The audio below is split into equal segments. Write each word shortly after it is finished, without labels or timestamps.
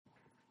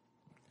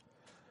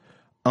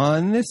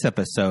On this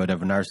episode of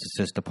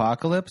Narcissist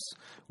Apocalypse,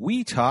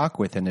 we talk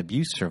with an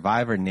abuse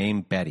survivor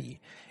named Betty.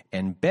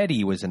 And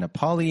Betty was in a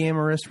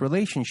polyamorous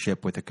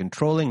relationship with a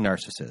controlling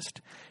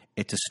narcissist.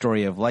 It's a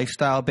story of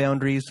lifestyle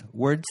boundaries,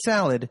 word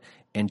salad,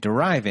 and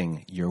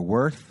deriving your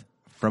worth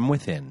from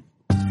within.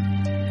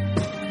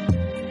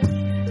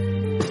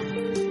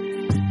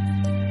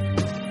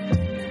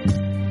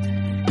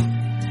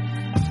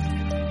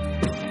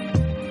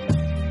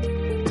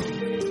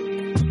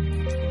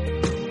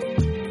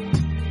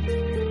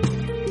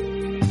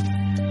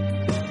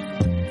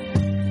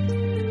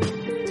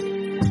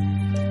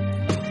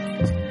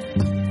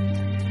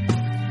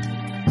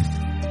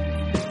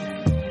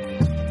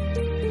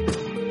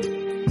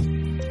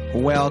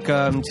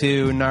 Welcome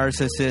to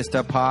Narcissist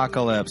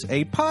Apocalypse,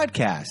 a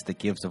podcast that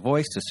gives a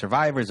voice to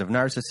survivors of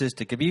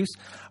narcissistic abuse.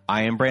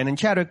 I am Brandon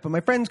Chadwick, but my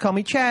friends call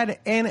me Chad,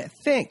 and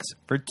thanks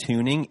for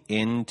tuning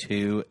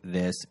into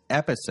this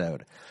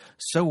episode.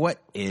 So what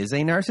is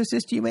a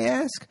narcissist, you may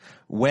ask?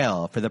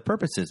 Well, for the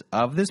purposes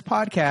of this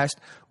podcast,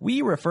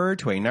 we refer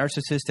to a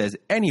narcissist as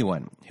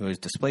anyone who has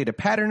displayed a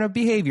pattern of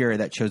behavior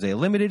that shows a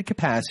limited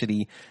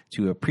capacity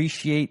to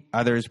appreciate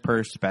others'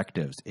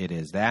 perspectives. It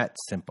is that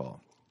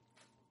simple.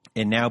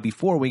 And now,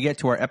 before we get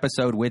to our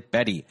episode with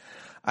Betty,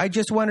 I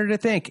just wanted to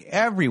thank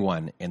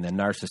everyone in the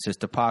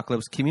Narcissist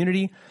Apocalypse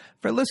community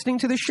for listening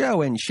to the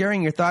show and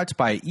sharing your thoughts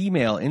by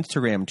email,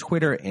 Instagram,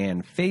 Twitter,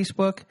 and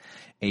Facebook.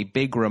 A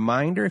big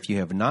reminder, if you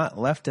have not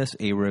left us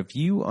a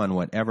review on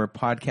whatever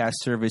podcast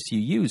service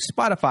you use,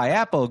 Spotify,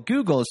 Apple,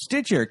 Google,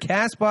 Stitcher,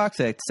 CastBox,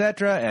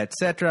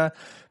 etc.,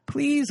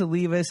 please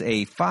leave us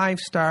a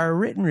 5-star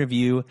written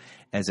review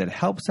as it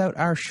helps out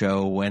our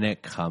show when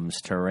it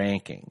comes to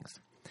rankings.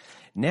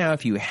 Now,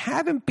 if you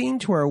haven't been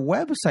to our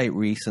website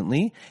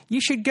recently, you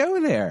should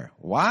go there.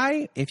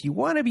 Why? If you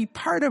want to be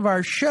part of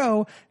our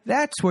show,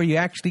 that's where you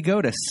actually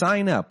go to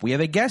sign up. We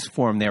have a guest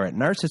form there at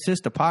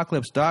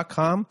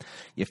narcissistapocalypse.com.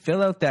 You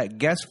fill out that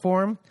guest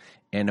form,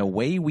 and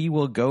away we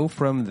will go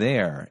from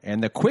there.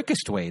 And the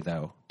quickest way,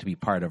 though, to be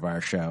part of our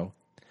show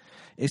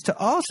is to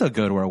also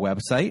go to our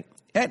website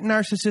at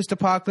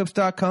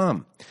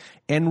narcissistapocalypse.com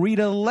and read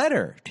a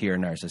letter to your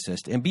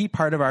narcissist and be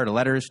part of our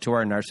Letters to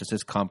Our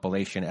Narcissist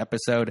compilation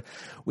episode.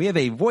 We have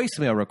a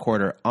voicemail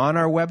recorder on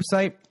our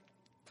website,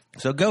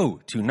 so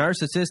go to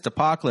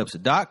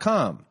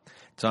narcissistapocalypse.com.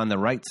 It's on the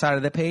right side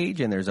of the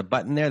page, and there's a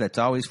button there that's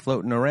always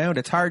floating around.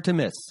 It's hard to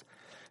miss.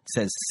 It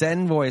says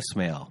send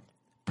voicemail.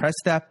 Press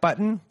that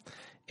button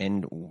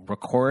and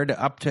record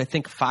up to, I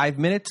think, 5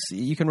 minutes.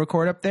 You can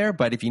record up there,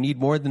 but if you need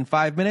more than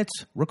 5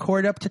 minutes,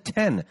 record up to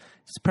 10.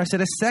 Just press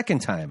it a second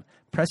time.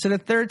 Press it a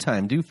third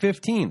time. Do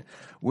 15.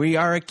 We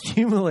are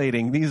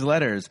accumulating these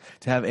letters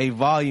to have a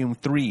volume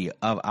 3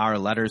 of our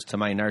Letters to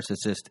My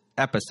Narcissist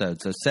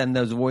episode. So send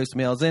those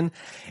voicemails in.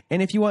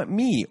 And if you want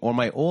me or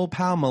my old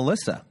pal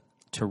Melissa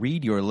to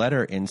read your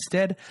letter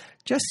instead,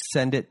 just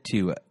send it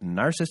to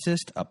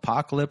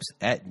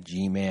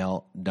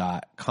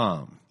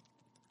narcissistapocalypse@gmail.com.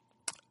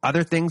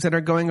 Other things that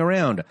are going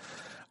around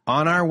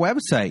on our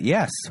website.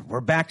 Yes, we're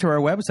back to our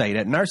website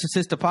at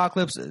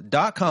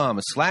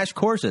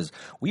narcissistapocalypse.com/courses.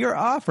 We are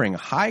offering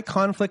high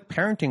conflict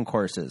parenting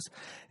courses,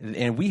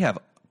 and we have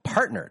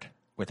partnered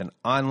with an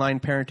online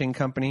parenting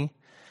company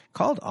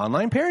called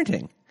Online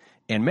Parenting.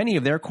 And many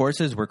of their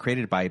courses were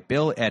created by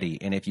Bill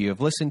Eddy. And if you have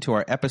listened to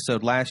our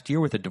episode last year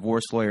with a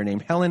divorce lawyer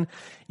named Helen,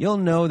 you'll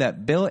know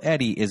that Bill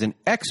Eddy is an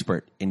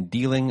expert in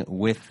dealing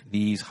with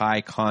these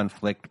high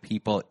conflict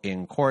people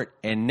in court.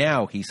 And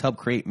now he's helped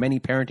create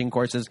many parenting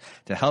courses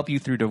to help you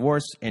through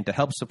divorce and to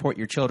help support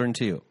your children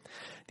too.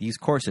 These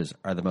courses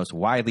are the most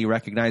widely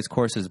recognized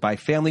courses by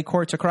family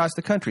courts across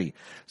the country.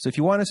 So if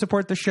you want to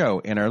support the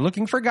show and are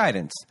looking for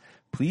guidance,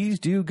 please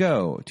do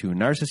go to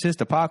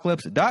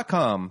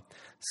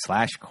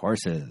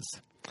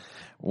narcissistapocalypse.com/courses.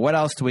 What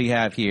else do we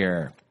have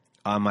here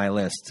on my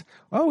list?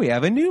 Oh, we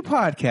have a new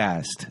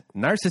podcast.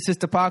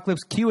 Narcissist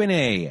Apocalypse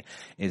Q&A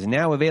is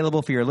now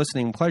available for your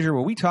listening pleasure,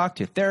 where we talk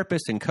to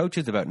therapists and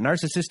coaches about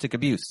narcissistic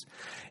abuse.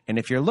 And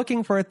if you're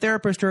looking for a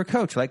therapist or a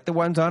coach like the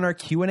ones on our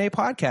Q&A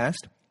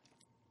podcast,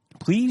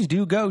 please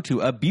do go to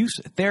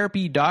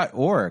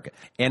abusetherapy.org.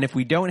 And if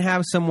we don't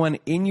have someone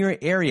in your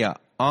area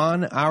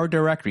on our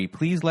directory,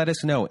 please let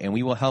us know, and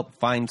we will help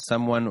find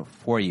someone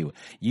for you.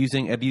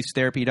 Using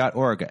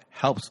abusetherapy.org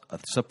helps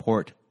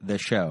support the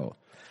show.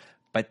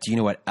 But do you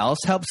know what else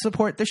helps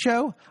support the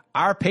show?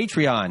 Our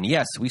Patreon.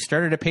 Yes, we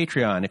started a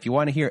Patreon. If you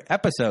want to hear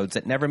episodes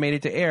that never made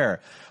it to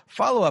air,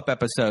 follow-up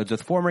episodes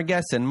with former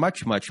guests, and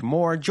much, much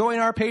more, join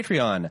our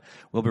Patreon.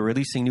 We'll be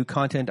releasing new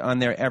content on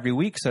there every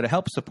week, so to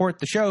help support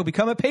the show,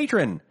 become a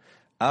patron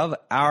of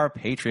our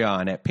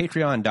Patreon at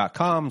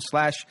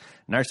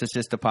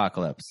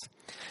patreon.com/narcissistapocalypse.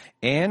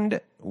 And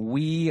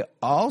we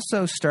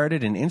also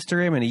started an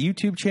Instagram and a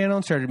YouTube channel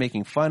and started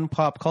making fun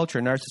pop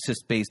culture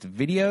narcissist-based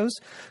videos.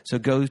 So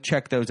go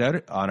check those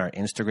out on our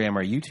Instagram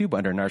or YouTube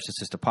under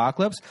Narcissist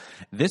Apocalypse.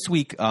 This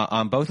week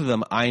on both of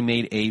them, I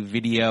made a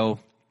video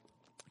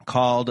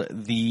called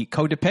The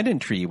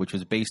Codependent Tree, which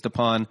was based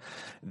upon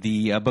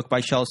the book by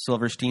Shel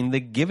Silverstein,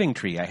 The Giving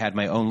Tree. I had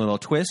my own little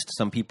twist.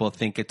 Some people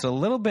think it's a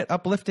little bit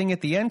uplifting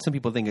at the end. Some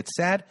people think it's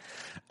sad.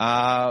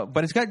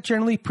 But it's got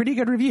generally pretty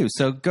good reviews.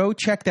 So go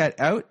check that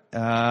out.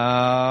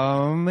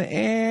 And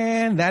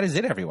that is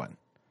it, everyone.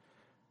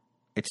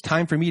 It's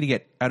time for me to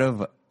get out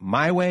of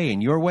my way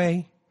and your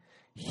way.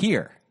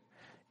 Here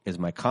is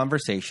my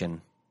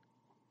conversation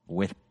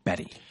with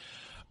Betty.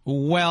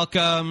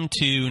 Welcome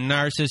to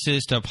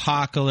Narcissist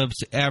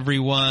Apocalypse,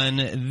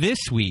 everyone. This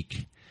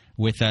week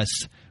with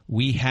us,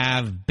 we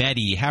have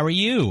Betty. How are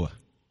you?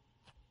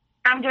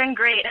 I'm doing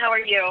great. How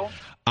are you?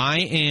 I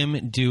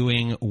am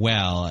doing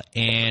well.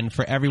 And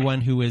for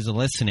everyone who is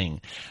listening,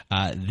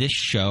 this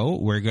show,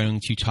 we're going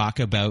to talk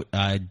about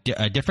a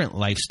different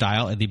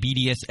lifestyle. The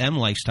BDSM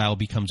lifestyle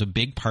becomes a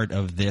big part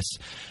of this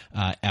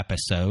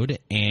episode.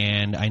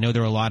 And I know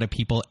there are a lot of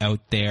people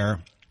out there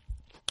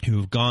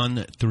who've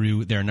gone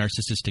through their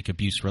narcissistic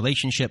abuse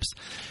relationships.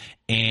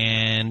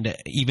 And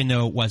even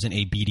though it wasn't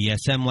a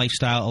BDSM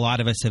lifestyle, a lot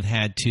of us have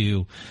had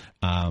to,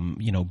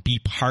 be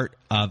part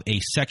of a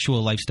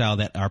sexual lifestyle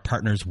that our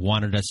partners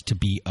wanted us to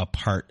be a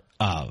part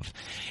of.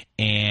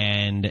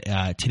 And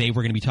today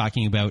we're going to be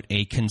talking about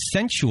a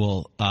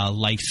consensual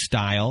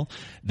lifestyle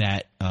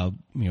that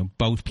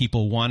both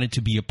people wanted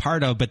to be a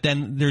part of, but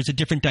then there's a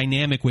different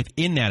dynamic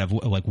within that of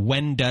like,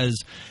 when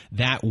does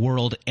that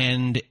world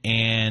end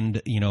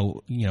and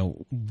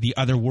the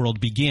other world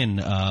begin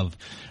of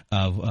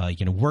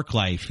work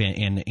life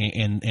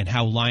and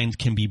how lines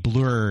can be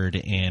blurred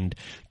and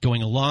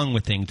going along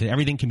with things.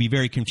 Everything can be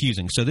very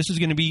confusing. So this is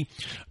going to be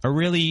a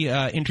really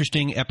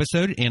interesting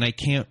episode, and I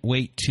can't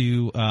wait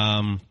to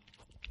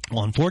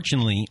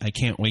unfortunately, I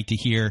can't wait to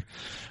hear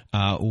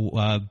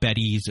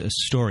Betty's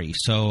story.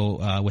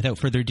 So without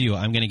further ado,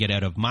 I'm going to get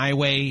out of my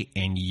way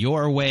and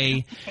your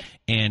way.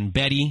 And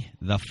Betty,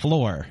 the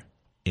floor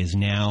is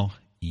now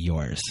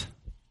yours.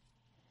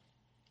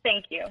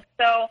 Thank you.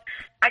 So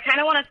I kind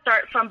of want to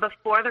start from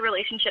before the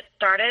relationship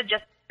started,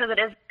 just because it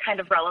is kind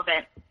of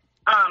relevant.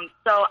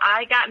 So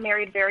I got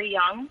married very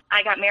young.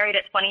 I got married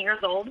at 20 years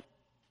old,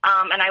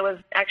 and I was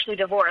actually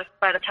divorced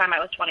by the time I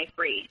was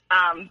 23.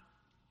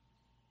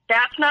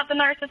 That's not the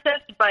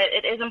narcissist, but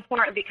it is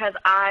important because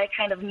I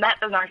kind of met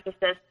the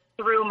narcissist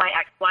through my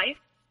ex-wife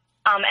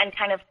and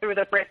kind of through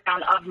the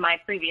breakdown of my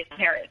previous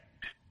marriage.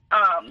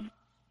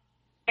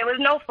 It was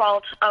no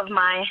fault of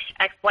my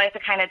ex-wife.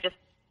 It kind of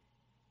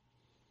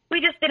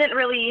we just didn't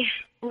really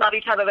love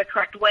each other the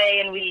correct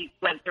way, and we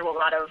went through a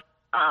lot of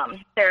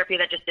therapy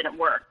that just didn't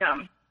work.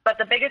 But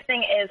the biggest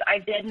thing is I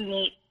did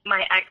meet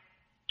my ex,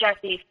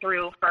 Jessie,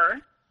 through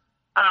her.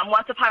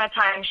 Once upon a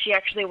time, she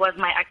actually was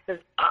my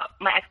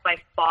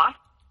ex-wife's boss,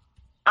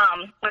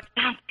 which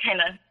sounds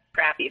kind of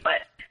crappy,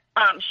 but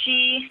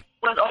she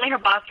was only her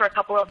boss for a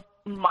couple of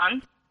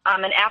months,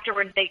 and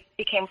afterwards they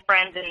became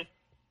friends, and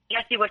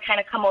Jessie would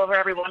kind of come over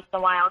every once in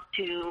a while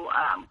to,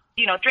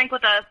 drink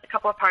with us, a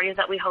couple of parties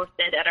that we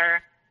hosted at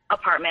our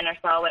apartment or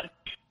so, and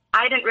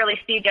I didn't really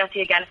see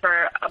Jessie again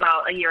for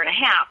about a year and a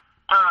half,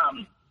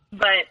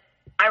 but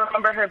I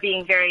remember her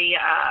being very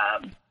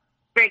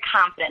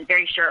confident,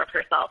 very sure of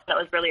herself. That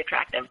was really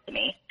attractive to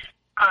me.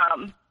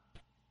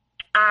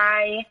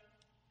 My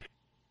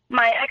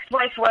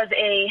ex-wife was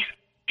a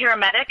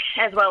paramedic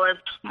as well as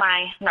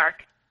my narc,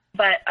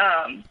 but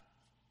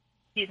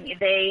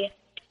they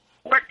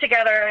worked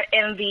together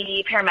in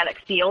the paramedic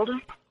field.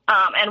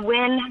 And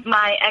when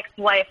my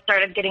ex-wife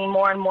started getting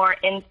more and more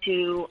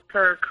into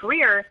her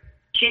career,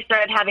 she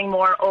started having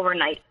more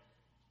overnight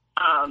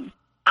on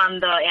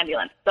the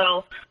ambulance.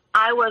 So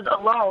I was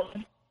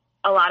alone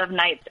a lot of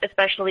nights,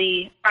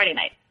 especially Friday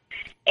nights.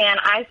 And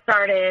I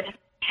started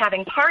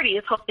having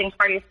parties, hosting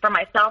parties for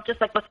myself, just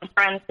like with some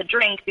friends to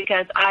drink,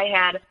 because I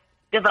had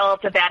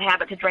developed a bad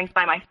habit to drink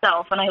by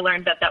myself, and I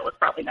learned that that was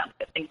probably not a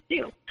good thing to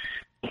do.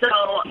 So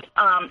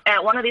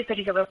at one of these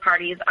particular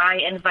parties, I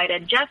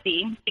invited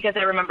Jessie because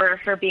I remember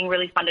her being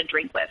really fun to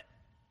drink with.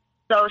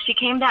 So she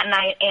came that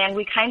night, and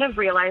we kind of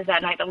realized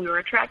that night that we were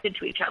attracted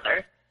to each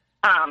other.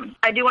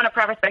 I do want to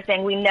preface by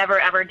saying we never,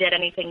 ever did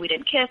anything. We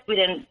didn't kiss. We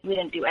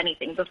didn't do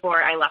anything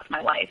before I left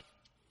my wife.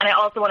 And I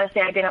also want to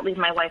say I didn't leave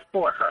my wife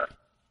for her.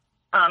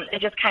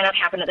 It just kind of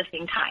happened at the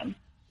same time.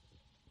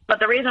 But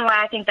the reason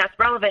why I think that's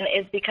relevant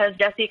is because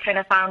Jessie kind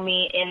of found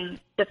me in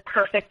this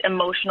perfect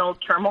emotional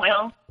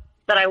turmoil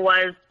that I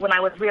was when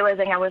I was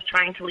realizing I was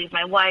trying to leave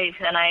my wife,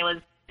 and I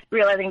was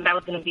realizing that I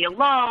was going to be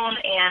alone,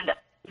 and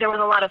there was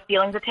a lot of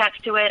feelings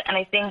attached to it. And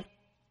I think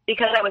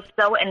because I was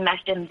so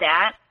enmeshed in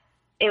that,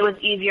 it was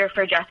easier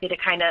for Jessie to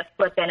kind of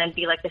slip in and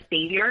be like the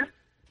savior.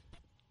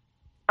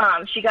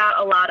 She got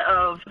a lot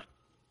of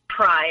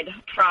pride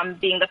from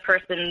being the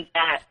person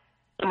that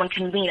someone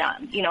can lean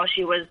on. You know,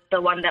 she was the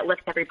one that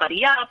lifts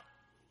everybody up.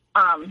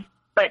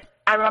 But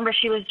I remember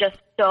she was just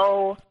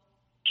so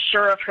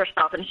sure of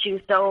herself, and she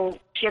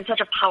had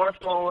such a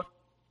powerful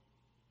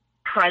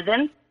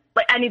presence.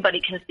 Like,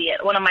 anybody can see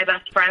it. One of my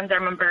best friends, I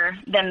remember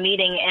them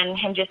meeting and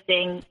him just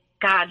saying,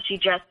 God,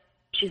 she's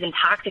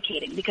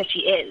intoxicating, because she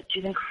is.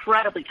 She's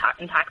incredibly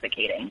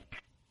intoxicating.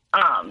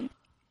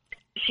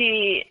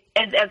 she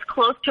is as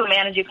close to a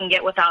man as you can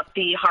get without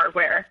the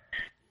hardware.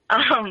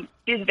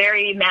 She's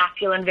very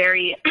masculine,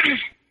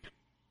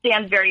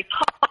 stands very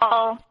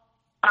tall,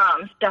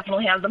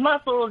 definitely has the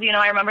muscles.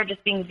 I remember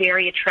just being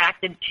very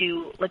attracted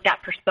to, like,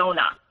 that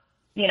persona,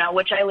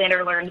 which I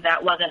later learned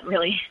that wasn't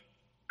really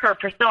her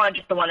persona,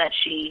 just the one that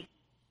she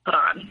put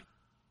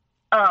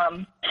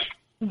on.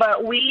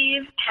 But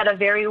we've had a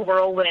very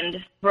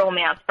whirlwind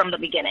romance from the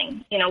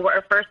beginning. Where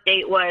our first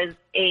date was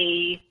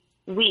a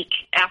week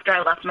after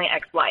I left my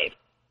ex-wife.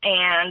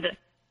 And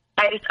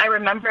I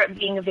remember it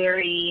being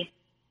very,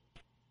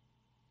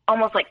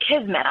 almost like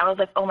kismet. I was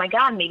like, oh my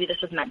God, maybe this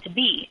was meant to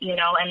be,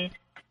 and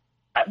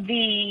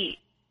the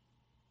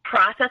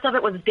process of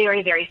it was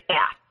very, very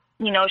fast.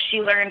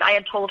 She learned, I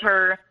had told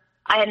her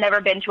I had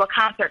never been to a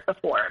concert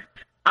before.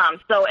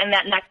 So in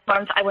that next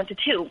month, I went to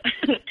 2.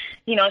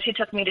 She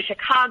took me to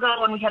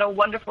Chicago, and we had a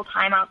wonderful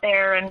time out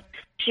there, and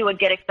she would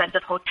get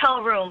expensive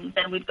hotel rooms,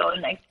 and we'd go to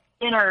nice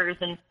dinners,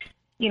 and,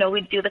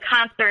 we'd do the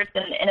concerts,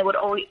 and it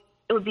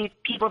would be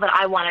people that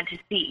I wanted to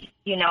see,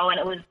 and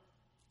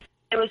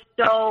it was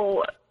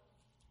so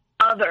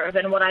other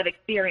than what I've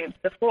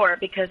experienced before,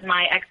 because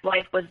my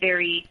ex-wife was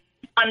very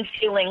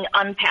unfeeling,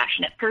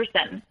 unpassionate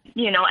person,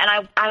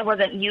 and I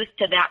wasn't used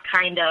to that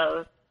kind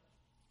of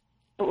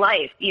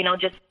life,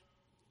 just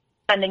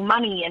spending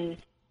money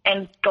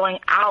and going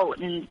out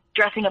and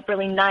dressing up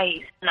really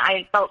nice. And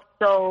I felt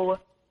I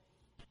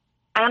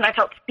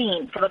felt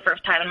seen for the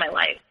first time in my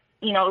life.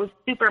 It was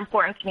super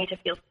important to me to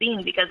feel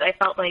seen, because I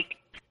felt like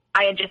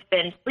I had just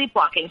been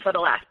sleepwalking for the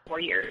last 4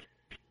 years.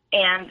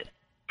 And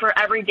for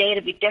every day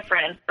to be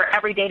different, for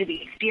every day to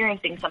be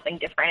experiencing something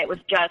different, it was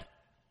just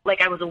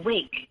like I was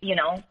awake,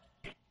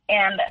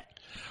 And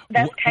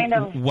that's kind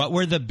of... What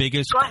were the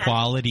biggest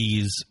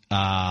qualities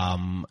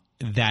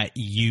that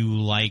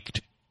you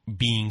liked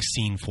being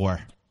seen for?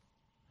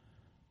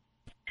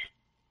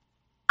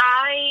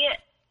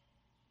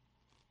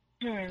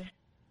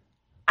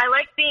 I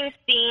like being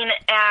seen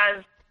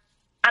as,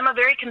 I'm a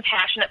very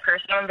compassionate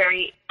person. I'm a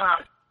very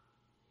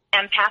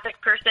empathic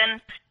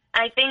person.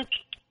 I think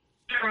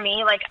for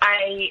me, like,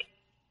 I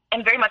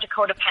am very much a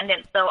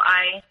codependent, so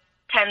I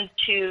tend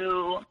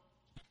to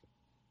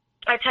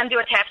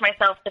attach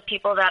myself to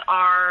people that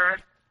are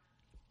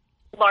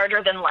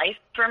larger than life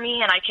for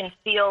me, and I can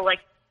feel like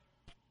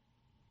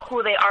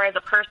who they are as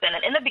a person.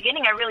 And in the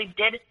beginning, I really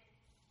did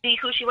see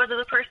who she was as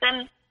a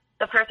person,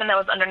 the person that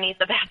was underneath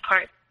the bad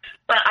parts.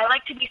 But I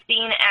like to be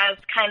seen as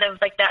kind of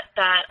like that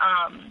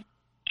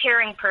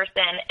caring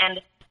person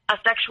and a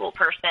sexual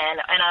person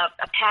and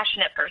a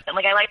passionate person.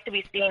 Like, I like to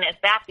be seen as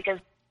that, because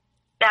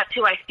that's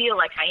who I feel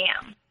like I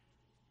am,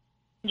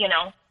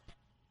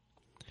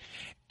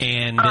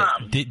 And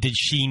did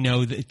she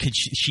know that? Could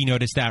she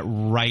notice that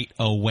right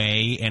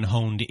away and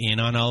honed in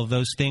on all of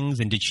those things?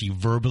 And did she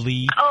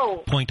verbally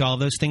point all of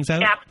those things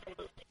out?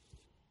 Absolutely.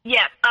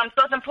 Yes.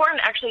 So it's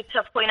important actually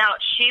to point out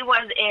she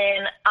was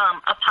in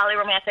a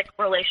polyromantic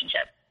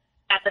relationship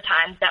at the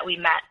time that we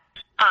met.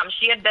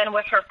 She had been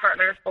with her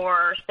partner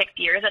for 6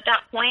 years at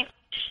that point,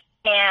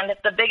 and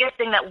the biggest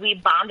thing that we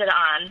bonded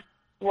on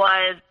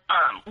was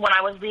when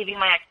I was leaving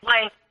my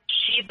ex-wife.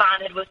 She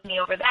bonded with me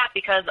over that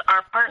because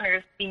our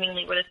partners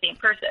seemingly were the same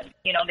person.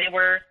 They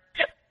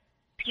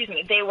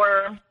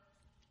were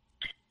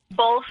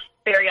both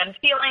very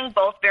unfeeling,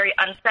 both very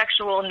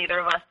unsexual. Neither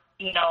of us,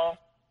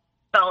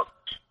 felt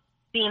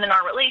seen in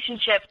our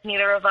relationships.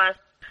 Neither of us,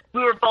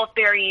 we were both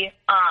very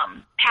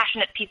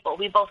passionate people.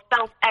 We both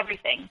felt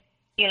everything.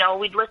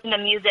 We'd listen to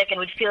music and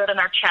we'd feel it in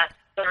our chests,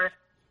 or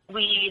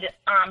we'd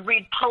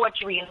read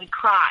poetry and we'd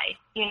cry.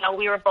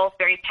 We were both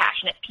very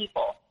passionate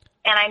people.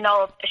 And I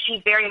know she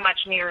very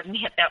much mirrored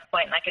me at that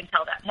point, and I can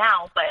tell that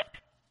now. But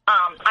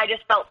I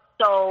just felt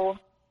so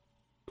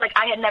like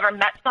I had never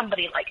met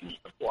somebody like me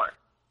before.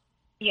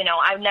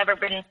 I've never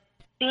been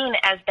seen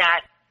as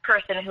that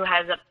person who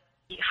has a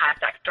high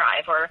sex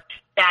drive, or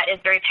that is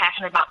very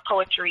passionate about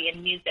poetry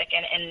and music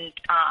and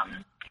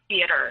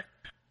theater.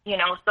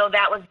 So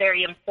that was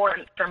very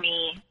important for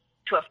me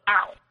to have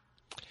found.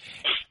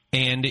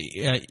 And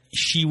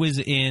she was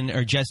in,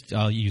 or just,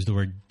 I'll use the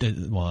word,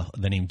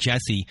 the name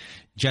Jessie.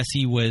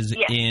 Jessie was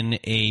in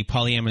a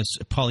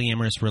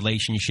polyamorous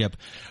relationship.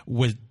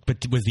 Was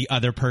the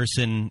other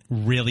person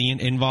really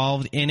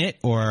involved in it,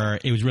 or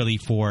it was really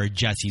for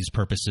Jessie's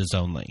purposes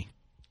only?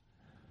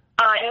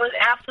 It was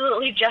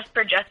absolutely just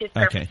for Jessie's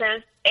purposes.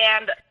 Okay.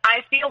 And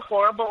I feel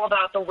horrible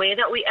about the way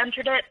that we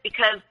entered it,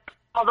 because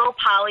although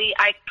poly,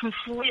 I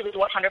completely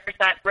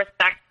 100%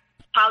 respect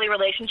poly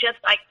relationships.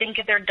 I think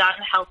if they're done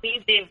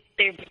healthy,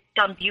 they've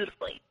done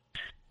beautifully.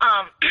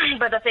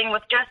 But the thing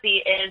with Jessie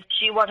is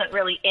she wasn't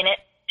really in it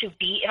to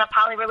be in a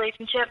poly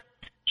relationship.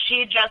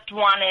 She just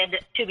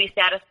wanted to be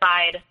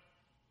satisfied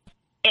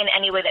in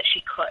any way that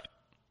she could.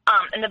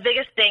 And the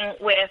biggest thing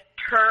with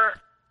her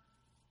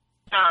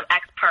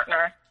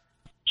ex-partner,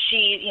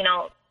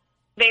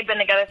 they'd been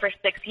together for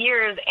 6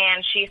 years,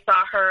 and she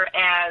saw her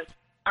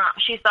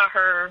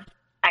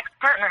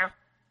ex-partner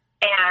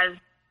as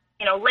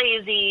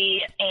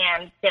lazy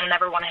and didn't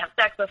ever want to have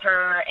sex with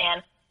her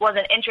and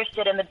wasn't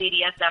interested in the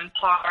BDSM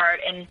part,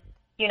 and,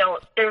 you know,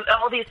 there's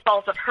all these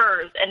faults of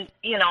hers, and,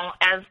 you know,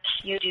 as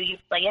you do, you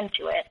play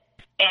into it.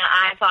 And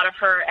I thought of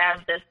her as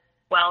this,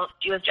 well,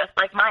 she was just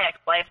like my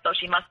ex-wife, so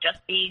she must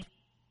just be,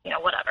 you know,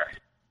 whatever.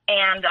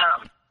 And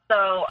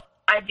so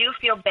I do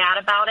feel bad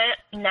about it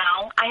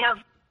now. I have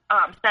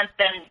since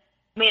then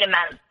made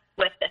amends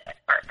with this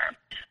ex-partner.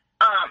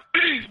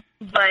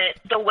 But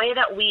the way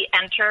that we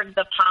entered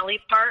the poly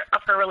part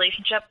of her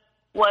relationship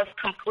was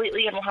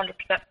completely and 100%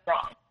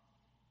 wrong.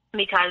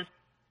 Because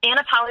in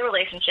a poly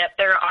relationship,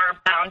 there are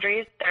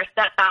boundaries, there are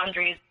set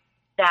boundaries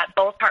that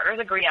both partners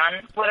agree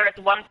on, whether it's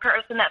one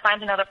person that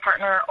finds another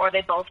partner or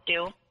they both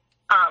do.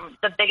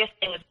 The biggest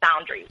thing is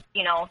boundaries,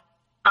 you know.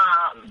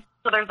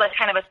 So there's like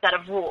kind of a set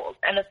of rules.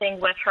 And the thing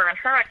with her and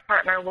her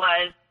ex-partner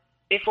was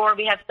before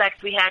we had sex,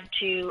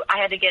 I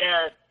had to get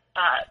a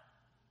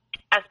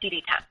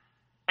STD test.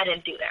 I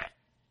didn't do that.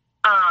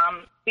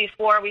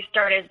 Before we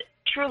started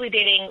truly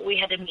dating, we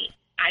had to meet.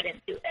 I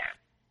didn't do that.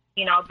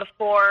 You know,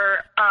 before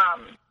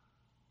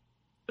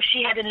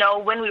she had to know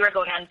when we were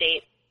going on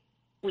dates,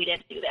 we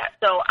didn't do that.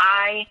 So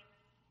I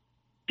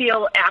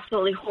feel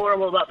absolutely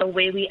horrible about the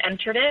way we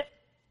entered it.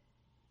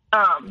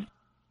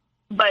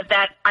 But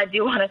that, I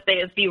do want to say,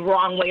 is the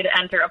wrong way to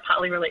enter a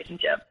poly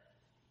relationship.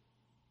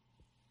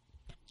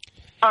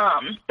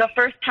 The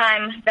first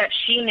time that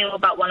she knew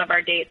about one of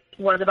our dates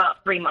was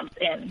about 3 months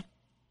in.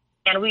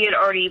 And we had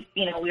already,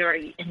 you know, we were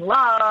already in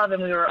love,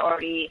 and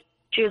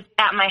she was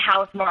at my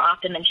house more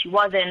often than she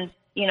wasn't,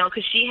 you know,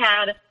 because she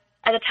had,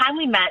 at the time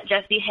we met,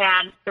 Jessie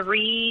had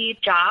 3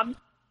 jobs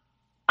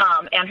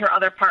and her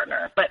other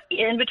partner. But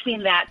in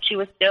between that, she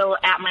was still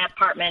at my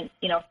apartment,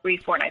 you know,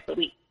 3-4 nights a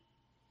week.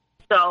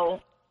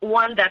 So,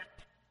 one, that's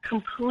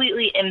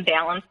completely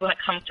imbalanced when it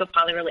comes to a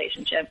poly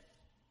relationship,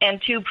 and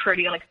 2,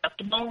 pretty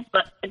unacceptable.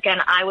 But again,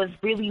 I was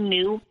really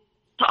new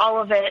to all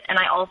of it, and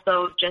I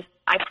also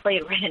I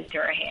played right into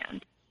her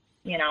hand,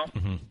 you know.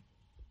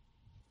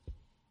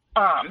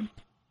 Mm-hmm.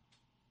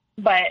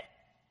 But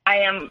I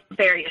am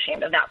very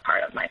ashamed of that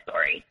part of my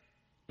story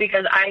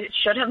because I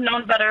should have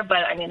known better,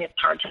 but I mean, it's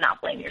hard to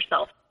not blame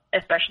yourself,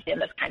 especially in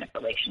this kind of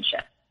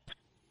relationship.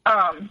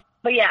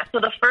 But yeah, so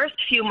the first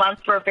few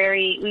months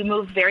we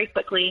moved very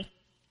quickly.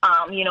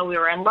 You know, we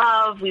were in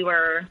love. We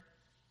were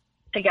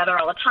together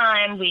all the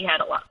time. We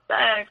had a lot of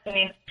sex. I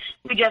mean,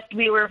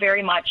 we were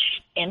very much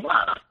in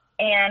love.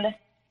 And,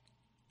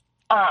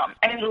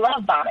 I mean, the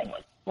love bombing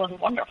was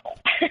wonderful.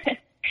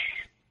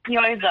 You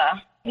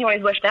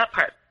always wish that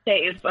part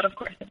stays, but of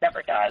course it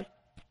never does.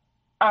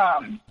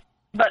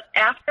 But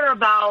after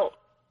about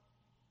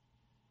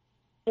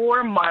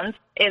 4 months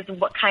is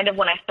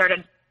when I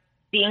started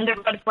seeing the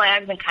red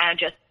flags and kind of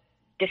just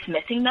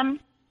dismissing them.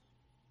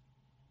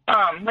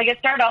 Like, it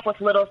started off with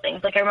little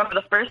things. Like, I remember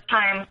the first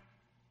time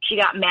she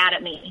got mad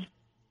at me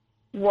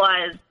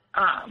was,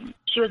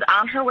 she was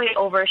on her way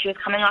over. She was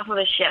coming off of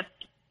a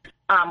shift,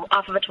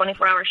 off of a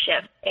 24-hour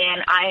shift,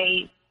 and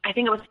I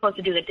think I was supposed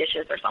to do the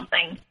dishes or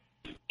something,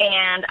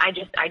 and I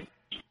didn't. I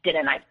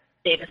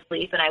stayed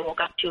asleep, and I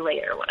woke up too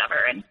late or whatever,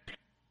 and,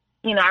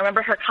 you know, I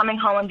remember her coming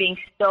home and being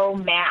so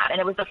mad, and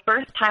it was the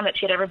first time that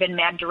she had ever been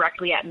mad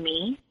directly at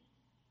me.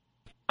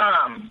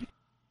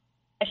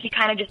 And she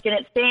kind of just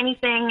didn't say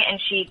anything, and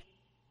she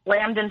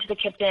slammed into the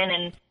kitchen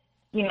and,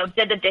 you know,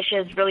 did the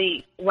dishes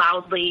really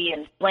loudly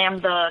and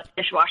slammed the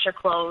dishwasher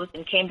closed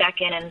and came back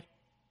in and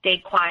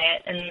stayed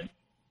quiet. And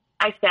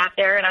I sat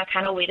there and I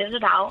kind of waited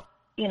it out,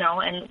 you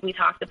know, and we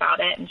talked about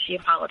it, and she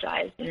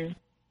apologized, and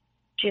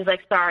she's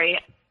like, sorry.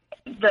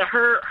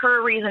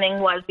 Her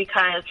reasoning was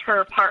because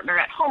her partner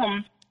at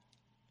home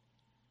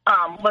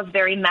was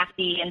very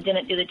messy and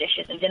didn't do the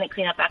dishes and didn't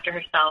clean up after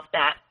herself,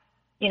 that,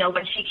 you know,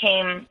 when she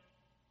came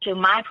to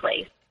my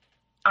place,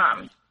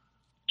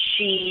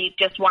 she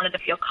just wanted to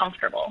feel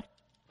comfortable.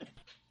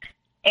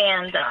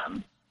 And,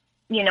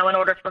 you know, in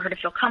order for her to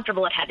feel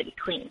comfortable, it had to be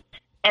clean.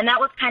 And that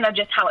was kind of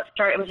just how it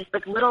started. It was just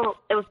like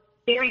it was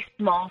very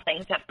small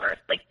things at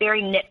first, like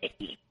very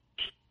nitpicky.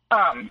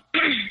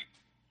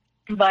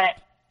 But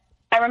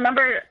I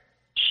remember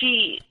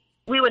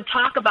we would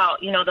talk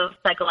about, you know, those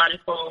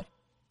psychological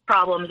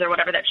problems or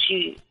whatever that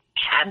she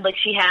had. Like,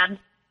 she had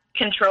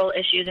control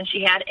issues and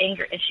she had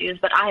anger issues,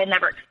 but I had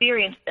never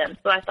experienced them.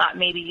 So I thought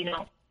maybe, you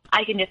know,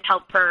 I can just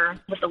help her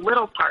with the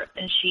little parts,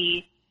 and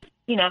she,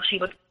 you know, she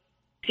would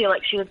feel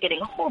like she was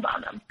getting a hold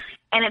on them.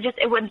 And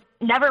it was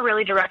never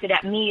really directed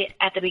at me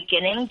at the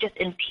beginning, just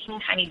in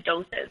tiny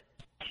doses,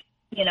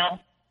 you know.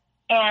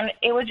 And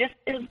it was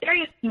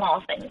very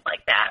small things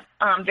like that,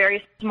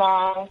 very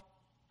small,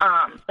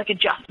 like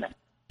adjustments,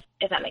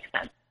 if that makes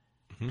sense.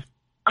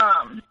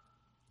 Mm-hmm.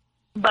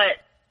 But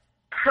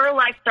her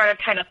life started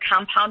kind of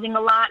compounding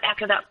a lot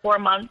after that 4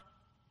 months.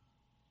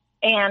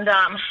 And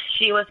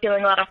she was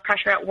feeling a lot of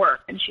pressure at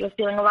work, and she was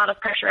feeling a lot of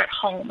pressure at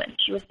home, and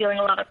she was feeling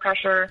a lot of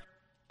pressure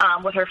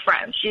with her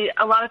friends.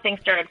 A lot of things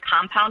started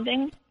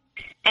compounding,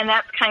 and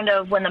that's kind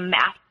of when the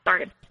math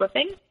started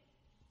slipping.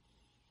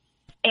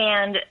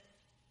 And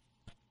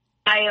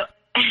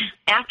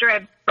after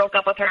I broke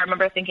up with her, I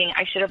remember thinking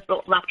I should have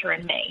left her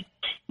in May,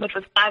 which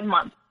was 5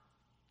 months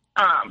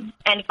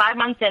And 5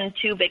 months in,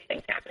 two big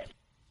things happened.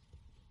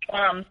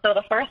 So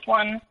the first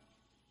one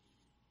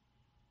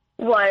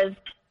was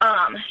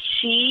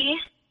she,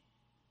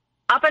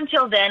 up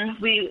until then,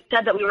 we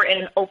said that we were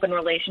in an open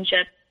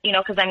relationship, you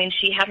know, because, I mean,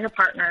 she had her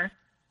partner,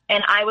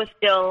 and I was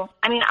still,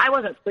 I mean, I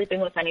wasn't sleeping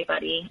with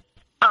anybody.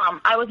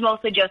 I was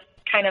mostly just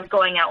kind of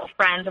going out with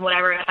friends and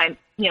whatever. If I,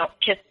 you know,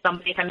 kissed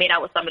somebody, if I made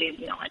out with somebody,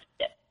 you know, I just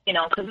did, you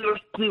know, because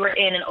we were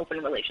in an open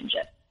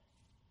relationship.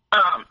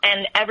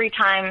 And every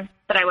time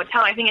that I would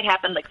tell, I think it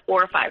happened like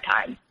 4 or 5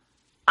 times.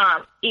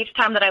 Each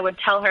time that I would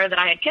tell her that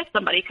I had kissed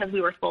somebody, because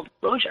we were full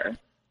disclosure,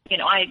 you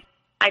know,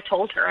 I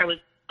told her, I was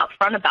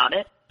upfront about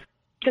it,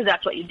 because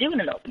that's what you do in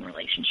an open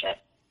relationship,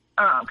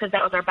 because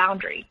that was our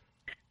boundary.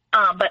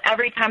 But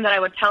every time that I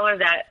would tell her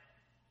that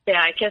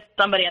I kissed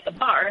somebody at the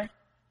bar,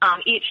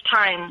 each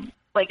time,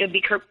 like, it would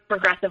be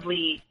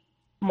progressively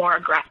more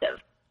aggressive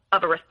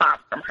of a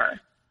response from her,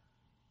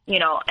 you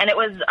know. And it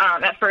was,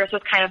 at first,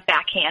 was kind of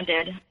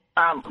backhanded.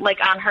 Like,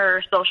 on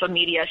her social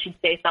media, she'd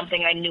say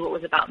something, I knew it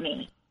was about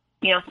me.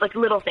 You know, like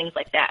little things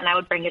like that. And I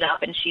would bring it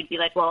up, and she'd be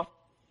like, well,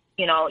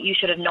 you know, you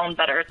should have known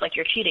better. It's like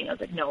you're cheating. I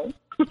was like, no,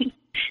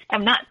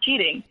 I'm not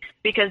cheating,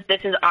 because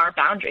this is our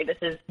boundary. This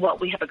is what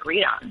we have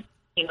agreed on.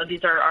 You know,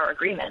 these are our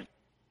agreements.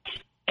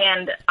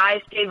 And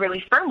I stayed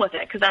really firm with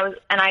it, because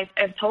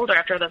I told her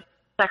after the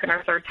second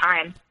or third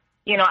time,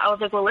 you know, I was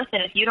like, well,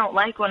 listen, if you don't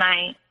like when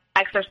I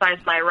exercise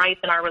my rights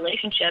in our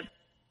relationship,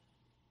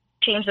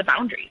 change the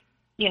boundary,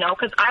 you know,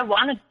 because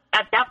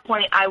at that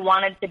point, I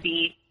wanted to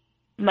be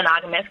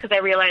monogamous, because I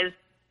realized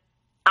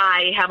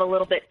I have a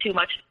little bit too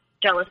much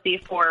jealousy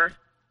for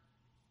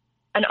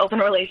an open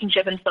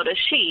relationship, and so does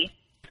she.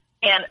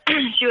 And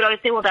she would always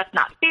say, well, that's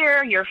not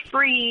fair, you're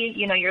free,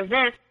 you know, you're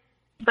this.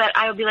 But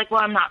I would be like,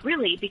 well, I'm not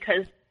really,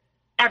 because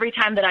every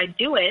time that I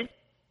do it,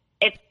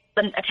 it's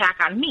an attack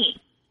on me.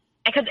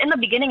 Because in the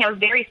beginning, I was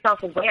very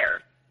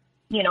self-aware.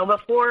 You know,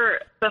 before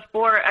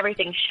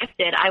everything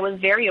shifted, I was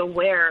very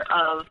aware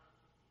of,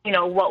 you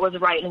know, what was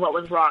right and what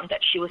was wrong that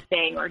she was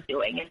saying or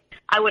doing. And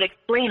I would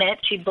explain it,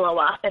 she'd blow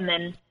up, and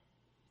then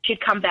she'd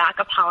come back,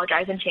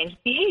 apologize, and change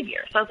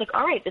behavior. So I was like,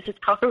 all right, this is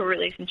how a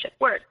relationship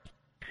works.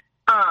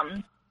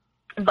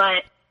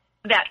 But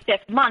that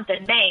 5th month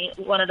in May,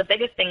 one of the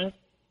biggest things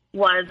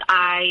was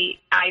I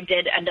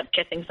did end up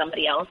kissing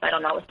somebody else. I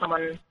don't know, with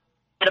someone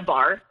at a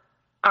bar.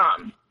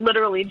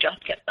 Literally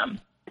just kissed them.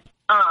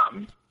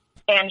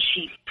 And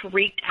she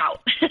freaked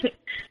out,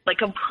 like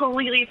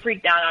completely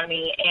freaked out on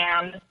me.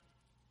 And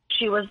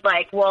she was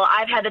like, well,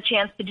 I've had the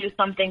chance to do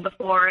something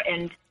before,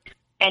 and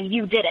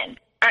you didn't.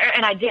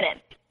 And I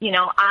didn't. You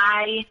know,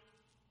 I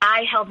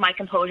held my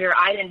composure.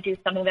 I didn't do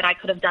something that I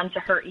could have done to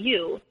hurt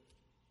you.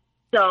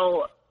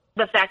 So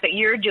the fact that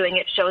you're doing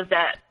it shows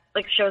that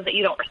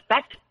you don't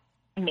respect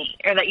me,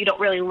 or that you don't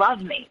really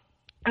love me.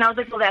 And I was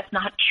like, well, that's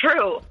not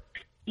true.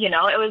 You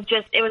know, it was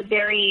just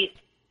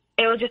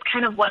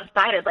kind of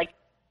one-sided. Like,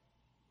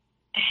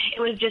 it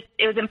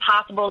was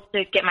impossible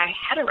to get my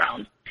head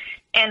around.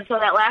 And so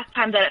that last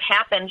time that it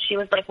happened, she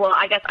was like, well,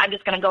 I guess I'm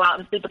just going to go out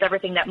and sleep with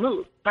everything that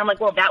moves. And I'm like,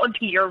 well, that would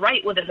be your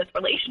right within this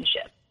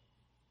relationship.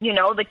 You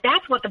know, like,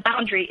 that's what the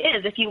boundary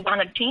is. If you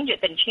want to change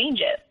it, then change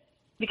it.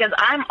 Because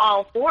I'm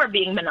all for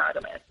being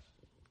monogamous,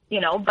 you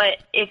know, but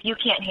if you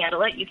can't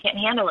handle it, you can't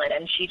handle it.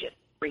 And she just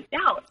freaked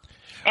out.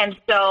 And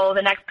so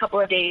the next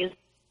couple of days,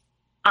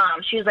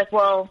 she was like,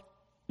 well,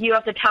 you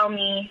have to tell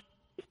me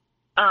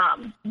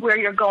where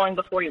you're going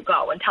before you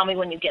go, and tell me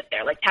when you get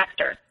there, like text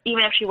her,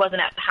 even if she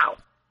wasn't at the house.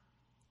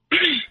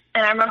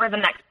 And I remember the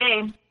next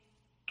day,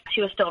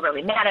 she was still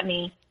really mad at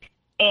me.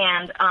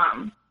 And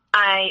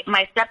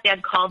my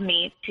stepdad called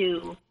me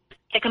to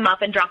pick him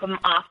up and drop him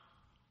off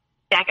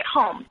back at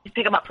home, to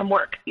pick him up from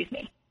work,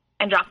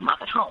 and drop him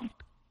off at home.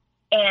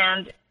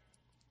 And,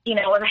 you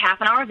know, it was a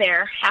half an hour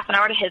there, half an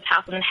hour to his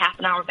house, and then half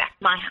an hour back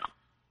to my house.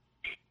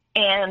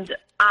 And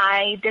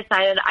I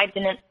decided I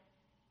didn't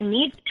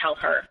need to tell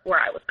her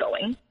where I was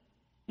going,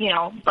 you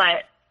know,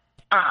 but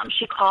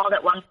she called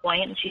at one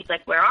point, and she's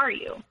like, where are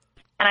you?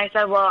 And I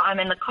said, well, I'm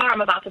in the car. I'm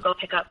about to go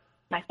pick up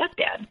my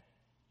stepdad,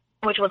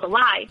 which was a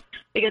lie,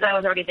 because I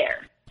was already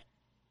there.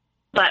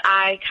 But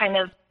I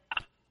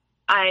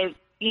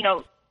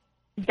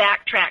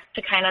backtracked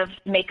to kind of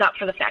make up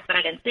for the fact that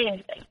I didn't say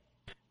anything.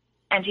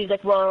 And she's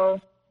like,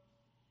 well,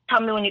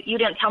 tell me when you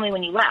didn't tell me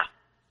when you left.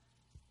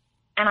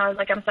 And I was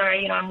like, I'm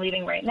sorry, you know, I'm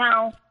leaving right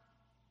now,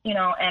 you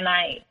know, and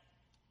I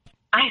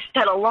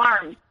set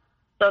alarms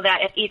so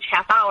that at each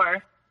half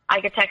hour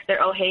I could text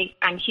her, oh, hey,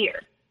 I'm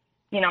here,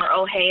 you know, or,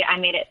 oh, hey, I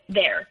made it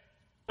there,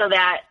 so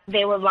that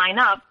they would line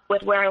up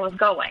with where I was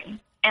going.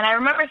 And I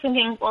remember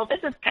thinking, well, this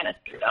is kind of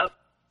screwed up,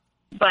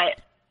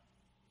 but,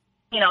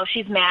 you know,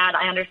 she's mad,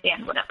 I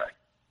understand, whatever.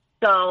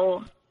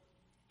 So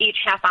each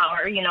half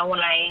hour, you know, when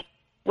I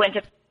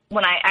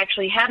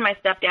actually had my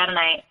stepdad and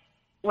I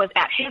was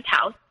at his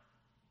house,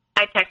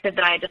 I texted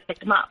that I had just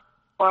picked him up.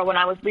 Or when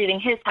I was leaving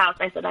his house,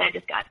 I said I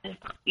just got to his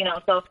house, you know.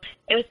 So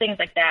it was things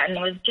like that, and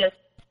it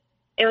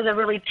was a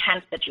really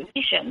tense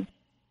situation.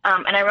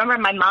 And I remember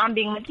my mom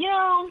being like, you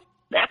know,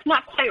 that's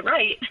not quite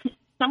right.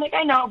 I'm like,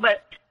 I know,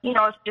 but, you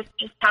know, it's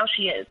just how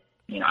she is.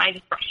 I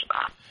just brushed it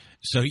off.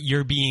 So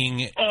you're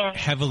being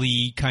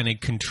heavily kind of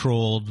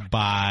controlled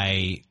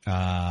by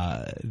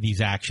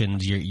these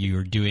actions.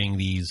 You're doing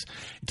these.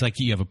 It's like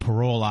you have a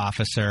parole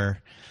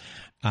officer.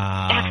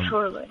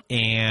 Absolutely.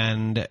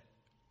 And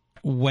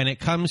when it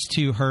comes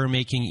to her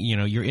making,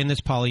 you're in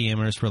this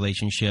polyamorous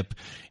relationship.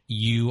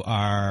 You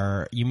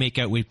make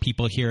out with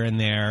people here and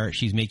there.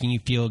 She's making you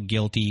feel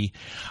guilty.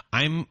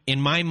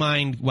 In my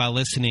mind, while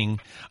listening,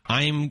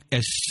 I'm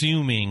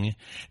assuming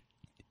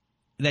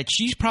that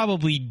she's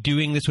probably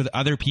doing this with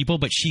other people,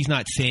 but she's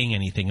not saying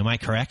anything. Am I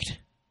correct?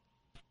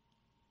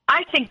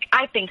 I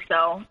think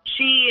so.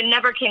 She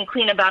never came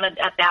clean about it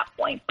at that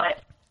point, but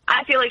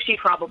I feel like she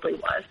probably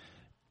was.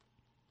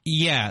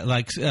 Yeah,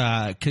 like,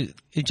 'cause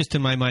it just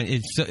in my mind,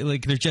 it's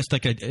like there's just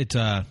like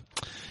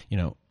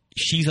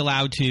she's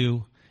allowed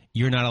to,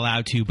 you're not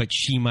allowed to, but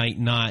she might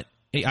not.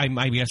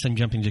 I guess I'm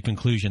jumping to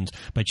conclusions,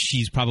 but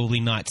she's probably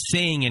not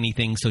saying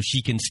anything, so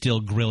she can still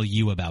grill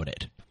you about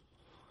it.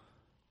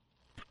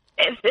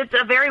 It's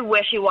a very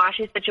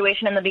wishy-washy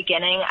situation in the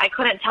beginning. I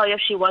couldn't tell you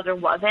if she was or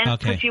wasn't,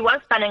 because she was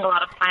spending a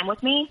lot of time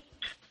with me,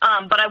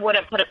 but I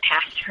wouldn't put it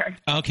past her.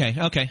 Okay.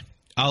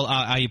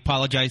 I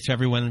apologize to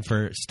everyone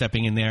for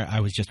stepping in there. I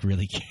was just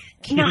really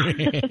curious.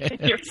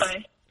 No, you're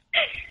fine.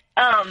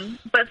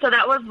 But so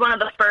that was one of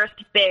the first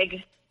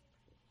big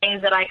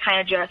things that I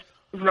kind of just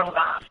wrote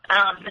off.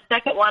 The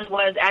second one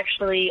was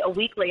actually a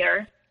week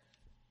later.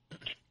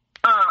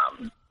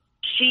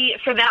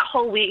 For that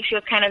whole week, she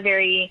was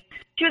very,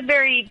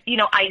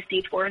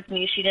 icy towards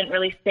me. She didn't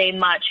really say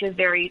much. She was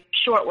very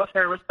short with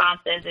her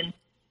responses, and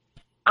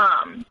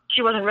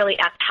she wasn't really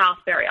at the house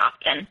very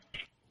often.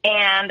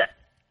 And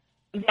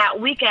that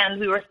weekend,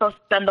 we were supposed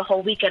to spend the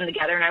whole weekend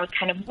together, and I was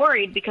kind of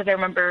worried because I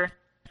remember,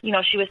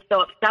 she was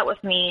so upset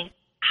with me.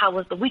 How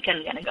was the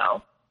weekend going to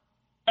go?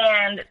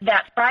 And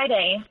that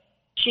Friday,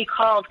 she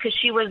called because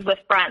she was with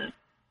friends,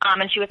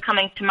 and she was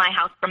coming to my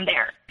house from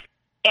there.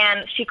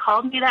 And she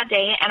called me that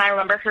day, and I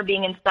remember her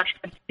being in such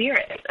good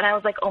spirits. And I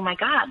was like, oh, my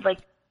God,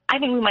 I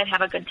think we might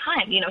have a good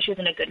time. She was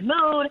in a good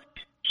mood.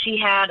 She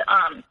had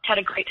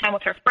a great time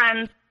with her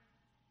friends,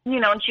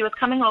 and she was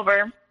coming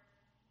over,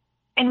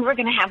 and we were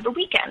going to have the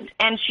weekend.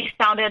 And she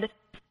sounded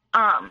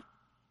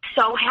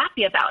so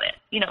happy about it,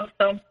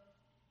 So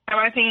I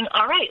remember thinking,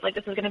 all right,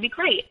 this is going to be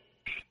great.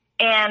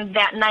 And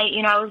that night,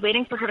 I was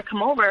waiting for her to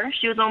come over.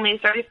 She was only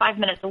 35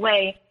 minutes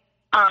away,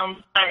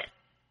 but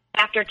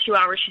after 2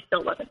 hours, she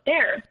still wasn't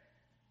there.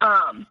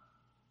 And,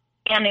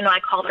 I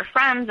called her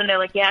friends, and they're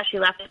like, yeah, she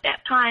left at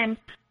that time.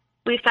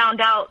 We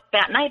found out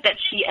that night that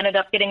she ended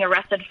up getting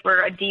arrested for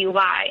a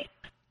DUI,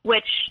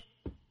 which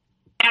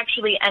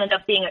actually ended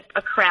up being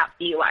a crap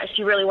DUI.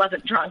 She really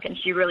wasn't drunk, and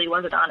she really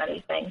wasn't on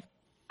anything.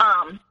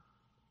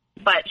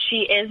 But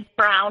she is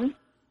brown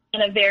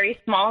in a very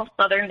small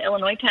southern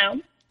Illinois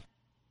town,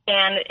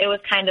 and it was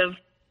kind of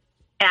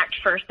act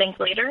first, think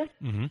later.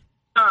 Mm-hmm.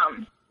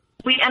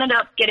 We ended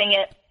up getting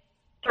it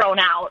thrown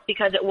out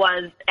because it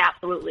was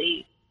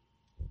absolutely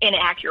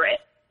inaccurate.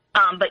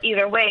 But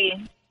either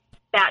way,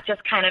 that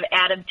just kind of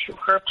added to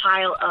her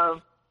pile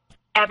of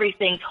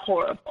everything's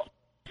horrible.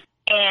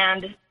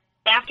 And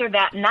after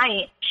that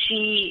night,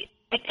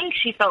 I think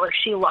she felt like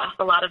she lost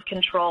a lot of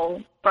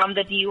control from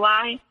the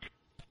DUI.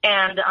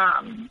 And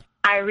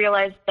I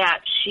realized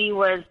that she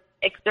was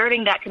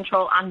exerting that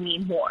control on me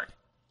more.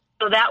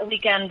 So that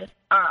weekend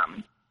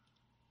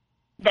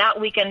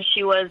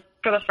she was,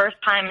 for the first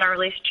time in our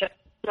relationship,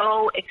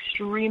 so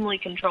extremely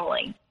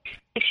controlling.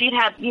 She'd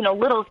had,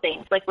 little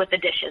things, like with the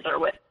dishes or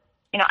with,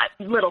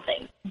 little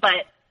things.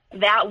 But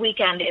that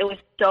weekend, it was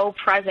so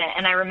present,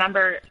 and I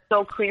remember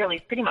so clearly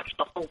pretty much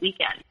the whole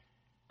weekend.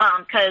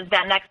 Because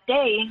that next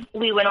day,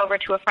 we went over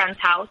to a friend's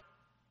house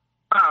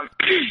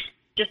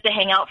just to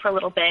hang out for a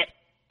little bit,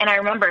 and I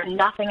remember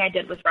nothing I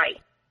did was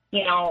right.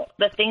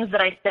 The things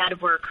that I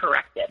said were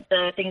corrected.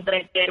 The things that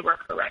I did were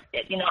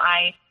corrected.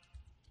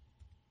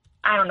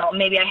 I don't know,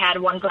 maybe I had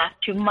one glass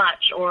too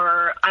much,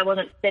 or I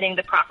wasn't sitting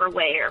the proper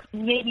way, or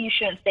maybe you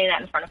shouldn't say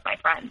that in front of my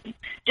friends.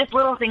 Just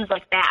little things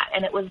like that,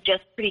 and it was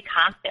just pretty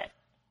constant.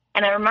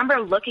 And I remember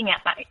looking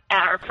at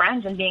our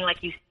friends and being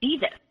like, you see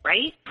this,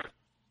 right?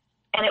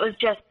 And it was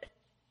just,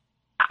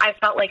 I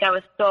felt like I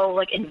was so,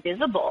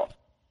 invisible.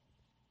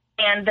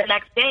 And the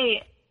next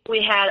day,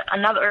 we had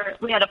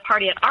a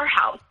party at our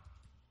house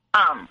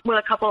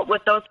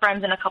with those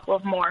friends and a couple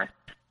of more.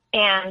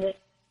 And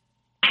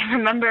I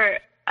remember,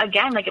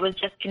 again, it was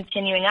just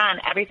continuing on.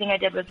 Everything I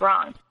did was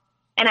wrong.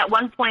 And at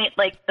one point,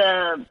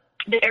 the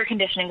air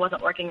conditioning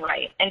wasn't working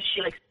right. And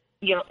she,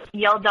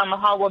 yelled down the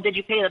hall, well, did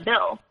you pay the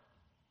bill?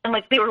 And,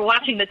 they were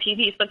watching the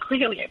TV, so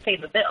clearly I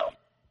paid the bill.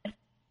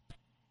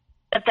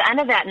 At the end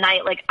of that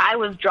night, I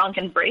was drunk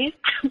and brave.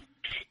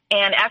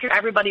 And after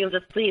everybody was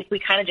asleep, we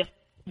kind of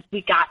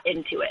we got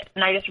into it.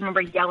 And I just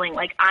remember yelling,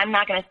 I'm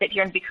not going to sit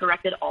here and be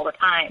corrected all the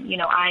time.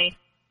 I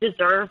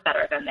deserve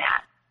better than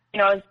that.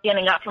 I was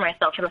standing up for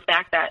myself, for the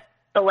fact that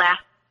the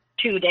last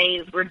 2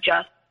 days were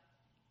just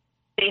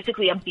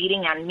basically a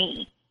beating on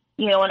me.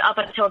 And up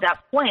until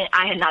that point,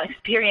 I had not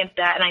experienced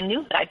that, and I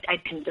knew that I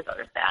didn't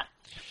deserve that.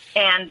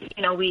 And,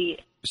 we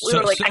we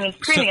were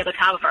screaming at the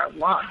top of our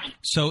lungs.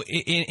 So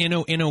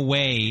in a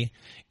way,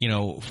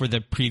 for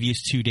the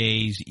previous 2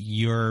 days,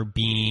 you're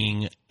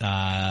being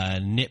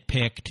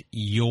nitpicked.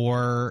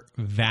 Your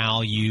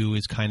value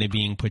is kind of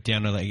being put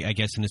down. I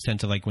guess in the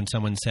sense of when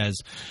someone says,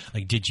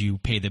 did you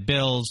pay the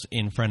bills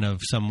in front of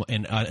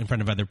in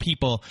front of other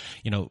people?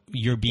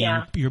 You're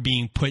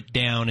being put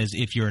down as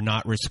if you're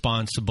not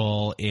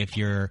responsible. If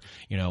you're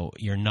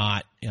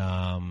not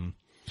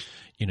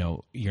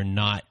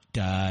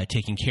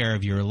taking care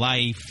of your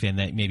life, and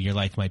that maybe your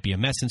life might be a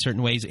mess in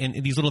certain ways.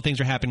 And these little things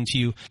are happening to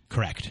you,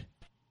 correct?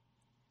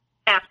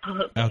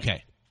 Absolutely.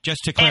 Okay.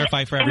 Just to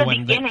clarify for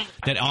everyone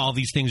that all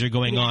these things are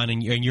going on,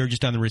 and you're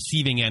just on the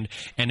receiving end.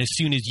 And as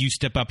soon as you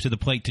step up to the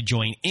plate to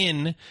join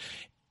in,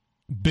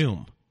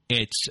 boom,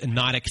 it's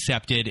not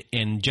accepted.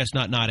 And just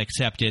not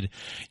accepted,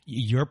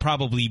 you're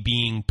probably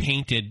being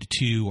painted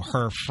to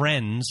her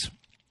friends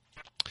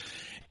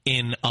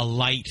in a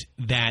light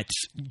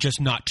that's just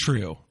not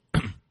true.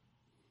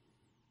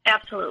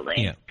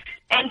 Absolutely. Yeah.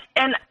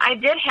 And I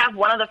did have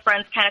one of the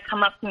friends kind of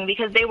come up to me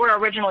because they were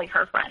originally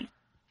her friends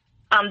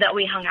that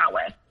we hung out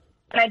with.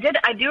 And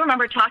I do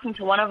remember talking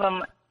to one of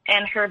them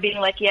and her being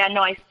like, yeah,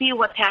 no, I see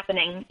what's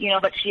happening,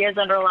 but she is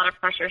under a lot of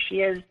pressure.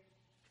 She is,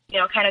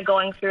 kind of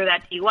going through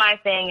that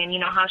DUI thing,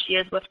 and how she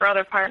is with her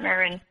other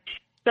partner. And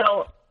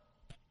so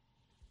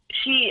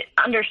she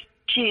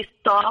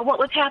saw what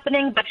was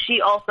happening, but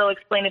she also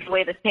explained it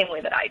away the same way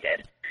that I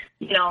did,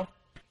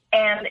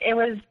 and it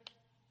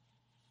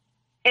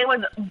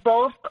was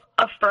both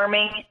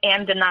affirming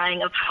and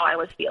denying of how I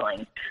was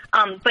feeling.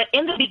 But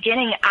in the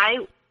beginning,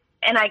 I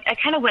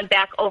kind of went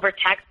back over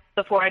text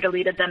before I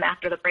deleted them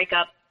after the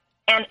breakup.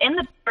 And in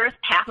the first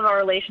half of our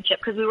relationship,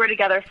 because we were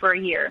together for a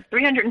year,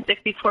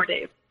 364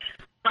 days,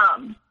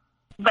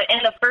 but in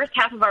the first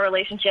half of our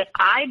relationship,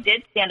 I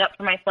did stand up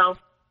for myself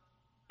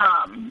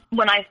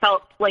when I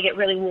felt like it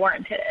really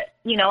warranted it.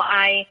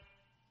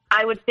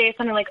 I would say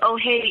something like, oh,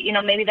 hey,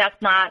 maybe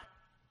that's not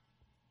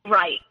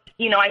right.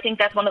 I think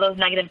that's one of those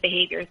negative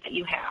behaviors that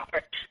you have.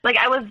 Or,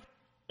 I was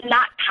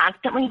not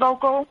constantly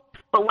vocal,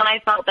 but when I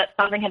felt that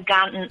something had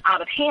gotten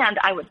out of hand,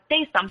 I would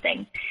say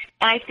something.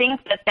 And I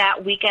think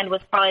that weekend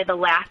was probably the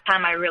last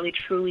time I really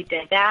truly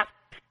did that.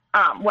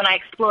 When I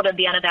exploded at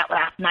the end of that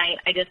last night,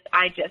 I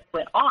just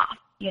went off,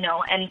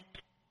 and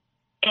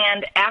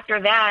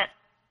after that,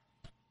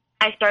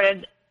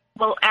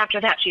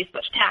 after that, she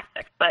switched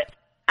tactics. But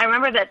I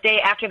remember that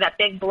day after that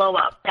big blow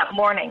up, that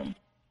morning,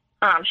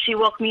 she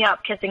woke me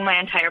up kissing my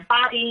entire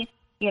body,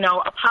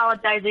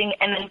 apologizing,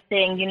 and then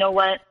saying, you know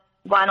what,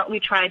 why don't we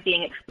try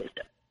being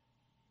exclusive?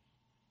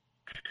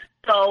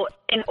 So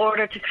in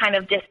order to kind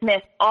of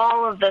dismiss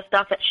all of the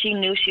stuff that she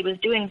knew she was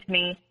doing to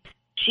me,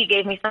 she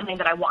gave me something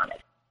that I wanted,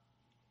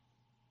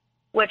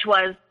 which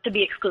was to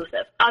be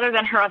exclusive, other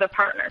than her other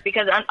partner.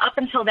 Because up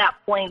until that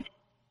point,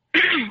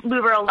 we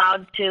were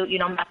allowed to,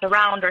 mess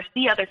around or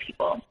see other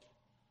people.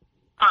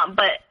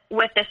 But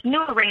with this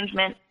new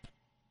arrangement,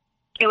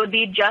 it would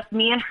be just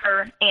me and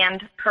her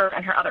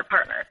other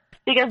partner.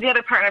 Because the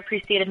other partner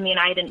preceded me, and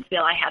I didn't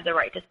feel I had the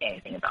right to say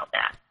anything about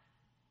that.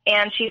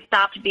 And she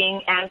stopped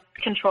being as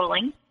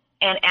controlling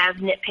and as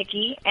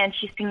nitpicky, and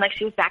she seemed like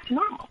she was back to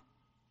normal.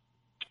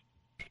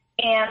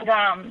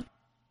 And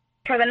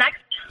for the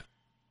next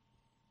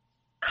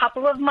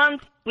couple of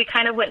months, we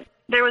kind of went,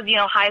 there was,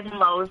 highs and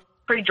lows,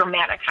 pretty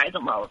dramatic highs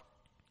and lows.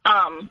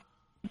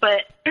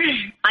 But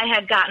I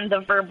had gotten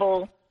the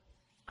verbal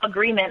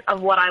agreement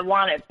of what I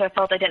wanted, so I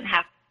felt I didn't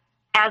have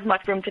as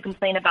much room to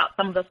complain about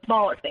some of the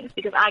smaller things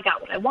because I got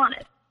what I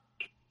wanted.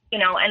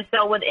 And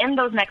so within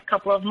those next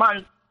couple of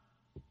months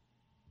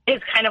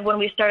is kind of when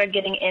we started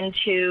getting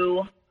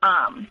into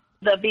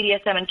the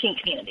BDSM and kink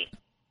community,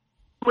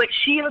 which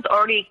she was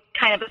already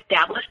kind of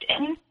established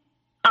in,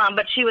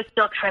 but she was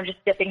still kind of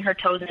just dipping her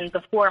toes in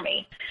before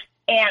me.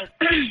 And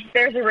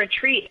there's a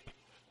retreat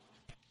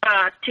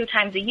 2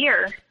 times a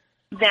year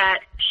that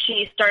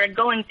she started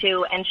going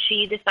to, and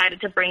she decided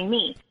to bring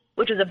me,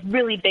 which was a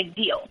really big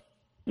deal.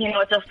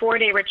 It's a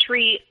 4-day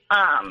retreat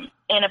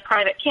in a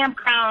private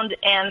campground,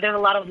 and there's a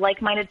lot of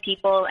like-minded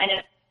people, and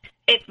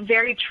it's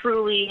very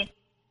truly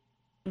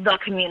the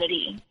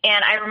community.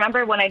 And I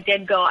remember when I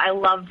did go, I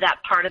loved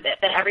that part of it,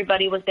 that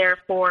everybody was there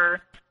for,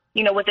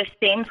 with the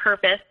same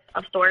purpose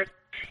of sorts.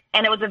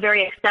 And it was a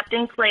very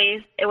accepting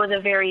place. It was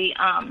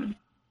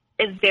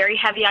it's very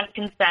heavy on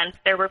consent.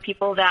 There were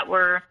people that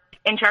were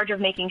in charge of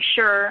making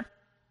sure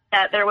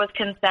that there was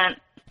consent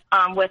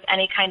with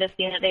any kind of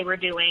scene that they were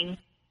doing.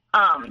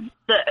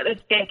 The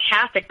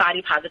fantastic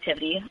body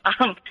positivity.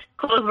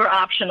 Clothes were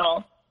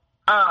optional.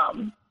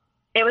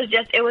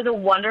 It was a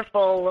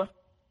wonderful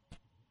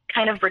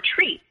kind of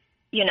retreat,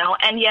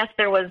 and yes,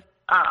 there was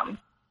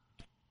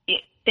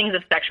things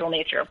of sexual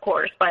nature, of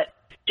course, but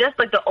just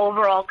like the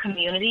overall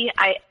community,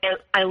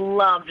 I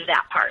loved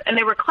that part. And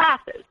there were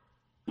classes,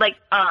 like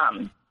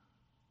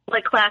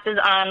classes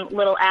on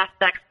little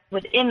aspects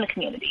within the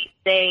community.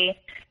 There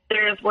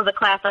was a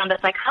class on the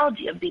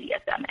psychology of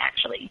BDSM,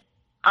 actually.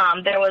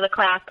 There was a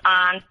class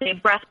on, say,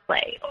 breath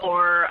play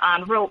or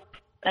on rope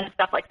and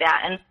stuff like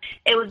that, and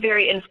it was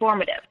very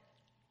informative.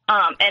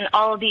 And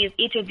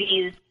each of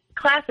these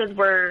classes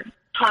were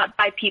taught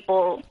by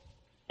people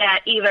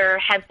that either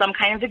had some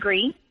kind of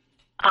degree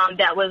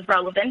that was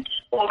relevant,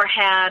 or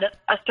had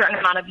a certain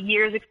amount of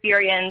years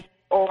experience,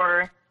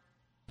 or,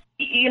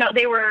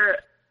 they were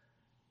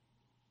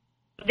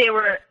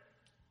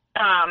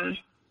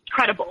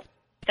credible,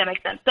 if that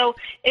makes sense. So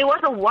it was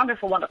a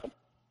wonderful, wonderful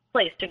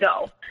place to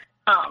go.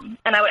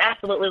 And I would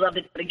absolutely love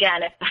to do it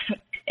again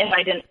if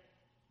I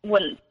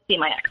wouldn't see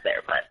my ex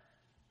there. But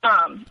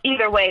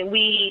either way,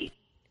 we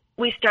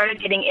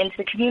started getting into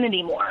the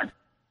community more.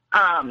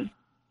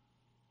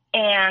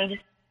 And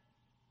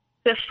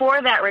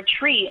before that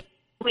retreat,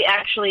 we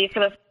actually,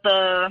 for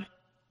I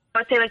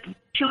would say like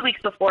 2 weeks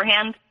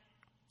beforehand,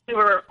 we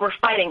were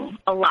fighting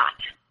a lot,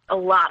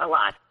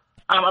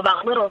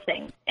 about little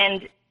things.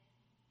 And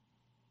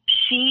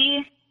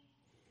she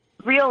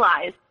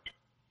realized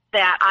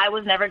that I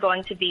was never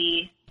going to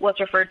be what's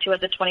referred to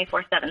as a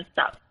 24/7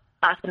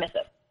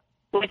 submissive,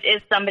 which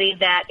is somebody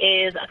that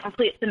is a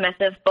complete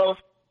submissive both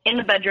in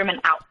the bedroom and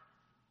out.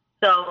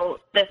 So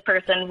this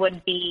person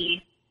would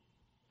be,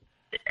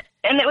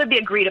 and it would be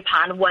agreed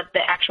upon what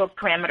the actual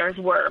parameters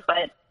were,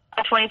 but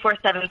a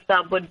 24/7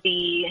 sub would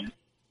be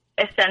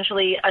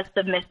essentially a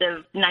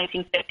submissive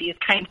 1950s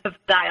kind of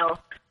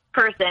style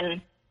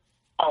person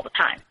all the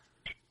time.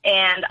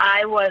 And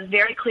I was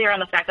very clear on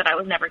the fact that I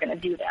was never going to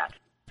do that.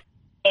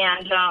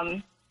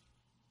 And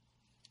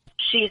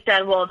she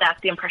said, well,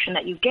 that's the impression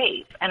that you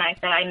gave. And I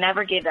said, I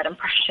never gave that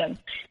impression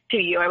to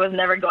you. I was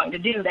never going to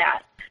do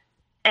that.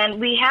 And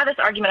we had this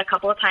argument a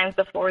couple of times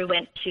before we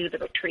went to the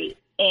retreat.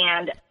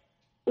 And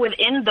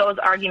within those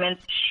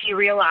arguments, she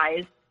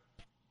realized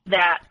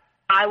that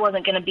I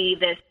wasn't going to be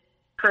this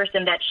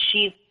person that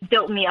she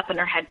built me up in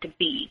her head to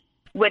be,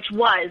 which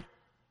was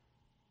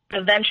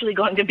eventually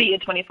going to be a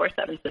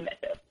 24/7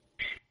 submissive.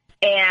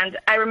 And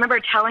I remember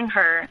telling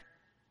her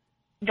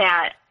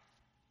that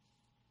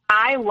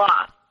I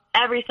lost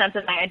every sense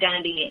of my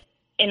identity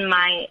in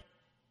my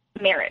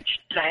marriage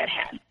that I had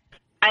had.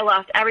 I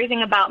lost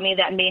everything about me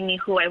that made me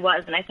who I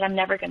was, and I said, I'm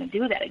never going to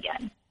do that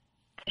again.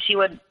 She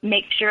would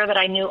make sure that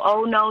I knew,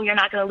 oh, no, you're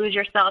not going to lose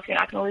yourself, you're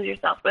not going to lose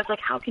yourself. But it's like,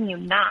 how can you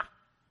not?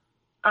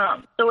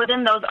 So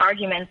within those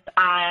arguments,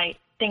 I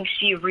think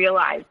she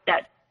realized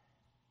that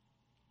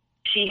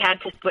she had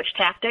to switch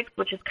tactics,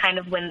 which is kind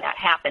of when that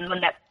happened,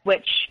 when that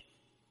switch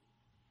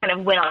kind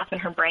of went off in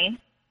her brain.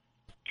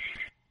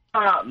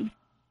 And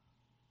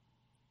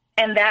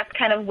that's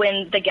kind of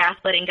when the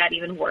gaslighting got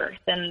even worse.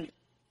 And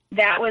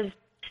that was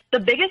the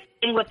biggest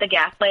thing with the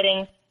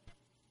gaslighting.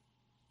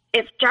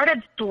 It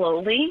started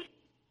slowly,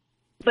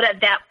 but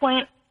at that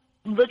point,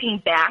 looking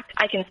back,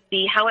 I can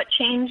see how it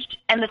changed.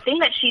 And the thing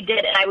that she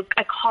did, and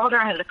I called her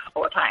on it a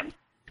couple of times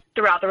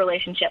throughout the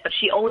relationship, but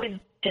she always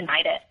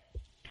denied it.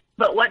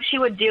 But what she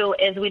would do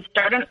is we'd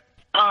start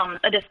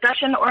a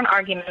discussion or an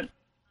argument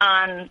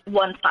on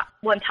one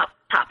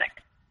topic.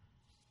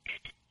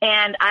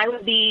 And I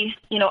would be,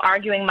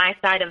 arguing my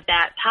side of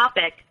that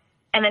topic,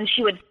 and then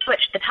she would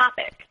switch the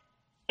topic.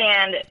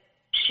 And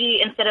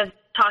she, instead of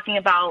talking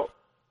about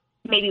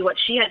maybe what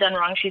she had done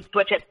wrong, she'd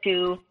switch it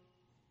to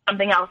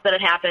something else that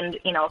had happened,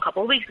 a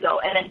couple of weeks ago.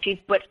 And then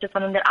she'd switch to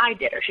something that I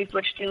did, or she'd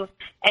switch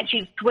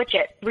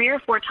it 3 or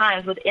 4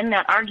 times within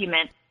that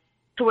argument,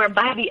 to where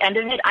by the end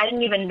of it, I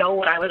didn't even know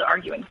what I was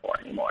arguing for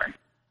anymore.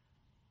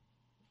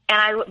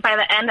 And by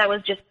the end, I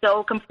was just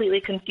so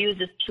completely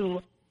confused as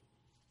to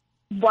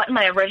what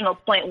my original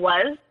point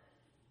was,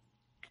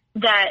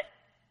 that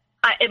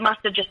it must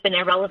have just been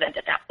irrelevant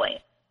at that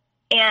point.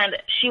 And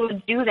she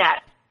would do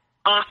that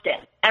often.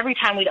 Every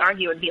time we'd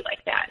argue, it would be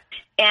like that.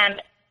 And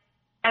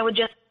I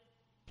just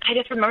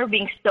remember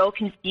being so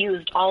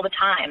confused all the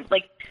time.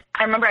 Like,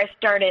 I remember I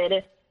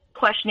started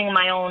questioning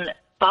my own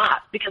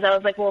thoughts, because I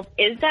was like, well,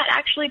 is that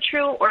actually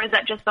true, or is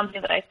that just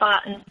something that I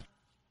thought? And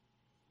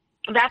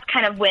that's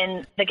kind of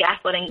when the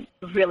gaslighting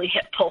really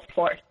hit full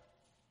force.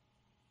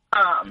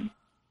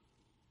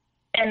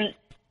 And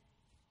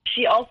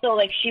she also,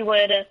 she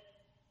would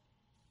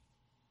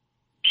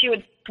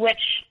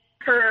switch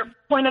her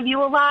point of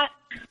view a lot.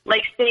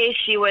 Like, say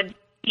she would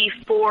be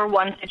for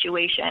one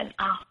situation.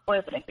 Oh, what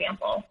is an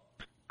example?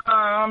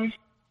 I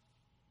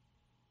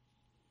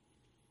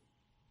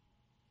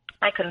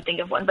couldn't think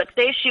of one, but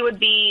say she would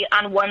be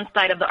on one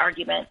side of the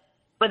argument,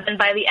 but then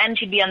by the end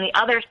she'd be on the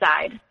other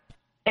side,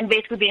 and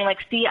basically being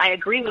like, see, I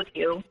agree with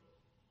you,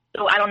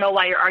 so I don't know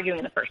why you're arguing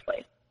in the first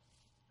place.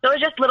 So it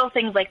was just little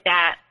things like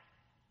that,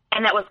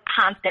 and that was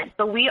constant.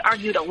 So we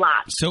argued a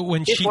lot. So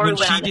when she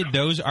did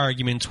those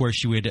arguments where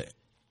she would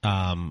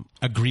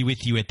agree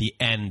with you at the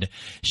end,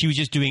 she was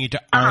just doing it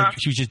to argue.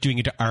 She was just doing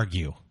it to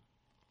argue.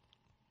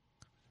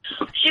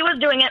 She was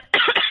doing it.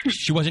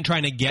 She wasn't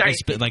trying to get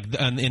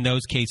in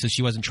those cases.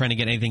 She wasn't trying to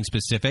get anything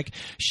specific.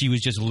 She was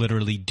just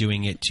literally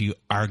doing it to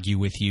argue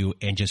with you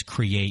and just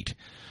create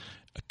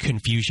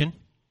confusion.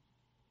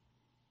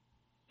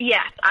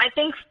 Yes, I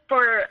think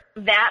for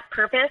that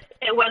purpose,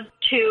 it was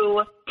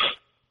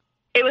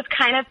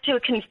kind of to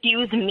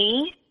confuse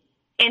me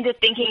into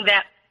thinking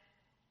that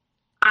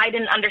I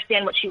didn't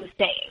understand what she was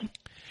saying.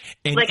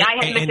 And, like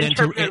I had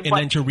misinterpreted and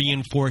then to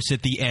reinforce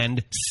at the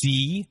end,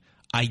 see,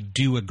 I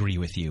do agree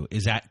with you.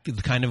 Is that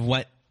kind of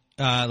what,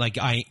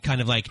 I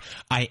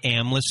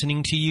am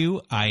listening to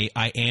you. I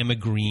am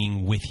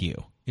agreeing with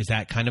you. Is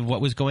that kind of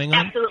what was going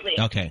on? Absolutely.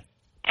 Okay.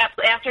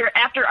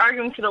 After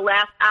arguing for the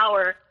last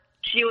hour,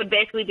 she would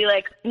basically be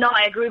like, no,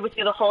 I agreed with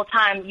you the whole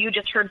time. You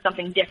just heard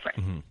something different.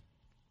 Mm-hmm.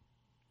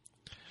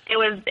 It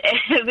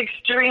was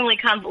extremely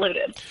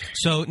convoluted.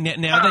 So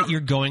now that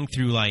you're going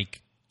through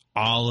like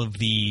all of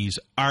these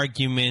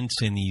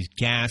arguments and these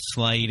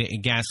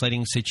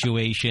gaslighting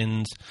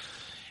situations,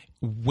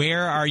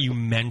 where are you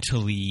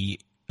mentally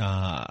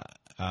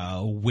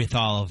with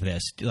all of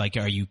this? Like,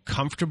 are you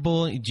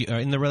comfortable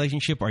in the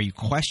relationship? Are you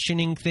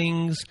questioning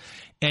things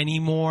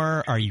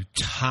anymore? Are you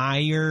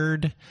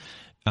tired?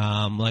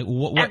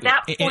 What at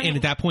that point, and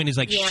at that point is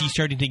like she's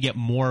starting to get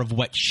more of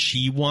what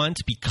she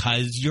wants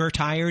because you're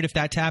tired, if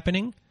that's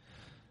happening?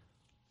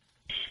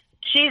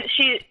 She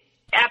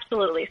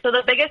absolutely. So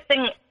the biggest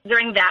thing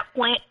during that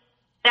point,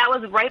 that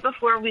was right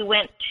before we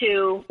went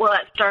to,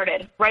 it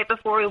started right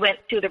before we went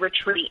to the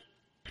retreat,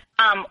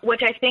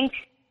 which I think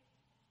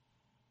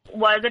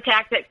was a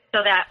tactic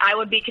so that I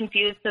would be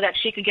confused so that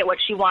she could get what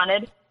she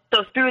wanted.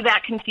 So through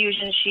that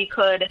confusion, she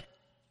could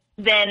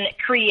then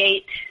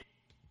create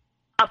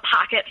a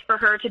pocket for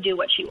her to do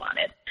what she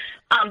wanted.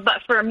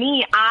 But for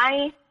me,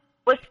 I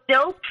was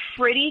still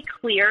pretty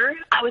clear.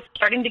 I was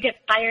starting to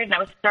get tired and I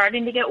was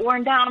starting to get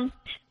worn down,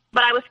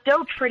 but I was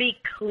still pretty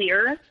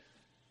clear.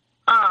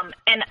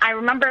 And I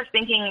remember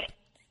thinking,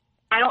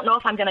 I don't know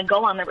if I'm going to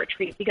go on the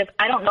retreat because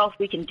I don't know if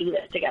we can do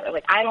this together.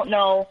 Like, I don't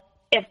know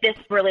if this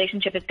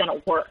relationship is going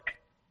to work,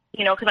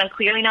 because I'm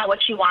clearly not what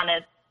she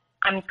wanted.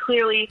 I'm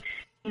clearly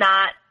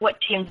not what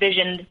she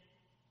envisioned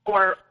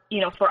for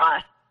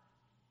us.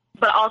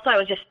 But also I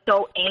was just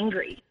so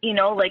angry,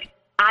 like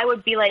I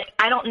would be like,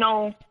 I don't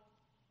know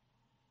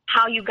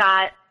how you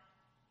got,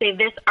 say,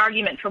 this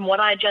argument from what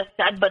I just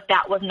said, but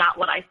that was not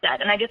what I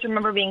said. And I just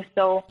remember being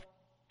so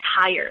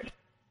tired.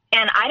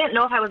 And I didn't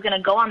know if I was going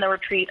to go on the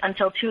retreat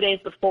until 2 days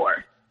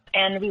before.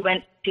 And we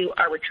went to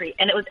our retreat.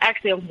 And it was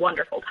actually a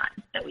wonderful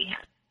time that we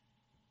had.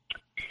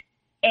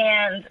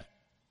 And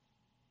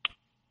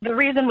the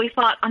reason we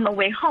fought on the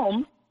way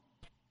home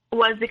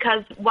was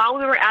because while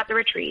we were at the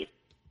retreat,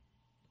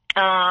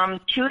 the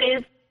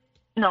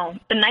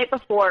night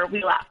before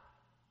we left,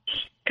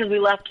 because we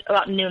left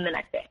about noon the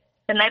next day.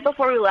 The night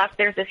before we left,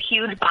 there's this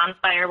huge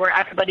bonfire where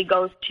everybody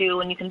goes to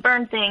and you can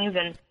burn things,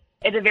 and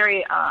it's a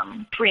very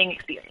freeing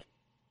experience.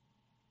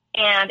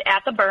 And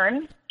at the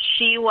burn,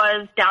 she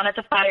was down at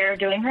the fire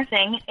doing her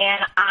thing,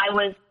 and I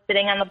was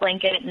sitting on the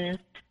blanket and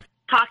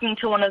talking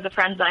to one of the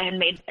friends that I had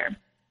made there.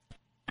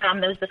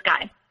 There was this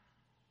guy.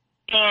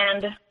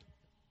 And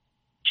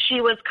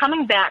she was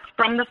coming back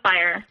from the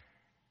fire,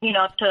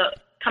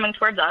 coming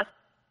towards us.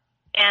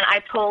 And I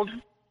told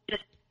this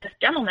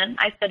gentleman,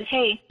 I said,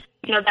 hey,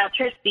 that's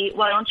her seat.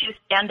 Why don't you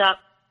stand up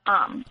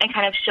and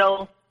kind of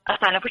show a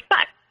sign of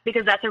respect?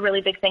 Because that's a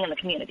really big thing in the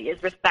community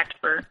is respect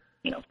for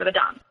the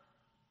Dom.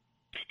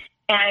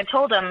 And I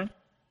told him,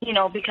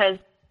 because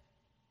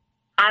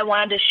I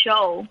wanted to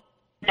show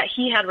that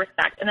he had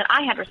respect and that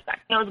I had respect.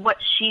 It was what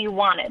she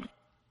wanted.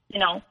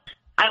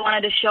 I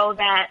wanted to show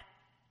that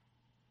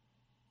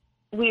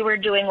we were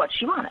doing what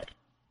she wanted.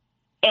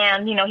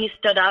 And, he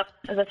stood up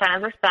as a sign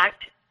of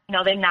respect.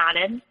 They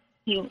nodded.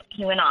 He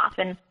went off.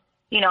 And,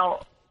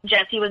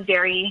 Jessie was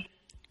very,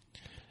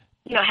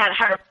 had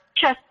her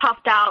chest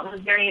puffed out and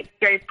was very,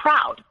 very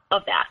proud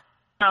of that.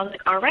 And I was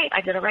like, all right,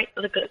 I did it right.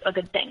 It was a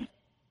good thing.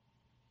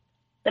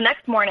 The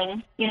next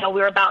morning, we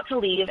were about to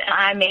leave, and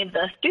I made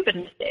the stupid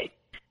mistake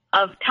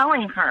of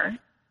telling her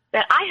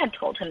that I had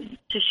told him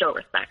to show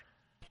respect.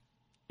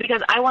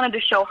 Because I wanted to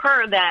show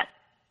her that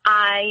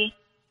I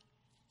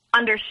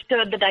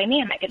understood the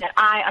dynamic and that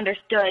I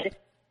understood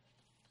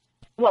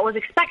what was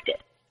expected,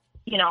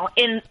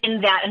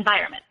 in that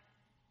environment.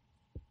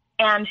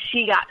 And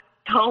she got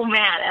so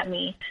mad at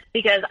me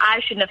because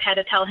I shouldn't have had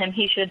to tell him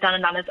he should have done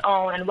it on his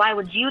own. And why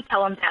would you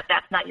tell him that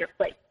that's not your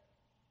place?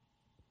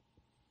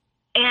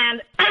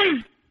 And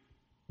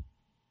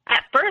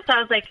at first I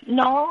was like,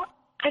 no,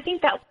 I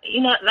think that,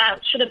 that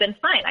should have been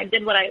fine. I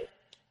did what I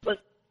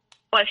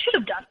should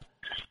have done,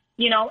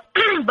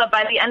 but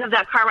by the end of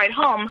that car ride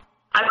home,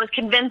 I was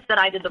convinced that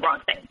I did the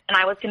wrong thing. And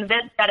I was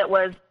convinced that it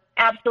was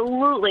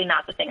absolutely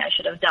not the thing I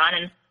should have done.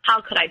 And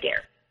how could I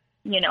dare?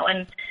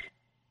 And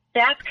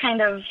that's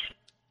kind of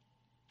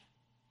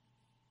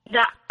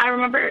that I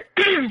remember,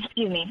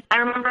 I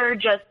remember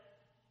just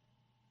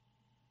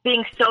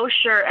being so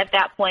sure at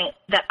that point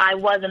that I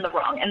was in the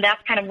wrong. And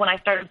that's kind of when I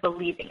started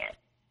believing it.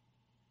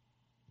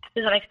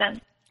 Does that make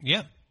sense?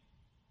 Yeah.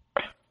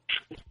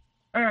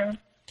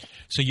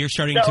 So you're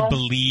starting to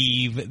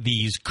believe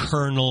these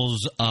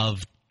kernels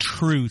of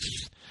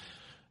truth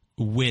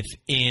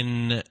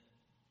within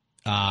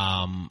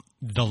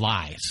the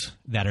lies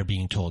that are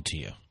being told to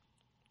you.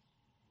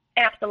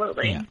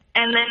 Absolutely. Yeah.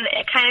 And then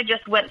it kind of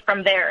just went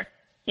from there.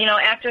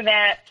 After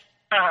that,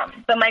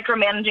 the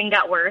micromanaging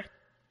got worse,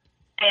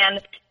 and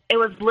it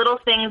was little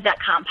things that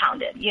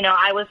compounded.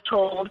 I was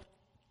told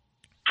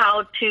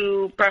how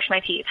to brush my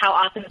teeth, how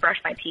often to brush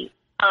my teeth,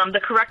 the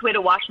correct way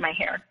to wash my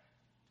hair,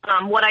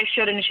 what I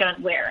should and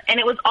shouldn't wear. And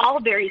it was all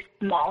very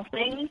small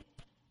things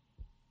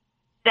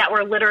that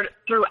were littered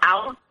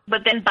throughout,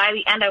 but then by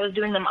the end I was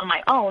doing them on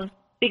my own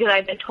because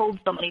I'd been told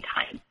so many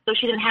times. So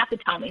she didn't have to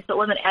tell me, so it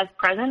wasn't as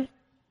present,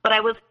 but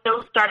I was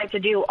still starting to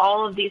do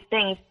all of these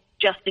things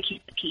just to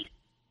keep the peace.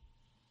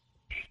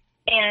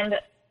 And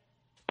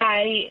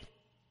I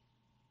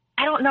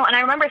don't know, and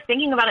I remember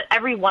thinking about it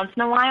every once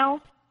in a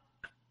while,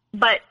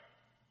 but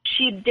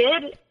she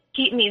did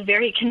keep me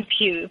very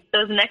confused.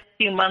 Those next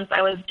few months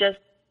I was just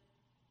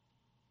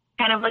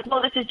kind of like,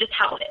 well, this is just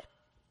how it is,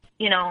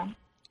 you know?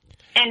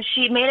 And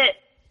she made it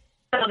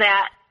so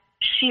that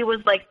she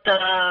was like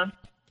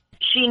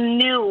she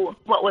knew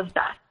what was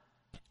best.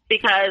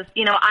 Because,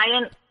 you know,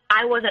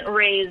 I wasn't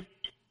raised,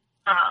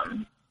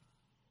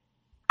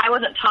 I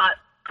wasn't taught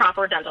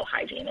proper dental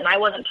hygiene, and I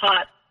wasn't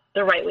taught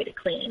the right way to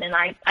clean. And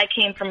I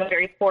came from a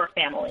very poor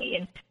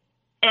family,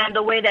 and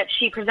the way that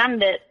she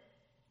presented it,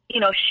 you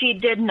know, she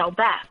did know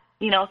best,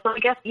 you know, so I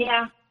guess,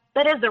 yeah,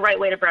 that is the right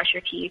way to brush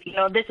your teeth. You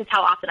know, this is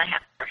how often I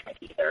have to brush my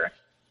teeth, or,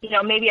 you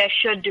know, maybe I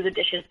should do the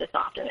dishes this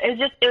often. It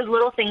was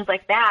little things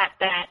like that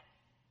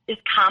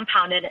just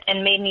compounded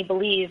and made me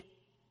believe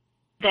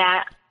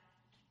that,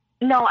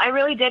 no, I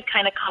really did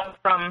kind of come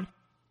from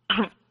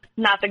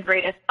not the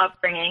greatest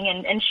upbringing,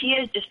 and she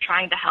is just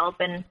trying to help,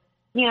 and,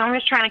 you know, I'm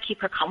just trying to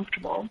keep her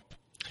comfortable,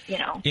 you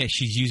know. Yeah,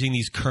 she's using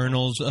these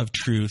kernels of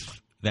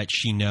truth that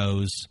she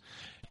knows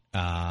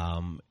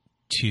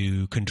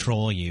to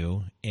control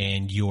you,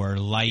 and your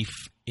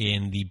life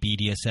in the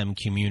BDSM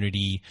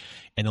community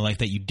and the life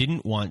that you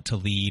didn't want to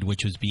lead,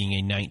 which was being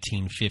a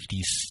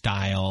 1950s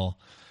style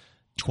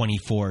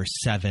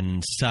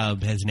 24/7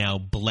 sub, has now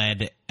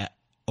bled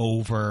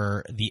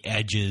over the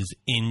edges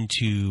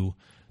into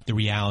the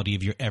reality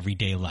of your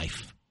everyday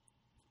life.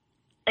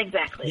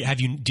 Exactly.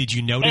 Did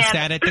you notice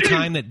that at the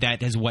time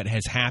that is what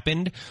has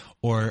happened,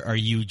 or are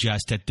you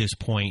just at this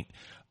point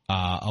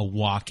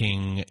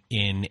walking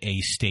in a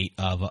state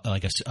of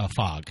like a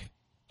fog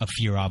of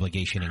fear,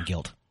 obligation, and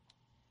guilt?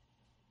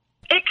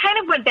 It kind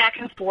of went back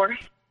and forth.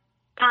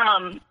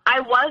 I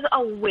was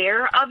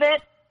aware of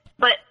it,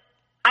 but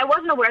I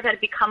wasn't aware that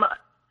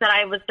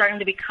I was starting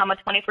to become a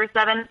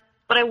 24/7.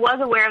 But I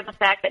was aware of the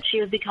fact that she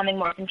was becoming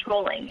more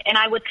controlling, and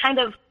I would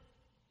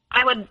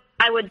I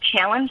would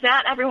challenge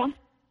that every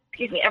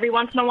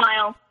once in a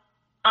while,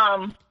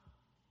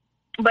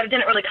 but it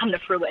didn't really come to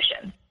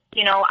fruition.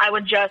 You know, I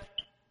would just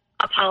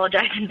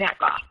apologize and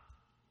back off,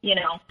 you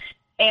know.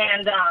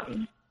 And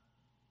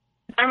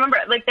I remember,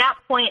 like, that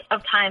point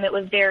of time, it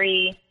was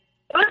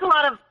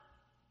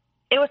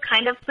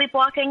kind of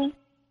sleepwalking,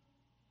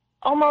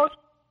 almost.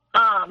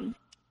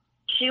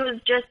 She was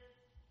just,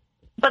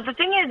 but the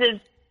thing is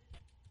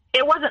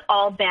it wasn't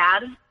all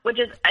bad, which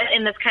is,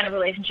 in this kind of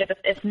relationship,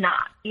 it's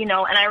not, you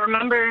know. And I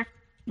remember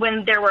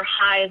when there were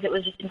highs, it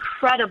was just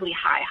incredibly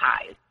high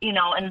highs, you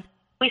know, and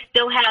we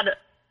still had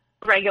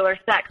regular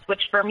sex,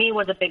 which for me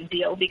was a big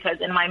deal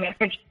because in my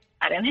marriage,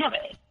 I didn't have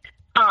any.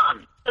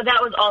 So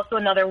that was also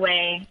another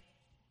way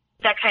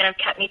that kind of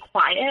kept me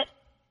quiet,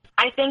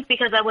 I think,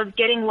 because I was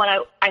getting what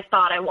I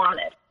thought I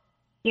wanted,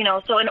 you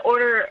know. So in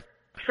order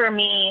for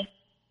me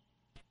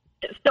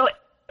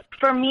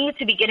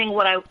to be getting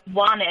what I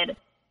wanted,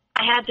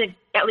 I had to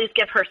at least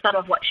give her some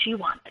of what she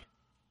wanted,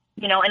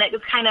 you know. And it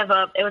was kind of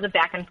a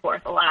back and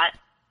forth a lot.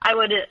 I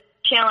would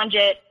challenge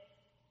it.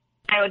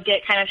 I would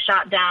get kind of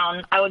shot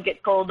down. I would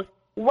get told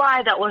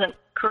why that wasn't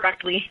correct,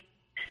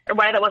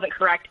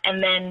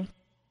 and then,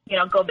 you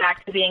know, go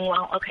back to being,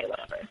 well, okay,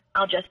 whatever.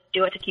 I'll just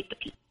do it to keep the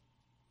peace.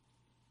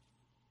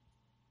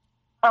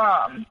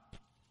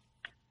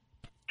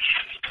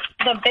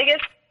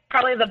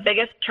 Probably the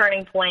biggest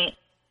turning point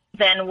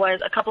then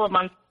was a couple of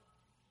months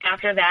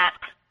after that.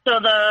 So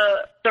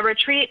the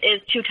retreat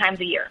is 2 times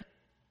a year.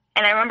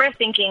 And I remember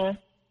thinking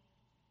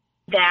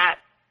that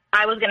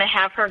I was going to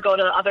have her go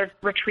to the other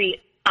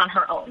retreat on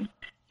her own.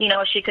 You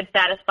know, she could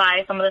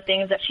satisfy some of the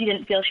things that she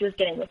didn't feel she was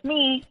getting with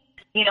me.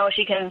 You know,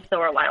 she can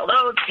sow her wild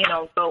oats, you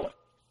know, go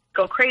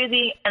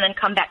crazy, and then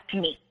come back to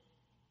me.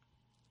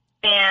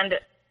 And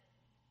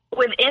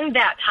within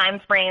that time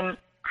frame,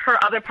 her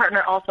other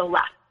partner also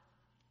left.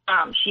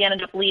 She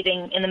ended up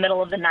leaving in the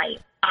middle of the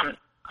night on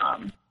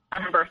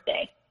her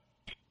birthday.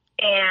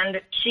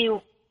 And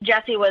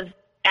Jessie was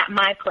at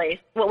my place,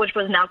 which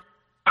was now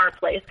our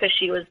place, because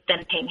she was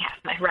then paying half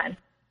my rent.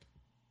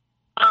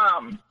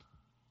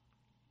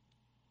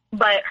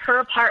 But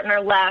her partner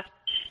left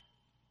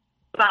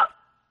about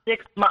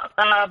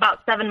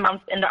 7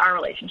 months into our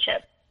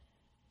relationship.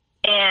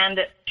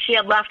 And she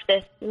had left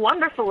this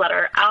wonderful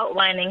letter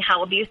outlining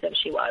how abusive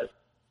she was.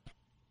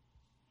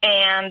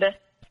 And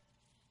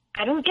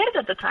I didn't get it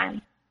at the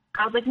time.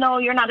 I was like, no,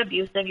 you're not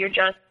abusive. You're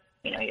just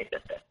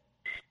this.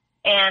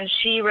 And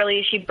she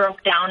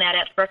broke down at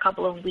it for a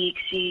couple of weeks.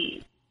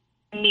 She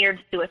neared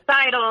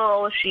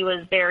suicidal. She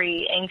was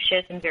very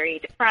anxious and very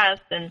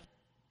depressed. And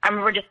I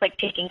remember just like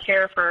taking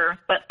care of her,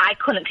 but I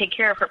couldn't take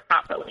care of her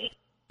properly.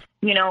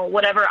 You know,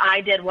 whatever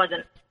I did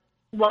wasn't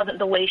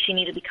the way she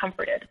needed to be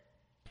comforted.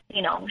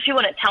 You know, she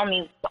wouldn't tell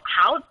me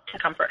how to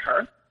comfort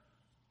her,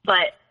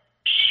 but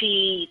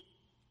she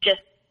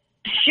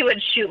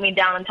would shoot me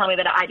down and tell me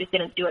that I just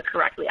didn't do it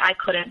correctly. I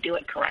couldn't do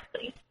it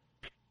correctly.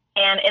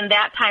 And in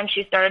that time,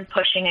 she started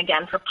pushing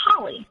again for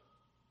poly.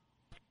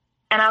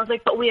 And I was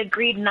like, but we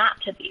agreed not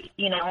to be,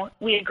 you know.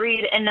 We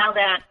agreed, and now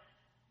that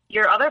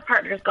your other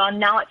partner's gone,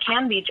 now it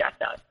can be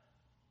just us.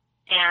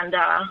 And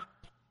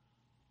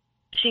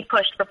she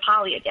pushed for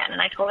poly again,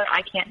 and I told her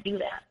I can't do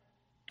that.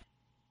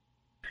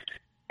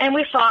 And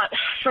we fought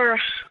for,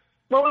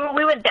 well,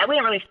 we didn't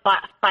really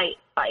fight,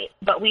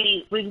 but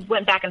we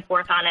went back and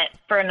forth on it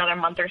for another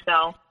month or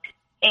so.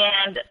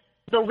 And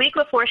the week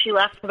before she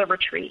left for the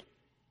retreat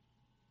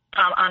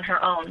on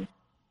her own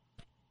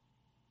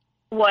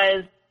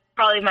was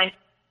probably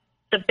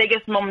the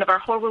biggest moment of our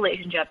whole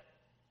relationship,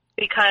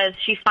 because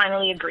she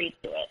finally agreed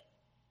to it.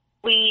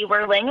 We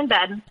were laying in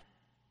bed,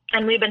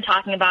 and we'd been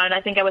talking about it.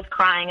 I think I was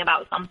crying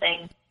about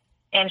something,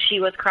 and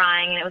she was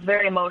crying, and it was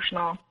very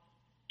emotional.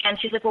 And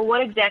she's like, well,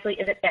 what exactly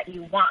is it that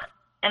you want?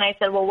 And I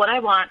said, well, what I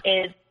want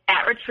is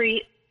at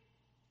retreat,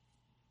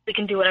 we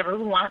can do whatever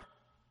we want.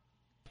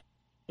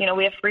 You know,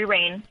 we have free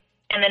reign.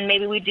 And then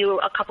maybe we do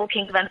a couple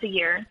kink events a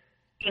year,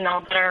 you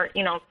know, that are,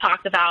 you know,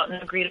 talked about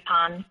and agreed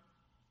upon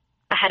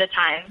ahead of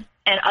time.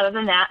 And other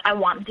than that, I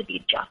want it to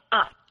be just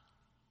us.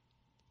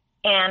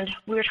 And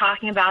we were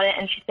talking about it,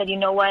 and she said, you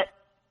know what?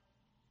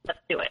 Let's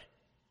do it.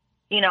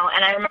 You know,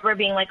 and I remember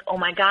being like, oh,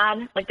 my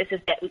God, like, this is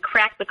it. We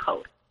cracked the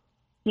code.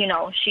 You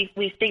know,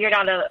 we figured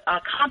out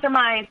a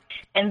compromise,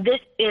 and this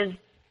is,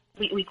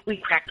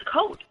 we cracked the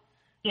code,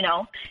 you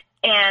know.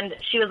 And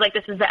she was like,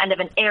 this is the end of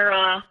an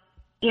era,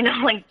 you know,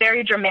 like,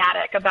 very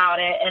dramatic about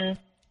it, and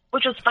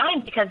which was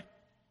fine, because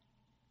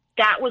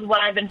that was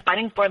what I've been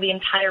fighting for the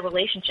entire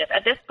relationship.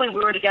 At this point,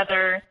 we were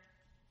together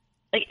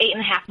like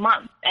 8.5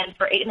 months. And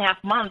for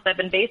 8.5 months, I've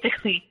been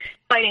basically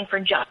fighting for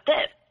just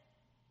this.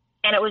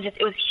 And it was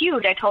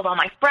huge. I told all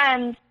my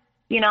friends,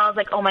 you know, I was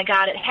like, oh my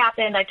God, it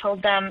happened. I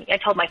told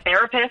my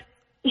therapist,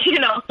 you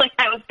know, like,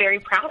 I was very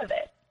proud of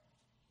it,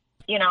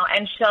 you know.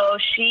 And so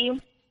she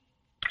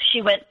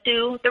went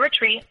to the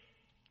retreat.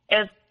 It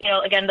was, you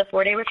know, again, the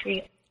 4-day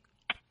retreat.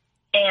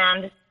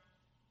 And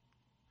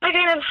I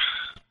kind of,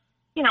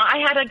 you know, I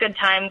had a good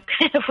time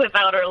kind of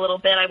without her a little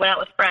bit. I went out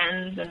with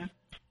friends, and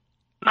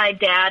my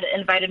dad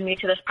invited me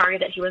to this party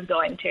that he was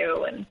going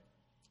to. And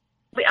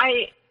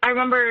I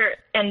remember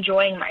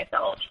enjoying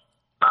myself.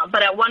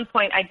 But at one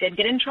point I did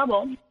get in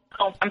trouble.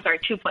 Oh, I'm sorry,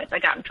 2 points I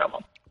got in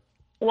trouble.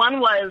 One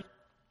was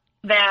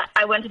that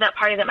I went to that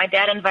party that my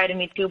dad invited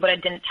me to, but I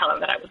didn't tell her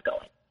that I was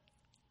going.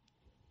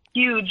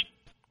 Huge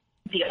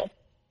deal.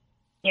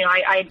 You know,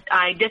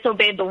 I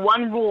disobeyed the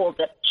one rule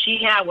that she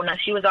had when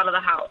she was out of the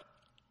house.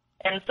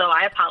 And so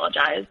I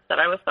apologized that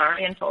I was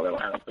sorry and told her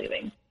when I was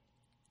leaving.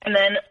 And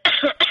then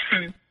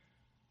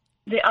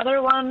the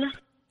other one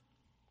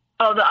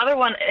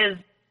is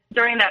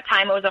during that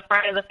time, it was a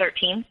Friday the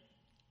 13th.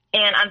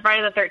 And on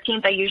Friday the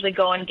 13th, I usually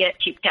go and get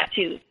cheap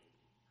tattoos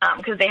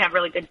because they have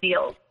really good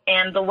deals.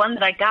 And the one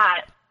that I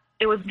got,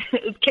 it was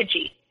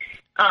kitschy.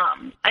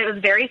 It was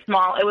very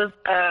small. It was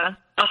a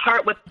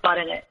heart with butt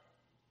in it.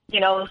 You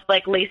know, it was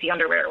like lacy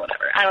underwear or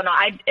whatever. I don't know.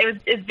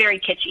 It was very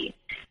kitschy.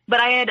 But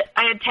I had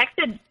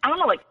texted, I don't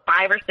know, like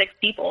 5 or 6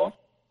 people,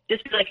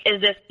 just be like, is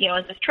this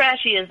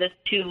trashy? Is this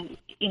too,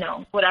 you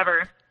know,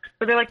 whatever.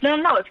 But they're like, no,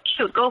 it's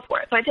cute. Go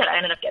for it. So I did. I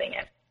ended up getting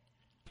it.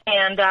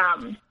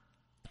 And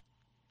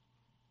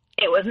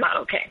it was not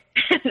okay.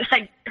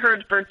 I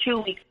heard for 2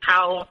 weeks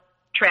how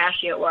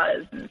trashy it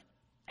was. And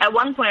at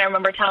one point, I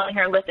remember telling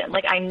her, listen,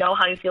 like, I know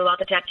how you feel about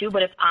the tattoo,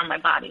 but it's on my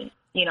body.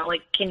 You know,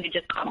 like, can you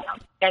just calm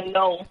down? I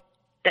know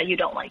that you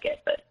don't like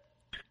it, but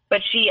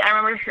I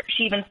remember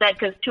she even said,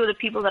 because 2 of the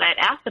people that I had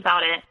asked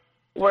about it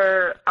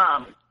were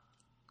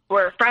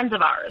friends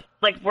of ours,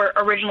 like, were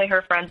originally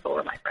her friends, but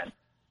were my friends.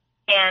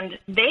 And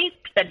they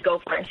said, go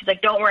for it. And she's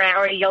like, don't worry, I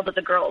already yelled at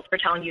the girls for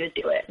telling you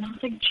to do it. And I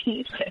was like,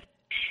 Jesus.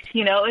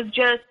 You know,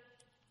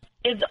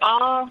 it's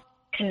all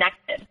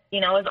connected.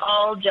 You know, it's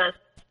all just,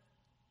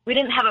 we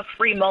didn't have a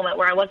free moment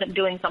where I wasn't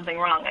doing something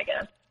wrong, I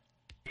guess.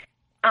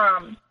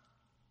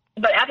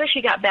 But after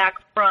she got back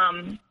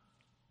from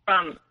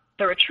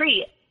the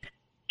retreat,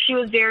 she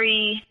was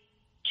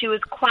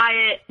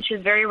quiet, she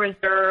was very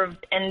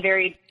reserved and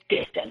very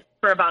distant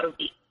for about a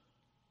week.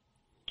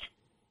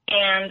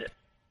 And,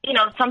 you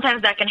know,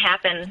 sometimes that can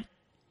happen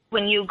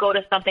when you go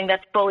to something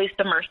that's fully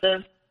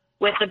submersive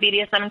with the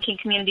BDSM and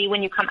kink community.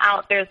 When you come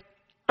out, there's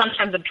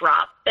sometimes a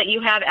drop that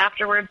you have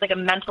afterwards, like a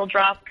mental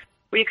drop,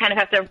 where you kind of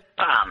have to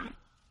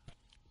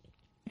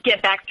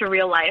get back to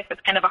real life.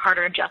 It's kind of a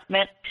harder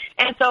adjustment.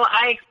 And so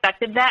I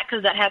expected that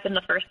because that happened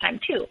the first time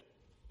too,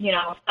 you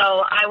know.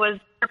 So I was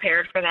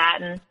prepared for that,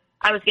 and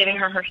I was giving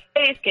her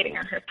space, giving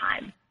her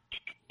time.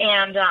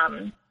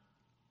 And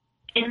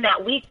in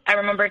that week, I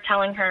remember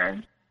telling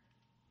her,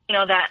 you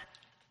know, that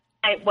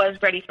I was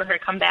ready for her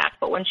to come back,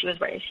 but when she was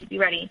ready, she'd be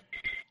ready.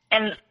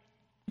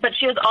 But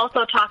she was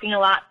also talking a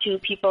lot to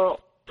people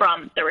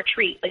from the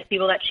retreat, like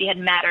people that she had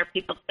met or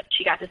people that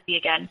she got to see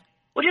again,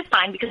 which is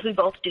fine because we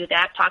both do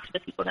that, talk to the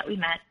people that we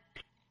met.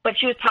 but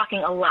she was talking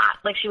a lot.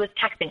 Like, she was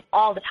texting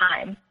all the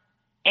time.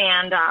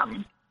 And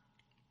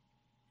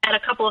at a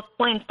couple of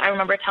points, I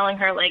remember telling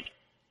her, like,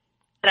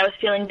 that I was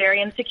feeling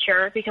very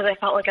insecure because I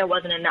felt like I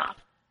wasn't enough.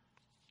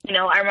 You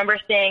know, I remember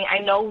saying, I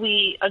know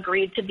we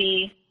agreed to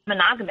be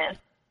monogamous,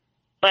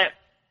 but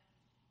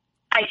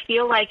I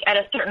feel like at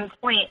a certain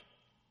point,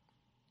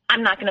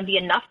 I'm not going to be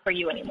enough for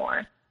you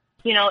anymore.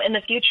 You know, in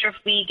the future, if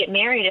we get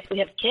married, if we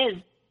have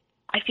kids,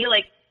 I feel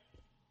like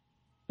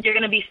you're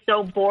going to be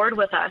so bored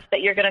with us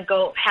that you're going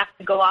to have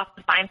to go off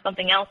to find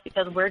something else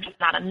because we're just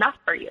not enough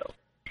for you.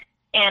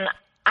 And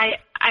I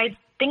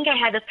think I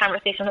had this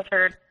conversation with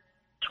her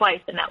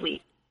twice in that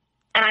week.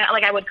 And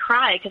I would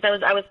cry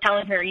because I was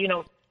telling her, you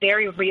know,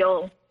 very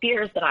real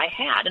fears that I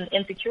had and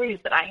insecurities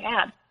that I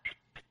had.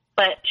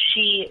 But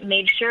she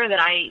made sure that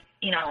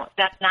you know,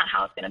 that's not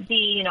how it's going to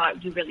be. You know,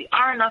 you really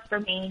are enough for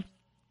me.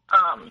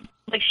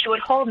 Like, she would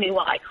hold me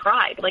while I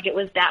cried. Like, it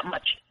was that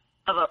much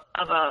of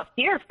a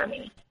fear for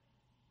me.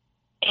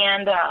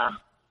 And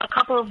a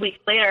couple of weeks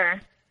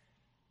later,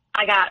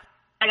 I got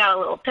a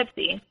little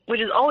tipsy,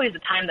 which is always the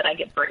time that I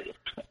get brave.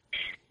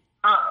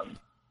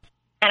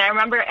 And I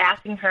remember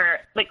asking her,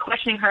 like,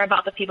 questioning her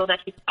about the people that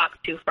she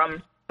talked to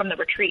from the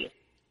retreat.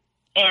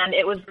 And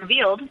it was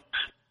revealed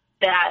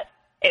that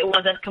it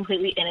wasn't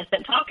completely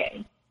innocent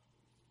talking.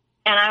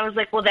 And I was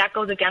like, well, that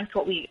goes against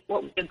what we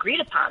agreed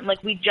upon.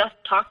 Like, we just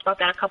talked about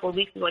that a couple of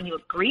weeks ago and you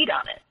agreed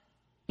on it.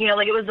 You know,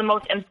 like, it was the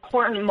most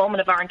important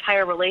moment of our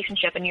entire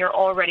relationship and you're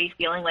already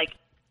feeling like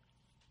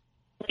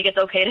it's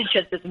okay to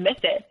just dismiss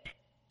it.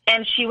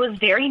 And she was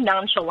very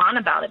nonchalant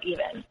about it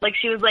even. Like,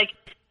 she was like,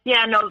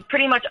 yeah, no,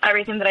 pretty much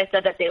everything that I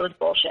said that day was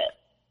bullshit.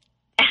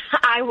 And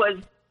I was,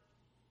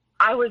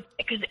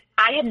 because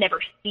I had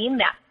never seen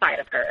that side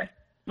of her.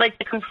 Like,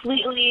 the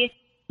completely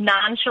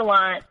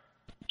nonchalant,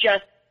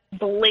 just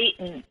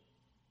blatant,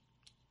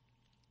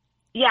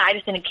 yeah, I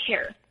just didn't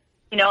care.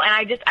 You know,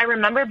 and I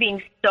remember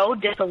being so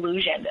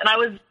disillusioned. And I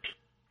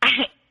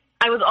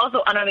was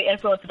also under the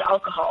influence of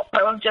alcohol. So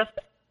it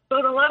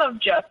was a lot of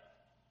just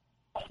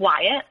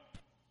quiet.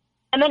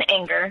 And then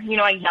anger. You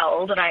know, I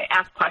yelled and I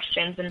asked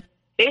questions. And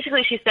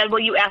basically she said, well,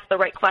 you asked the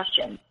right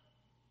questions.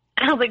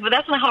 And I was like, but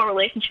that's not how a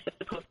relationship is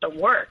supposed to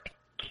work.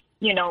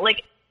 You know,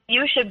 like,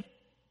 you should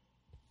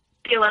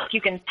feel like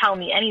you can tell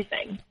me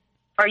anything.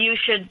 Or you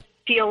should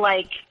feel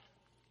like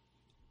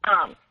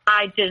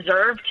I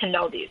deserve to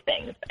know these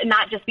things,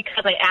 not just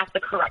because I asked the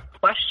correct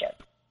question.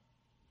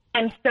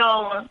 And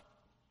so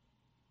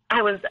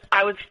I was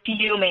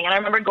fuming. And I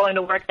remember going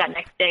to work that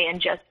next day and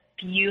just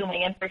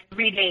fuming. And for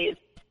 3 days,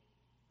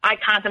 I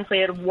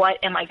contemplated,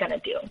 what am I going to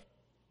do?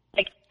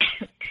 Like,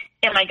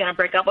 am I going to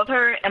break up with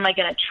her? Am I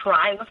going to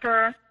try with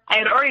her? I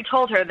had already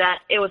told her that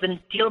it was a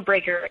deal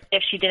breaker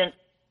if she didn't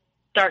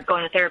start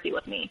going to therapy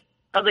with me.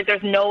 I was like,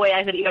 there's no way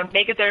I could either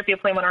make a therapy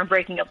appointment or I'm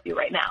breaking up with you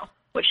right now,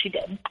 which she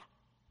did.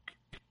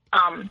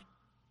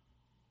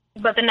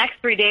 But the next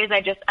 3 days,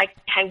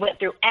 I went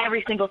through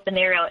every single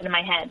scenario in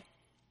my head.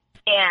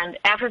 And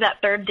after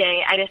that third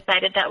day, I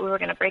decided that we were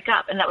going to break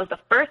up. And that was the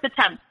first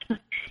attempt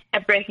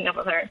at breaking up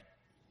with her.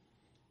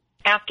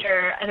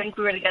 After, I think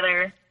we were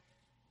together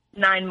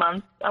 9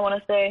 months, I want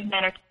to say,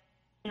 9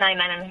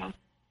 and a half.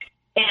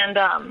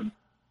 And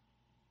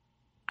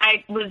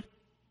I was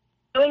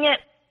doing it,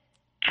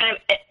 and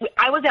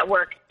I was at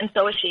work, and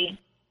so was she.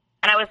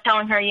 And I was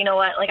telling her, you know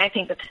what, like, I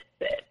think that's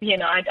it. You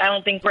know, I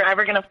don't think we're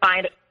ever going to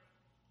find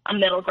a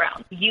middle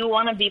ground. You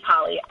want to be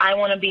poly, I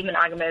want to be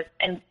monogamous,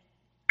 and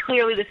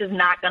clearly this is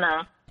not going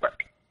to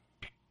work.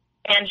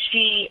 And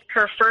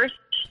her first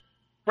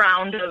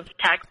round of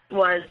text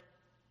was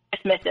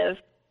dismissive.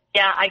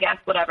 Yeah, I guess,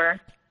 whatever.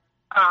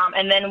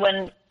 And then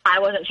when I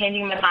wasn't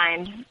changing my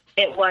mind,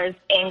 it was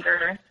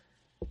anger.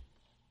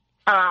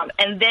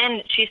 And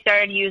then she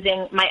started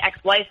using my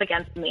ex-wife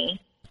against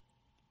me.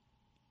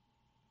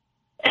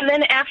 And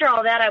then after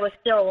all that, I was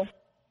still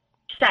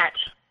set.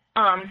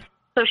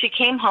 So she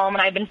came home,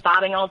 and I'd been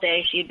sobbing all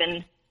day. She'd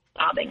been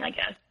sobbing, I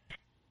guess.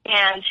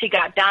 And she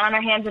got down on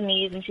her hands and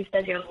knees, and she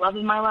said, you're the love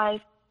of my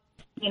life.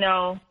 You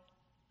know,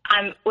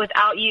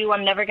 without you,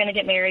 I'm never going to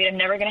get married. I'm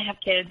never going to have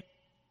kids.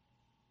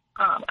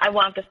 I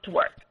want this to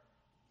work.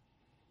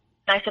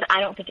 And I said,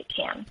 I don't think it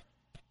can.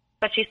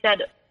 But she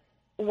said,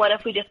 what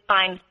if we just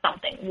find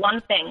something,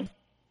 one thing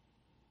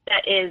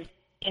that is,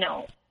 you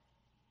know,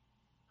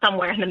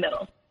 somewhere in the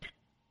middle?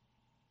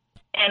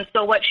 And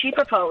so what she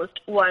proposed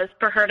was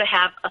for her to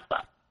have a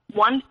sub,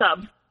 one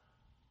sub,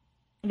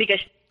 because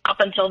up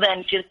until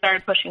then she had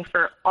started pushing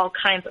for all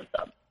kinds of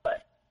subs.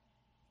 But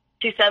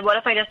she said, what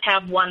if I just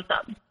have one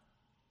sub?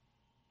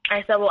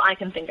 I said, well, I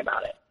can think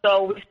about it.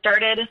 So we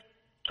started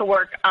to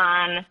work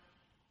on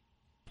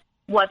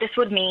what this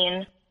would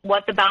mean,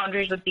 what the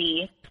boundaries would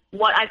be,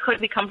 what I could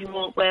be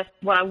comfortable with,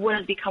 what I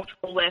wouldn't be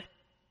comfortable with.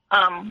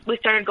 We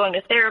started going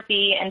to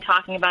therapy and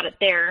talking about it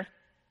there.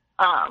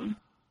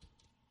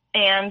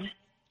 And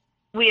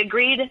we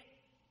agreed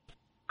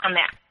on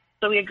that.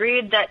 So we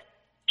agreed that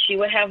she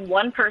would have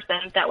one person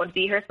that would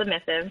be her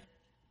submissive,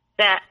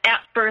 that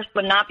at first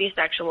would not be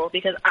sexual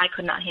because I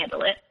could not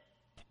handle it,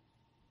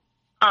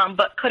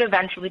 but could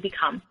eventually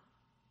become.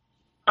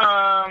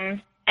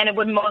 And it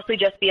would mostly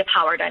just be a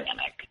power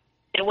dynamic.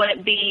 It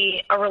wouldn't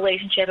be a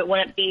relationship. It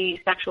wouldn't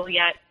be sexual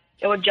yet.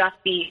 It would just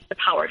be the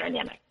power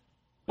dynamic,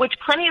 which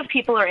plenty of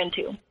people are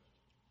into.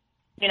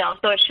 You know,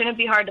 so it shouldn't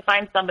be hard to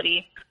find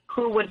somebody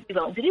who would be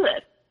willing to do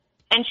this.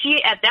 And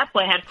she, at that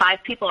point, had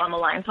 5 people on the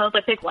line, so I was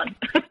like, pick one,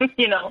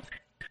 you know.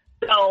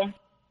 So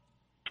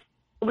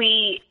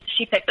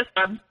she picked the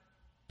sub,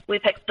 we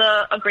picked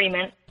the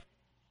agreement,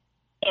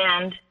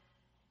 and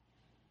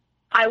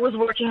I was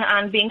working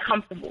on being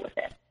comfortable with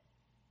it.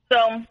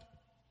 So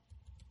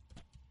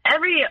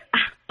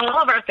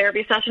all of our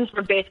therapy sessions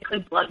were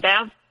basically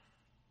bloodbaths,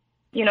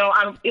 you know,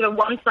 on either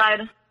one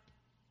side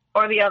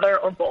or the other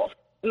or both.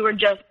 We were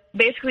just,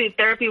 basically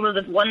therapy was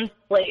this one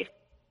place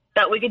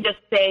that we could just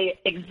say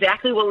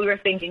exactly what we were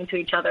thinking to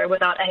each other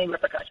without any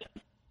repercussions.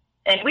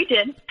 And we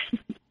did.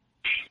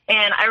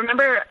 And I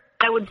remember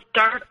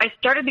I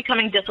started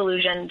becoming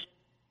disillusioned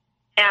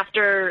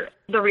after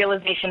the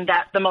realization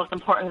that the most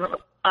important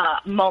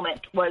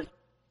moment was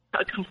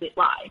a complete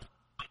lie.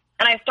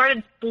 And I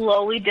started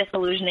slowly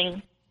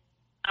disillusioning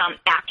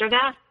after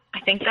that.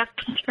 I think that's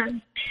the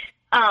term.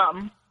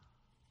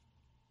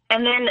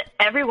 And then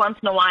every once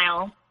in a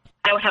while,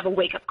 I would have a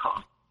wake-up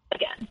call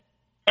again.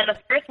 And the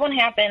first one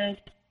happened,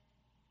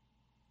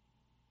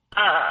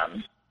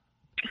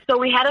 so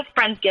we had a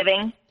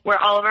Friendsgiving where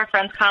all of our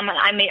friends come, and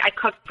I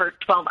cooked for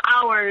 12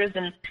 hours,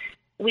 and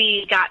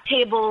we got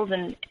tables,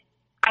 and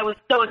I was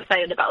so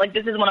excited about, like,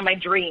 this is one of my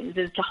dreams,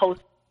 is to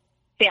host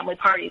family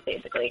parties,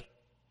 basically.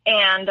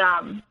 And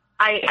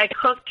I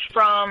cooked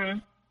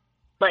from,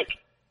 like,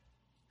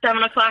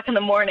 7 o'clock in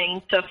the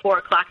morning to 4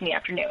 o'clock in the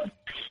afternoon.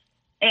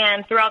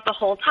 And throughout the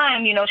whole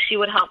time, you know, she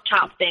would help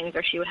chop things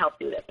or she would help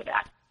do this or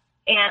that.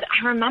 And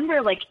I remember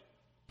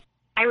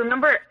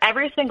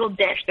every single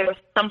dish, there was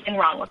something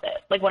wrong with it,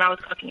 like when I was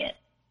cooking it.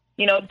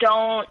 You know,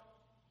 don't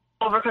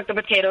overcook the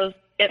potatoes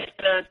if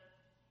the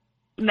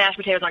mashed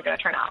potatoes aren't going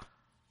to turn out.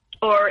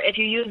 Or if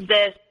you use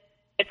this,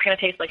 it's going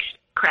to taste like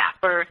crap.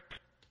 Or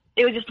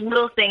it was just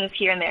little things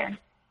here and there.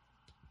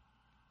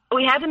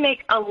 We had to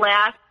make a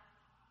last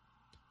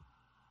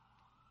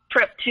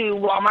trip to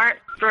Walmart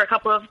for a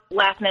couple of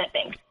last-minute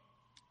things.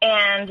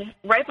 And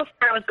right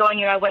before I was going,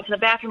 you know, I went to the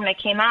bathroom and I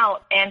came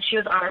out, and she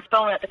was on her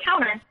phone at the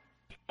counter.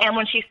 And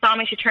when she saw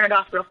me, she turned it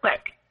off real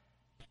quick.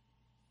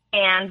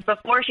 And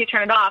before she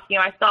turned it off, you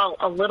know, I saw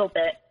a little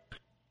bit,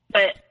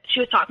 but she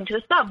was talking to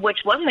the sub,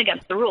 which wasn't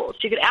against the rules.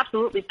 She could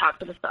absolutely talk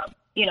to the sub.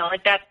 You know,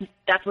 like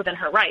that's within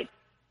her rights.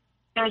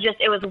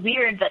 It was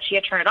weird that she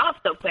had turned it off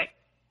so quick.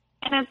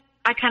 And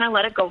I kind of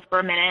let it go for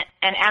a minute.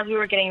 And as we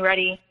were getting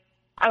ready,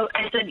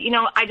 I said, you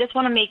know, I just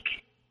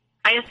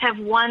have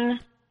one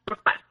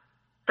request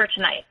for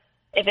tonight.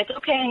 If it's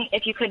okay,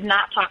 if you could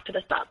not talk to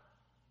the sub.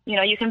 You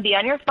know, you can be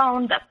on your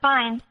phone, that's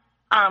fine.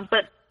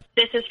 But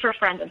this is for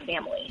friends and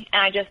family.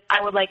 And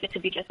I would like it to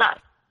be just us.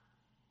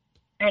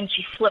 And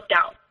she flipped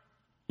out.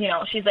 You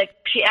know,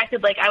 she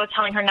acted like I was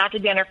telling her not to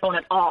be on her phone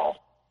at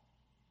all,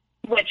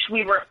 which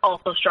we were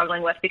also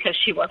struggling with because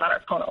she was on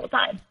her phone all the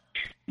time.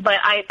 But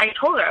I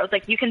told her, I was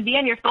like, you can be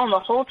on your phone the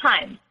whole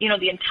time, you know,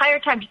 the entire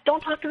time. Just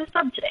don't talk to the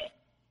sub today.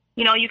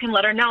 You know, you can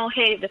let her know,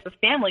 hey, this is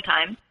family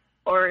time,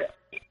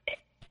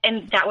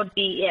 and that would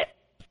be it.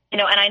 You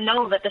know, and I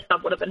know that the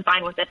sub would have been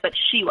fine with it, but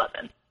she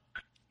wasn't.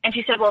 And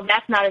she said, well,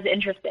 that's not as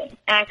interesting.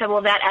 And I said,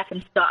 well, that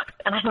effing sucks.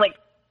 And I, like,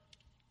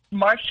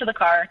 marched to the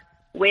car,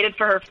 waited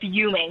for her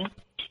fuming.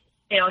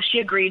 You know, she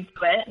agreed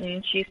to it,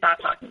 and she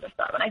stopped talking to the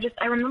sub. And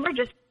I remember it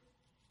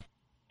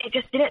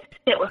just didn't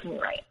sit with me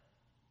right.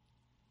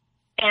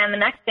 And the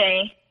next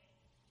day,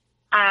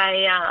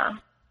 I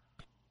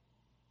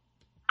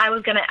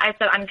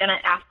said, I'm going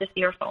to ask to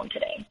see her phone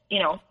today, you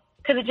know,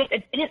 because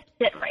it didn't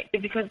sit right.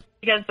 Because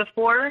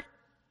before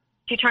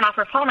she turned off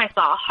her phone, I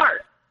saw a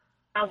heart.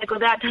 I was like, well,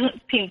 that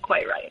doesn't seem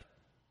quite right.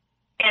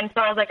 And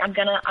so I was like, I'm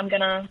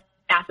gonna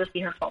ask to see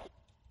her phone.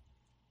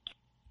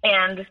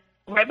 And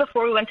right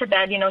before we went to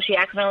bed, you know, she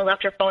accidentally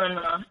left her phone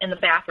in the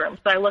bathroom.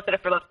 So I looked at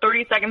it for the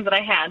 30 seconds that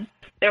I had.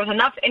 There was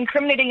enough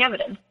incriminating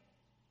evidence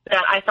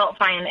that I felt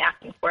fine in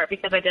asking for it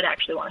because I did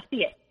actually want to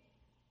see it.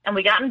 And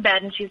we got in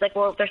bed, and she's like,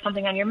 well, if there's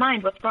something on your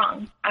mind, what's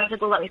wrong? I was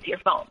like, well, let me see your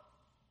phone.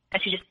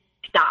 And she just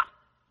stopped.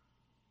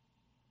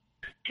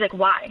 She's like,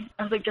 why?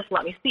 I was like, just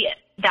let me see it.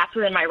 That's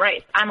within my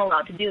rights. I'm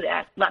allowed to do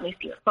that. Let me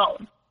see your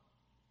phone.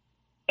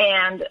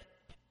 And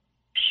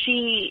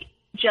she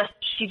just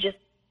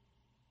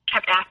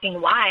kept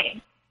asking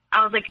why.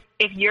 I was like,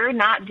 if you're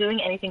not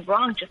doing anything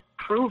wrong, just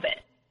prove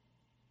it.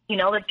 You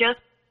know, like just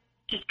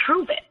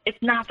prove it.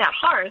 It's not that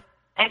hard.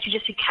 And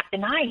she kept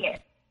denying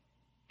it.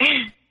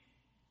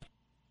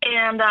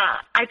 And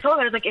I told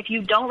her, I was like, if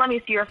you don't let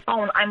me see your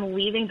phone, I'm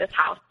leaving this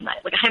house tonight.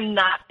 Like, I'm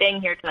not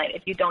staying here tonight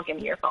if you don't give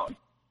me your phone.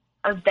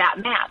 I was that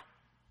mad.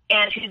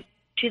 And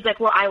she's like,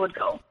 well, I would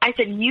go. I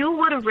said, you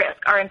would risk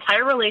our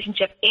entire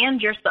relationship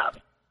and your sub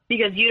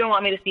because you don't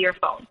want me to see your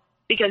phone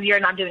because you're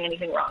not doing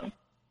anything wrong.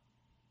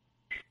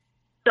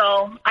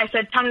 So I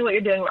said, tell me what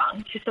you're doing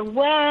wrong. She said,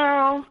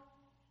 well,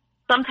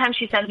 sometimes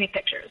she sends me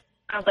pictures.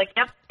 I was like,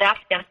 yep, that's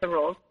against the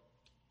rules.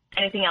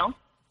 Anything else?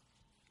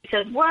 She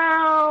says,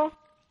 well,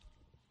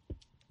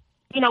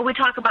 we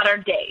talk about our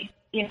day.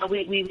 We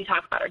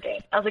talk about our day.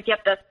 I was like,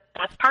 yep,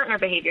 that's partner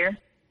behavior.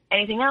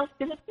 Anything else?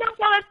 She's like, no,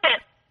 that's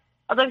it.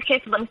 I was like,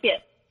 okay, so let me see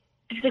it.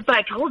 She's like, but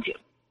I told you.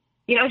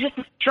 Just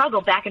a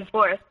struggle back and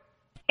forth.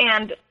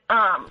 And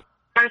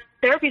our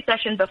therapy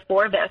session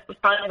before this was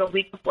probably like a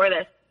week before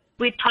this.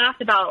 We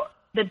talked about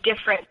the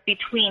difference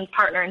between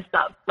partner and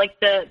sub, like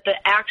the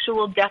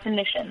actual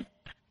definition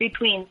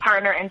between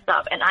partner and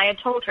sub. And I had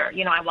told her,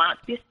 I want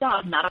it to be a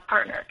sub, not a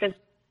partner, because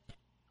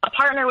a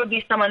partner would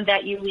be someone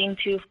that you lean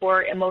to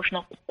for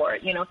emotional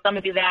support,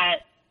 somebody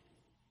that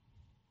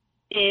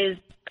is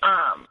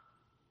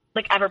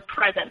like ever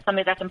present,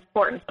 somebody that's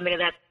important, somebody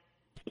that's,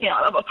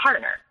 a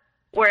partner.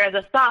 Whereas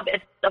a sub,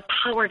 it's a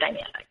power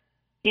dynamic.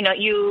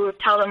 You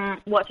tell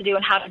them what to do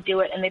and how to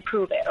do it, and they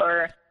prove it.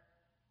 Or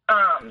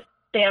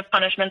they have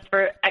punishments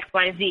for X,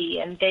 Y,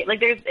 Z, and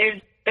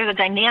there's a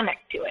dynamic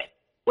to it,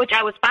 which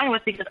I was fine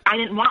with because I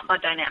didn't want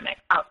that dynamic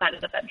outside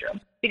of the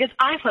bedroom because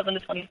I was in the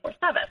 24/7.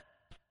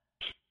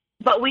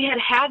 But we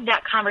had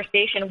that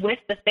conversation with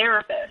the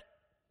therapist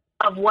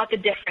of what the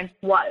difference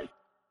was.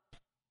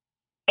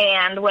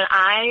 And when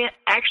I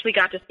actually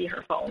got to see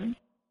her phone,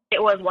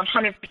 it was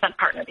 100%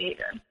 partner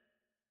behavior.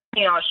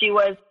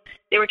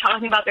 They were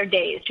talking about their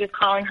days. She was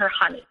calling her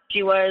honey.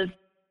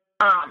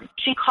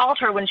 She called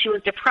her when she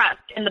was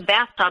depressed in the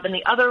bathtub in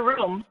the other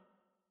room,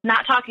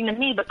 not talking to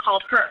me, but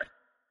called her.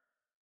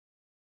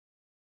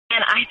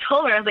 And I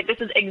told her, I was like,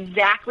 this is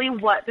exactly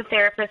what the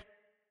therapist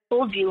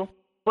told you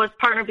was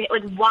partner behavior.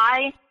 Like,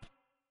 why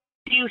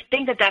do you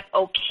think that that's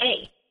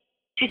okay?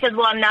 She said,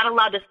 well, I'm not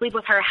allowed to sleep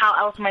with her. How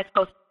else am I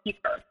supposed to keep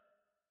her?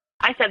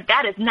 I said,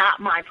 that is not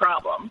my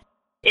problem.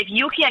 If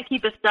you can't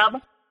keep a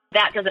sub,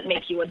 that doesn't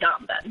make you a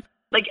dom then.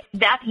 Like,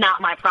 that's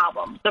not my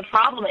problem. The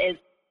problem is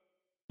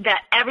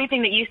that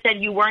everything that you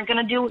said you weren't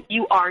going to do,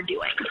 you are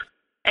doing.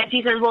 And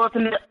she said, well,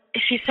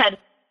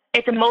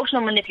 it's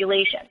emotional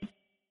manipulation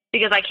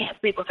because I can't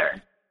sleep with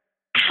her.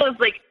 I was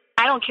like,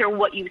 I don't care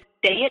what you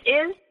say it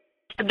is.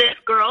 To this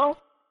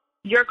girl,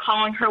 you're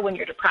calling her when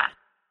you're depressed.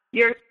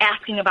 You're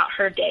asking about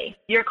her day.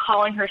 You're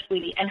calling her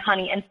sweetie and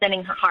honey and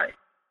sending her heart.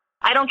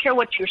 I don't care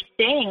what you're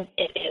saying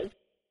it is,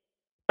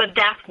 but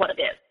that's what it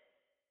is.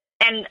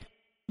 And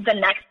the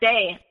next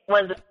day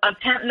was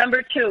attempt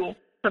number 2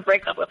 to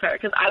break up with her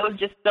because I was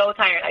just so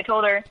tired. I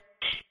told her,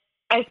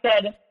 I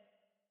said,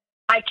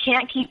 I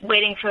can't keep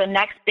waiting for the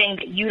next thing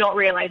that you don't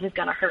realize is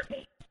going to hurt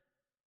me.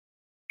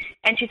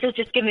 And she says,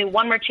 just give me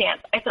one more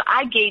chance. I said,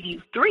 I gave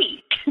you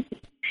 3,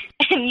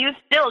 and you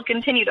still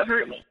continue to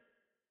hurt me.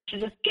 She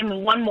said, just give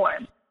me one more.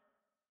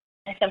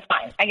 I said,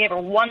 fine. I gave her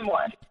one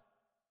more.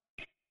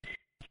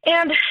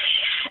 And,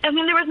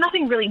 there was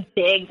nothing really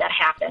big that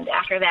happened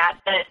after that,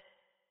 but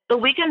the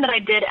weekend that I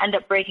did end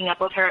up breaking up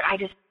with her, I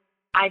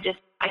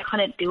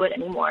couldn't do it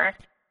anymore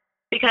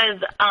because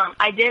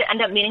I did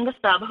end up meeting the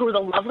sub who was a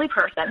lovely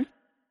person.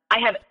 I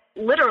have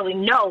literally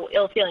no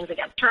ill feelings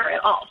against her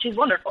at all. She's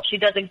wonderful. She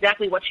does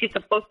exactly what she's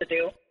supposed to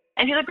do,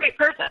 and she's a great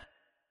person.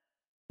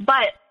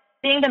 But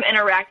seeing them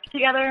interact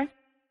together,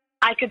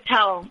 I could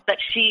tell that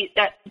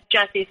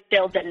Jessie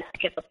still did not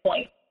get the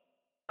point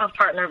of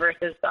partner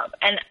versus sub.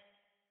 And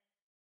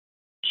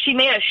she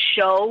made a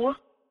show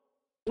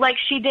like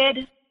she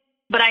did,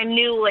 but I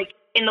knew, like,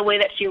 in the way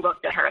that she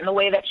looked at her and the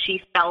way that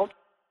she felt,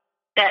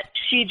 that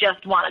she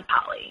just wanted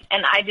Polly.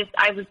 And I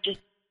was just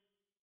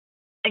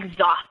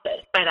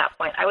exhausted by that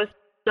point. I was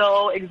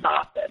so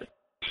exhausted.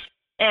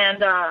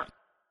 And that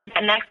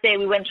next day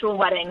we went to a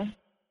wedding,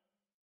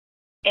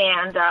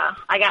 and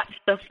I got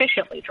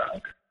sufficiently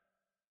drunk.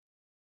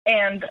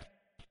 And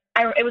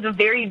it was a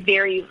very,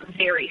 very,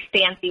 very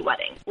fancy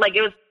wedding. Like,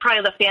 it was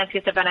probably the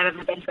fanciest event I've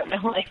ever been to in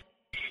my life.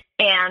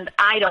 And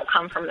I don't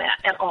come from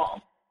that at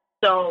all.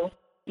 So,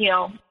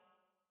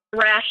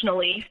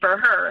 rationally for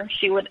her,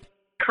 she would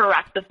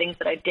correct the things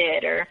that I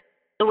did, or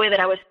the way that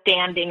I was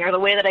standing, or the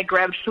way that I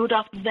grabbed food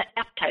off of the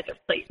appetizer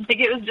plate. Like,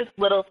 it was just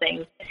little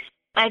things.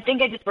 I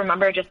think I just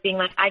remember just being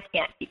like, I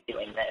can't keep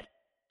doing this.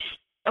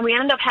 And we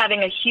ended up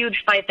having a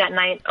huge fight that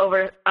night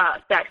over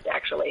sex,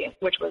 actually,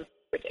 which was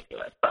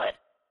ridiculous. But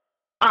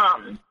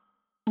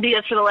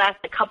because for the last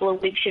couple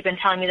of weeks, she'd been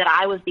telling me that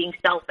I was being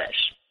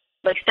selfish,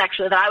 like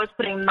sexually, that I was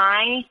putting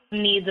my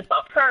needs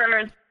above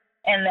hers,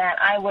 and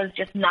that I was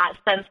just not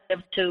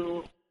sensitive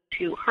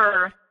to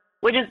her,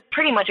 which is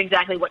pretty much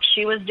exactly what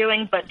she was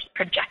doing, but just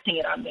projecting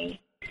it on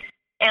me.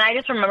 And I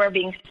just remember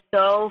being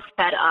so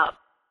fed up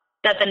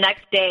that the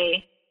next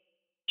day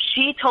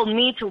she told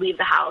me to leave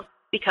the house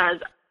because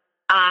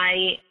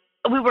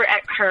we were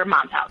at her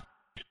mom's house.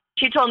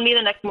 She told me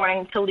the next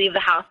morning to leave the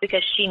house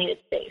because she needed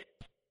space.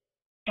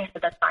 I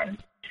said, that's fine.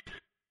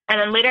 And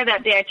then later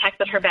that day I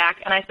texted her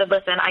back and I said,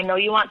 listen, I know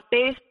you want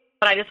space,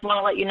 but I just want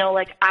to let you know,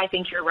 like, I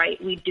think you're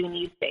right. We do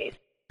need space.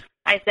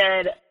 I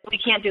said, we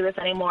can't do this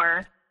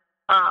anymore.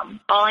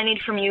 All I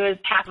need from you is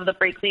half of the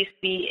break lease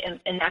fee, and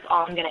that's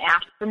all I'm going to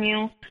ask from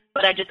you.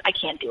 But I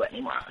can't do it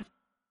anymore.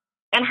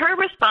 And her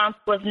response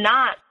was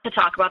not to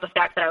talk about the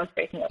fact that I was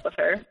breaking up with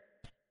her,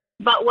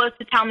 but was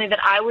to tell me that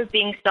I was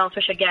being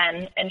selfish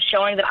again and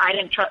showing that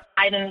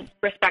I didn't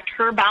respect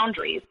her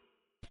boundaries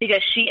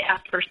because she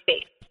asked for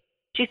space.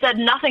 She said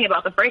nothing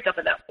about the breakup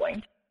at that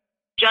point,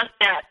 just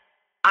that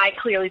I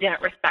clearly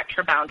didn't respect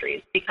her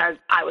boundaries because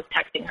I was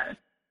texting her.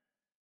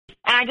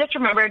 And I just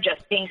remember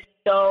just being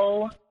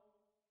so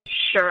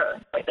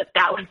sure like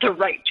that was the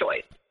right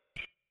choice.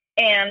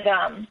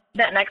 And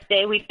that next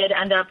day we did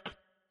end up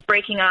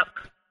breaking up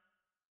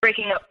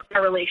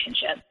our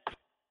relationship.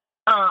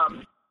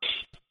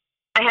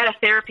 I had a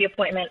therapy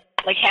appointment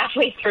like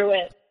halfway through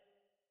it,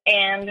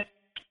 and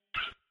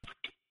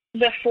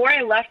before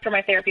I left for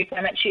my therapy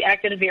appointment, she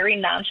acted very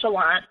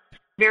nonchalant,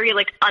 very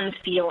like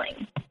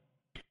unfeeling.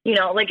 You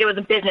know, like it was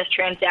a business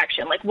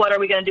transaction. Like, what are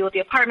we going to do with the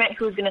apartment?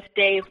 Who's going to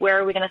stay? Where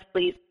are we going to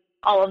sleep?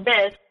 All of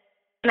this.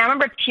 And I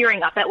remember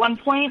tearing up at one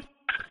point,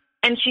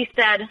 and she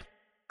said,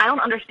 I don't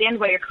understand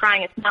why you're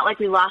crying. It's not like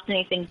we lost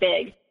anything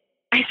big.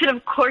 I said,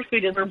 of course we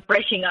did. We're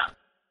breaking up.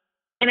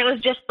 And it was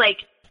just a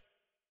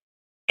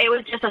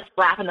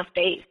slap in the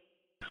face.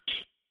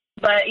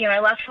 But, you know, I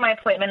left for my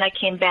appointment. I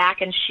came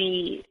back, and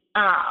she,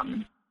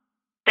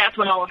 that's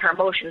when all of her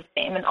emotions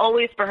came. And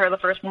always for her, the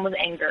first one was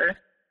anger.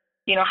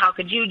 You know, how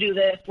could you do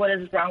this? What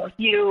is wrong with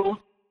you?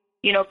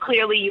 You know,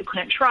 clearly you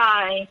couldn't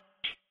try.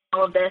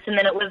 All of this. And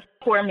then it was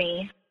poor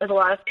me. With a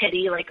lot of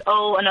pity, like,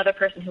 oh, another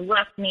person who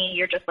left me.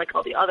 You're just like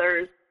all the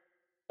others.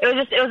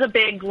 It was a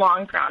big,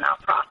 long,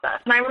 drawn-out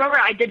process. And I remember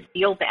I did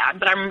feel bad,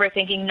 but I remember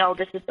thinking, no,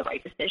 this is the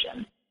right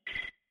decision.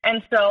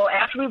 And so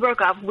after we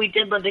broke up, we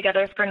did live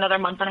together for another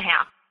month and a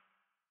half.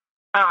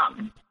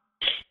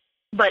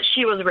 But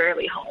she was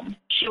rarely home.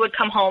 She would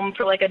come home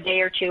for like a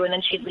day or two, and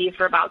then she'd leave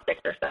for about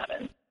 6 or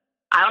 7.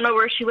 I don't know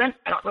where she went.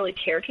 I don't really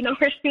care to know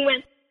where she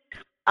went.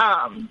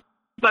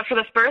 But for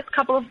the first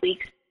couple of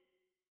weeks,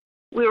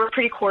 we were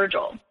pretty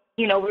cordial.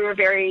 You know, we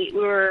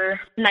were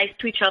nice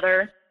to each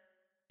other.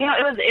 You know,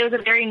 it was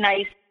a very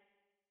nice,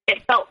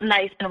 it felt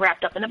nice and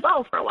wrapped up in a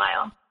bow for a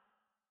while.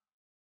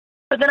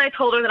 But then I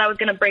told her that I was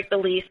going to break the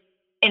lease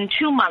in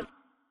 2 months.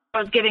 I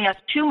was giving us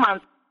 2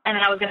 months, and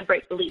then I was going to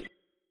break the lease.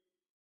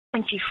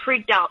 And she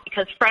freaked out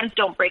because friends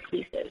don't break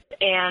leases.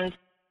 And,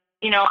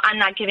 you know, I'm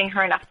not giving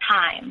her enough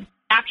time.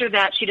 After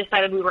that, she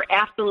decided we were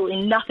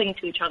absolutely nothing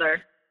to each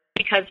other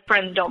because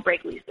friends don't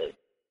break leases.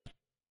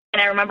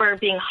 And I remember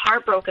being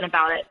heartbroken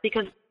about it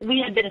because we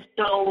had been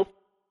so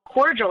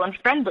cordial and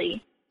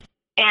friendly.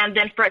 And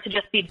then for it to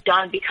just be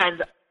done because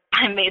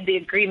I made the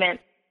agreement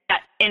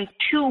that in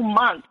 2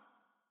 months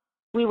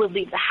we would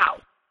leave the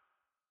house.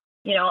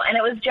 You know, and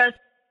it was just,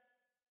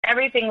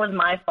 everything was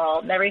my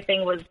fault and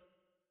everything was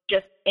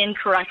just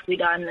incorrectly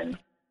done. And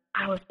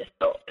I was just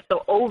so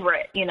over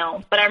it, you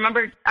know. But I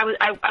remember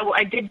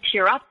I did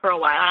tear up for a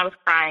while and I was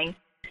crying.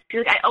 She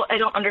was like, I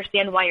don't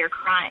understand why you're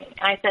crying.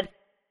 And I said,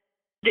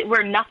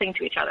 we're nothing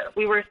to each other.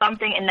 We were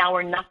something, and now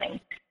we're nothing.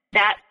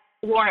 That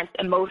warrants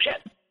emotion.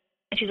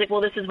 And she's like,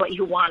 well, this is what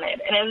you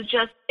wanted. And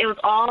it was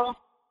all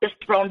just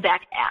thrown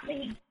back at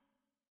me.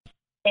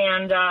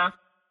 And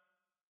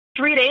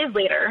 3 days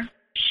later,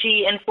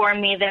 she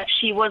informed me that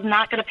she was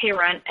not going to pay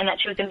rent and that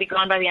she was going to be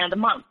gone by the end of the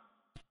month.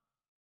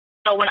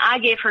 So when I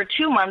gave her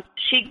 2 months,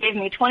 she gave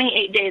me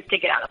 28 days to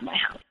get out of my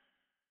house.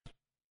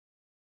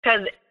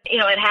 Because, you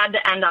know, it had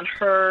to end on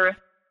her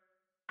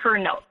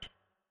note.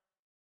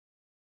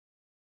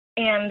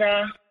 And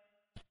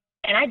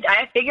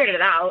I figured it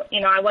out.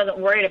 You know, I wasn't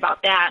worried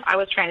about that. I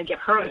was trying to give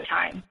her the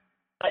time.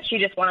 But she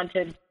just wanted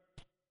to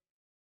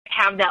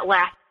have that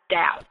last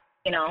stab,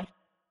 you know.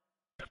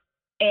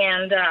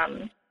 And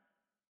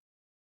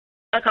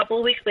a couple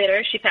of weeks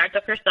later, she packed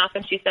up her stuff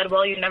and she said,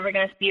 well, you're never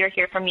going to see or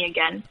hear from me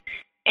again.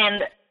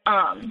 And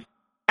I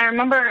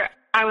remember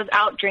I was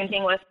out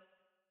drinking with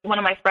one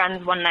of my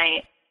friends one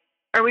night.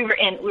 Or we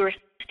were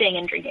staying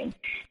in drinking.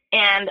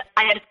 And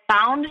I had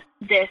found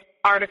this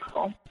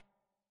article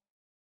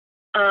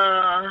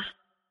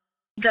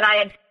that I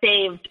had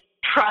saved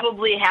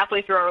probably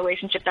halfway through our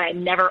relationship that I had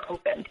never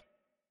opened.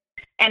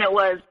 And it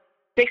was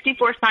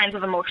 64 Signs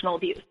of Emotional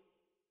Abuse.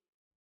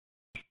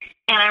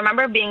 And I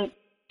remember being,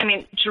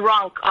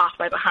 drunk off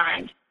my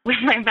behind with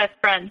my best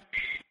friend.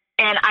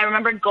 And I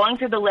remember going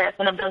through the list,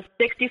 and of those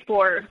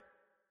 64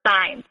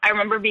 signs, I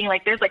remember being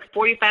like, there's like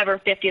 45 or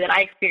 50 that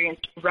I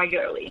experienced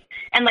regularly.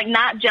 And like,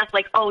 not just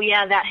like, oh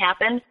yeah, that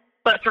happened,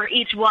 but for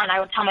each one, I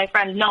would tell my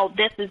friend, no,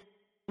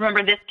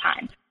 remember this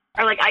time.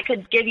 Or like, I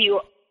could give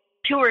you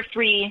 2 or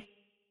 3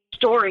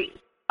 stories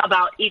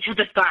about each of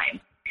the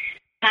signs.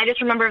 And I just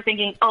remember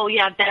thinking, oh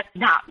yeah, that's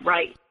not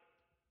right.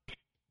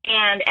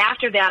 And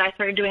after that, I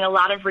started doing a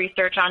lot of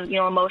research on,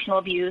 emotional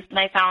abuse, and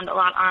I found a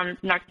lot on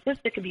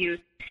narcissistic abuse.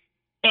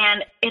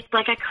 And it's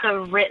like I could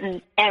have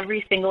written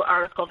every single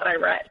article that I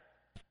read.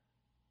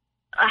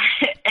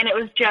 And it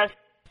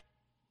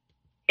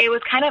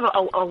was kind of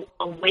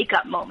a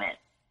wake-up moment.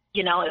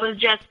 It was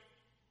just,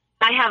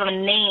 I have a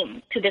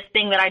name to this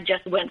thing that I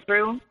just went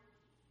through.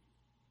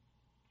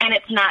 And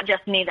it's not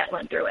just me that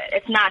went through it.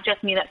 It's not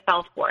just me that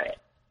fell for it.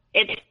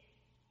 It's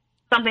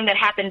something that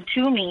happened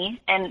to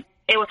me, and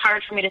it was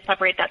hard for me to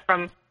separate that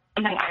from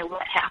something I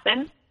let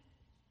happen.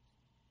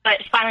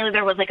 But finally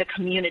there was like a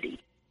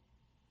community,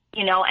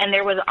 and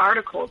there was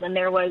articles and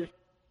there was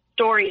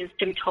stories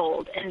to be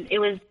told. And it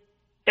was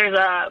there's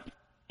a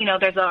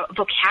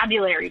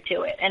vocabulary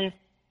to it. And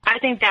I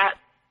think that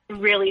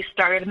really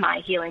started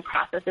my healing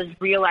process, is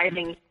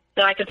realizing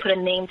that I could put a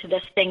name to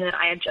this thing that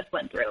I had just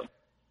went through.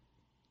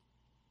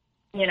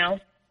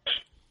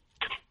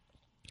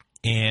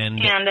 And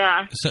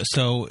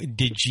so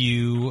did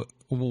you,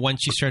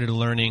 once you started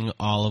learning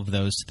all of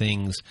those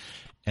things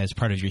as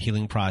part of your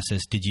healing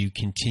process, did you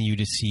continue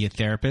to see a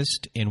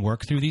therapist and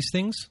work through these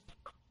things?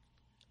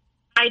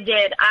 I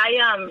did.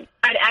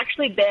 I'd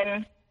actually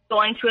been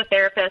going to a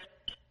therapist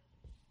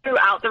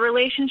throughout the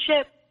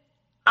relationship.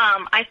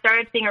 I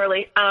started seeing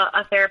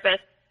a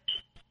therapist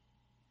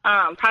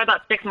probably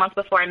about 6 months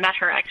before I met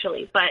her,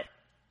 actually,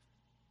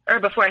 or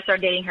before I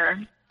started dating her.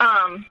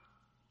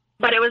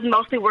 But it was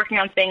mostly working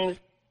on things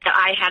that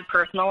I had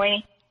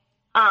personally.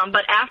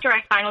 But after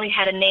I finally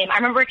had a name, I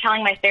remember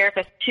telling my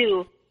therapist,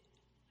 too,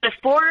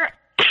 before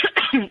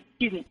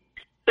doing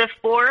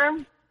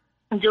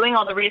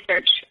all the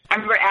research, I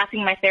remember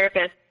asking my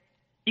therapist,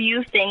 do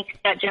you think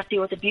that Jesse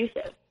was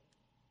abusive?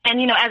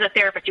 And, as a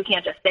therapist, you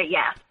can't just say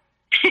yes.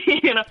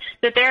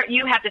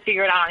 You have to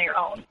figure it out on your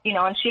own,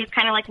 and she's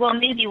kind of like, well,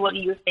 maybe, what do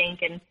you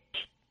think? And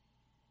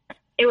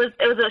it was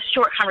a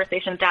short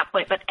conversation at that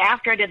point. But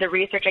after I did the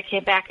research, I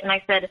came back and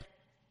I said,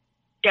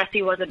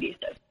 Jesse was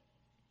abusive.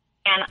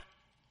 And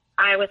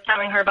I was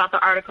telling her about the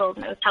articles,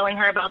 and I was telling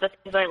her about the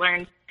things I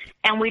learned.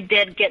 And we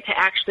did get to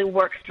actually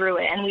work through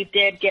it. And we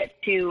did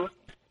get to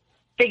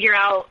figure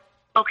out,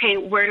 okay,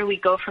 where do we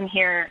go from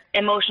here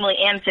emotionally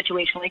and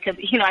situationally? Because,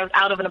 I was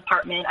out of an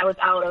apartment. I was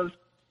out of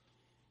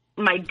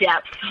my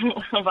depth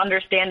of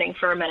understanding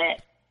for a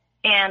minute.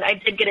 And I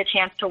did get a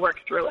chance to work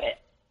through it.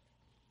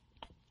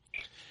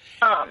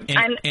 How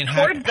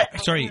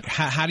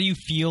do you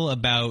feel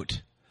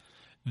about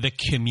the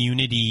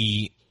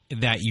community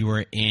that you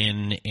were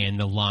in and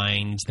the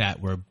lines that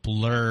were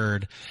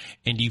blurred?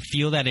 And do you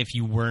feel that if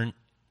you weren't,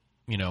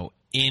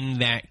 in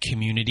that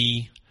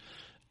community,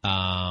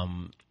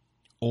 or,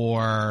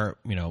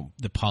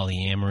 the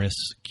polyamorous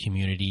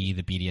community,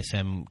 the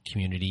BDSM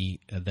community,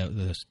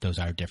 those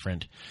are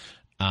different,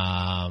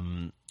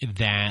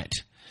 that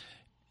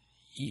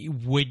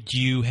would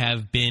you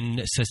have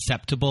been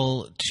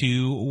susceptible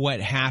to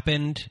what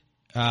happened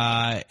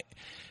without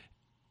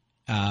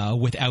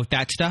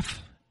that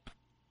stuff?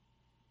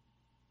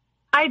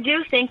 I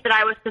do think that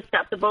I was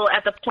susceptible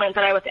at the point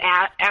that I was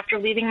at after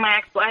leaving my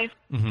ex-wife.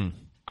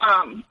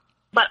 Mm-hmm.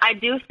 But I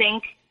do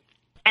think,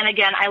 and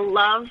again, I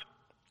love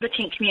the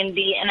kink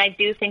community, and I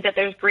do think that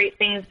there's great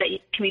things that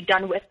can be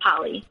done with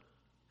poly.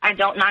 I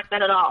don't knock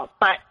that at all.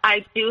 But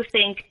I do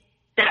think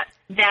that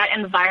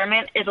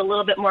environment is a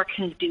little bit more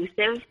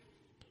conducive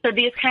to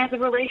these kinds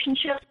of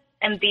relationships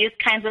and these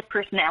kinds of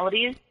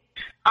personalities,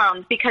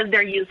 because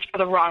they're used for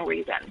the wrong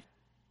reason.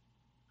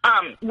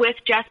 With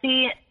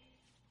Jessie,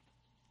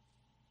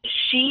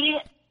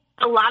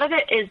 a lot of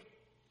it is,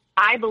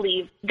 I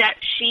believe, that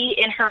she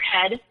in her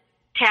head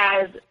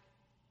has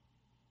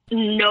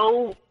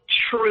no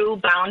true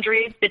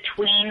boundaries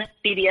between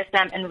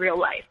BDSM and real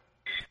life.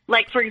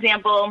 Like, for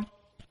example,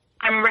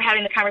 I remember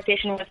having the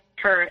conversation with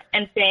her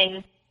and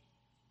saying,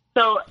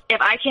 so if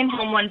I came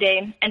home one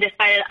day and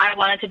decided I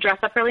wanted to dress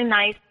up really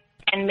nice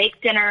and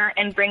make dinner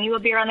and bring you a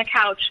beer on the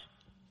couch,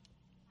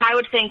 I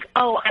would think,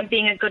 oh, I'm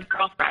being a good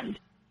girlfriend.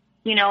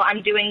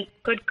 I'm doing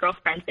good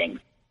girlfriend things.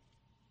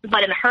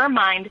 But in her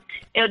mind,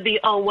 it would be,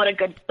 oh, what a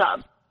good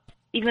sub.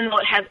 Even though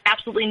it has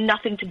absolutely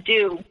nothing to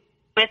do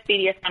with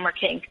BDSM or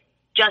kink.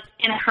 Just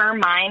in her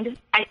mind,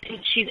 I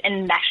think she's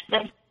enmeshed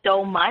them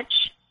so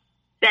much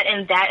that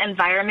in that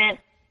environment,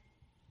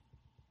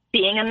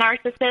 being a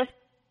narcissist,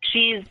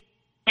 she's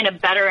in a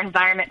better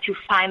environment to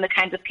find the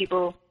kinds of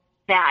people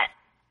that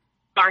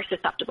are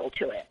susceptible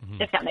to it,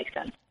 if that makes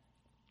sense.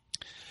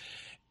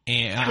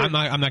 And I'm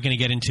not going to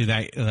get into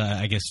that.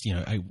 I guess,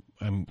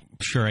 I'm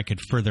sure I could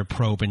further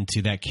probe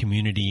into that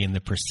community and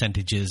the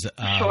percentages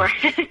of, sure.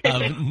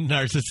 of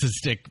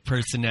narcissistic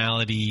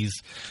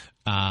personalities,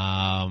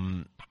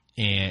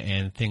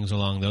 and things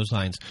along those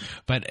lines.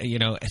 But,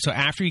 so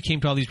after you came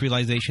to all these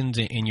realizations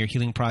and your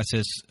healing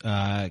process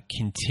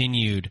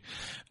continued,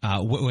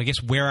 I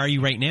guess, where are you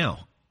right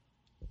now?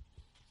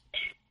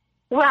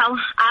 Well,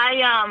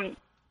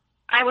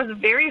 I was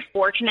very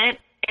fortunate,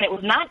 and it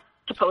was not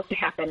supposed to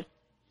happen,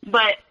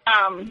 but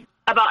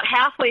about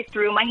halfway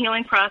through my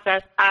healing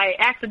process, I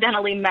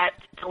accidentally met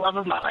the love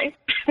of my life.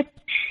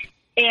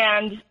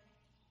 And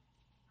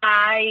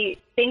I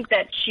think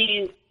that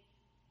she's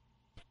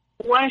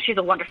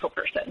a wonderful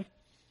person.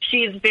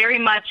 She's very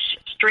much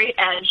straight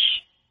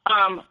edge,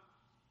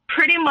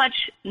 pretty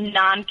much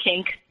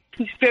non-kink,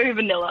 very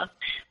vanilla.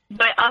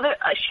 But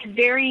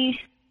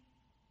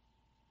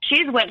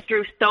she's went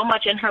through so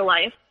much in her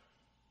life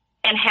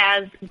and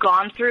has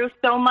gone through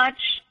so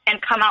much and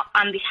come out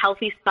on the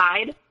healthy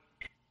side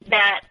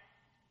that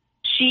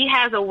she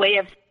has a way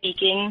of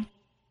speaking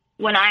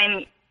when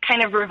I'm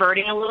kind of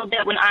reverting a little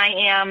bit, when I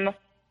am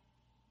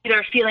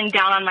either feeling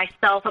down on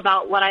myself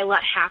about what I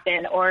let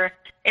happen, or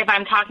if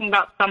I'm talking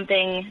about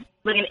something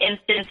like an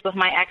instance with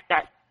my ex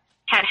that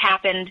had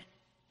happened,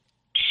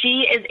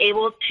 she is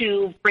able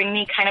to bring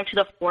me kind of to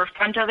the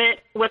forefront of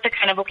it with the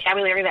kind of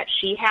vocabulary that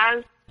she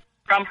has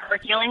from her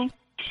healing.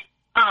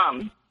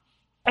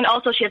 And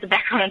also she has a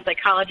background in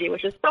psychology,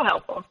 which is so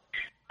helpful.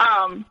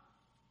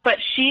 But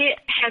she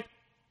has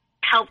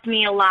helped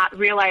me a lot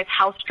realize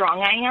how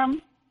strong I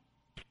am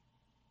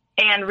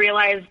and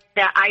realize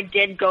that I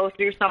did go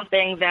through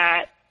something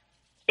that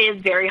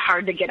is very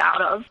hard to get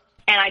out of,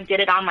 and I did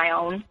it on my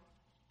own.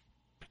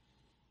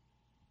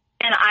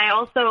 And I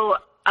also,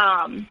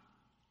 I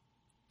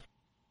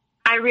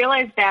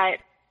realized that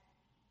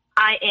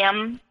I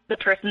am the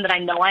person that I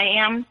know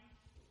I am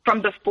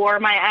from before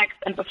my ex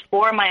and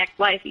before my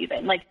ex-wife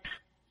even. Like,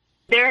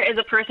 there is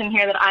a person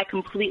here that I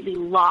completely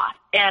lost,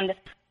 and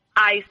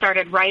I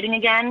started writing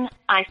again.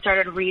 I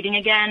started reading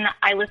again.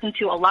 I listen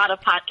to a lot of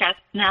podcasts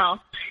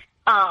now.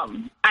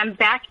 I'm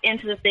back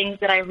into the things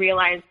that I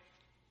realized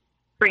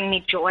bring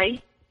me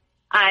joy.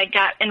 I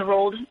got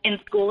enrolled in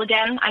school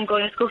again. I'm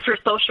going to school for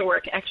social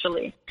work,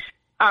 actually.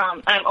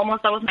 I'm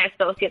almost done with my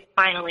associates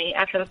finally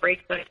after the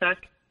break that I took.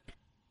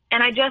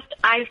 And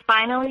I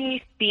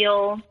finally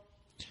feel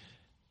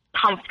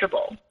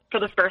comfortable for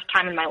the first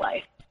time in my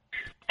life.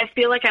 I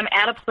feel like I'm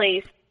at a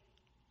place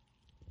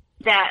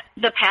that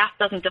the past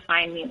doesn't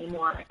define me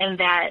anymore, and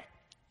that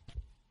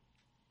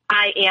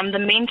I am the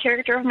main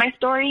character of my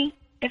story,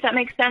 if that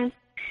makes sense.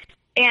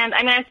 And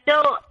I mean, I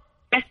still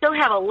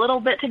have a little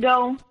bit to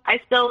go.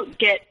 I still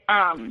get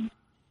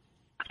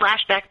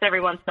flashbacks every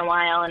once in a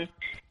while, and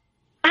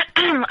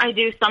I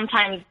do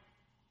sometimes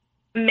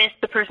miss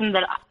the person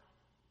that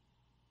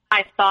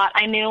I thought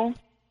I knew.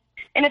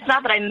 And it's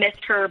not that I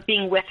missed her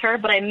being with her,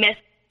 but I miss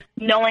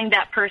knowing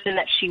that person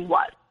that she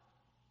was,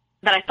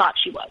 that I thought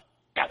she was,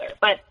 rather.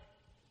 But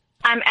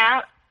I'm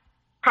at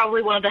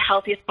probably one of the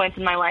healthiest points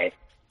in my life.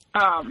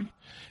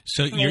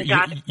 So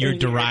you're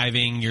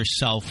deriving your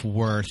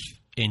self-worth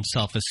and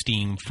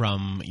self-esteem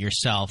from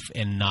yourself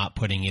and not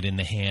putting it in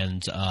the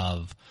hands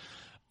of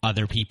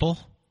other people?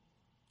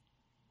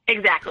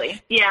 Exactly.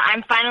 Yeah,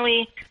 I'm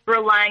finally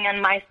relying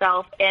on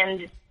myself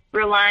and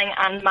relying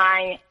on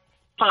my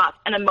thoughts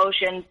and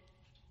emotions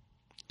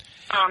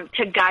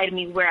to guide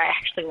me where I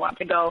actually want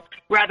to go,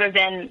 rather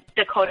than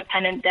the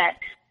codependent that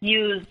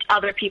used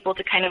other people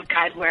to kind of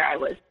guide where I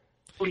was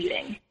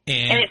leading.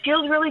 And it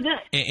feels really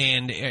good.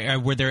 And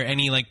were there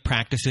any like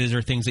practices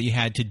or things that you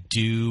had to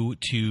do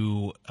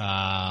to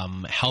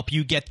help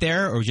you get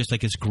there, or just like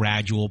this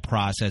gradual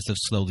process of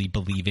slowly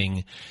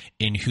believing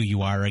in who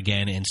you are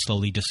again and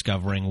slowly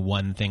discovering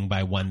one thing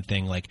by one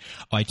thing? Like,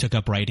 oh, I took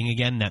up writing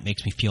again. That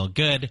makes me feel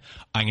good.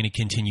 I'm going to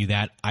continue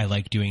that. I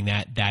like doing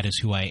that. That is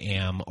who I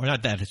am. Or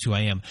not that is who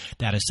I am.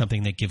 That is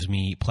something that gives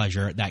me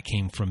pleasure. That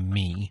came from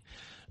me.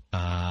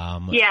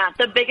 Yeah,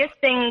 the biggest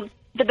things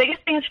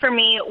for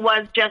me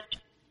was just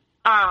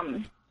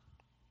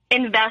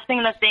investing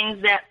in the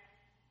things that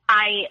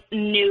I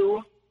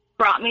knew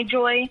brought me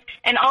joy,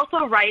 and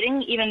also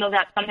writing, even though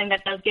that's something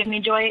that does give me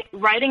joy.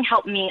 Writing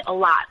helped me a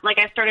lot. Like,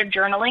 I started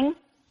journaling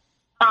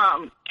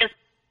just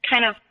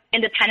kind of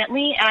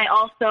independently, and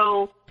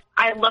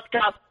I looked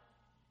up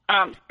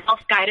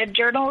self-guided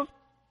journals.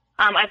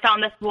 I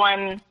found this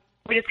one,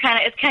 which is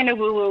it's kind of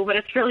woo-woo, but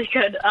it's really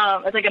good.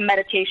 It's like a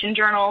meditation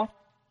journal.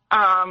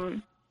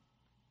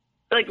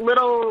 Like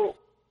little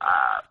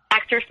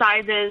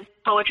exercises,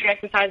 poetry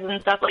exercises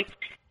and stuff, like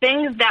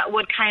things that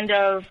would kind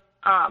of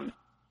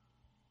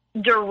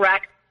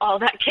direct all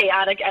that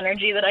chaotic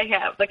energy that I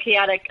have, the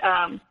chaotic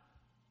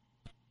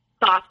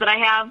thoughts that I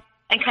have,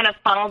 and kind of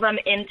funnel them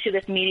into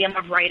this medium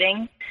of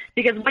writing.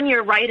 Because when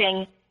you're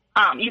writing,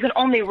 you can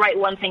only write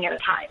one thing at a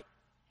time.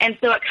 And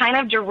so it kind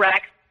of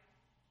directs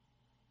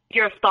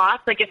your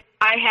thoughts. Like, if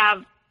I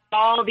have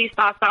all these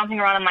thoughts bouncing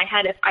around in my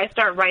head, if I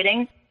start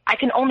writing, I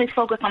can only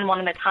focus on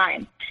one at a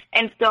time.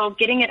 And so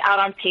getting it out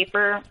on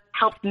paper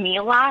helps me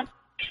a lot.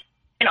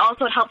 And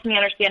also it helps me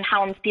understand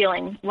how I'm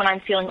feeling when I'm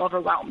feeling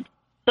overwhelmed.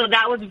 So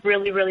that was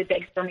really, really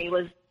big for me,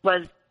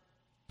 was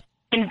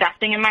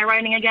investing in my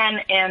writing again,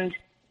 and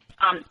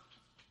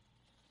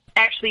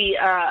actually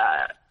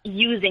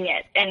using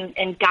it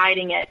and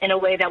guiding it in a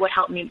way that would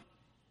help me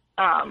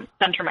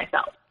center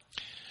myself.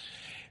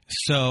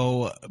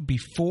 So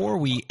before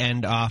we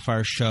end off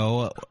our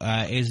show,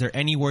 is there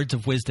any words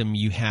of wisdom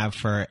you have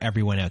for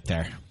everyone out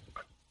there?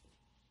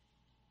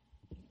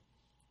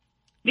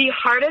 The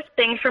hardest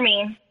thing for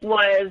me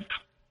was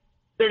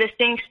the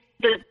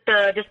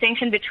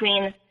distinction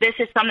between this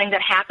is something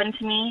that happened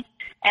to me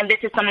and this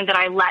is something that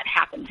I let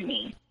happen to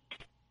me.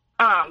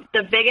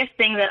 The biggest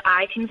thing that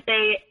I can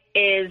say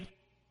is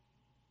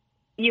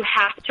you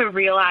have to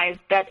realize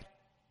that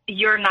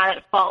you're not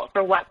at fault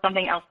for what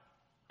someone else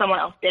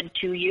did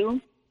to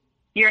you.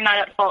 You're not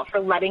at fault for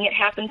letting it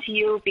happen to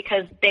you,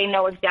 because they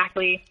know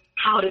exactly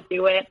how to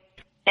do it,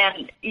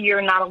 and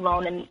you're not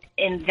alone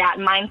in that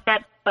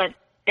mindset. But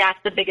that's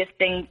the biggest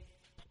thing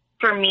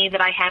for me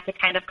that I had to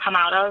kind of come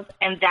out of,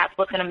 and that's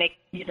what's going to make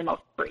you the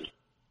most free,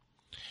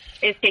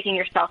 is taking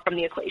yourself from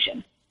the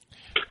equation.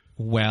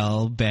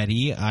 Well,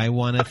 Betty, I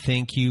want to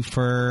thank you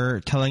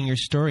for telling your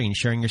story and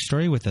sharing your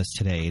story with us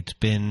today. It's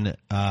been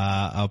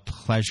a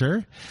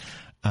pleasure.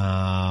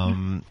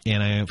 And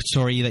I'm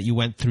sorry that you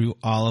went through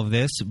all of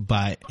this,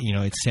 but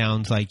it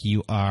sounds like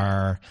you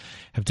have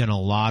done a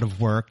lot of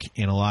work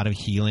and a lot of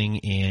healing,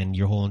 and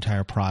your whole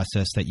entire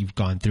process that you've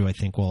gone through, I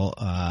think, will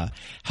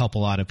help a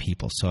lot of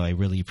people. So I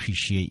really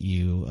appreciate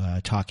you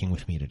talking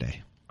with me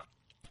today.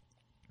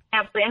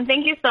 Absolutely, and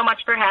thank you so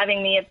much for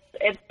having me.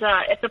 It's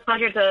a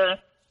pleasure to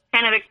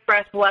kind of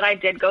express what I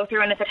did go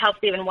through, and if it helps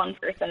even one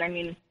person, I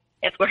mean,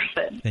 it's worth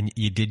it. And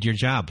you did your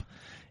job,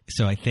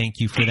 so I thank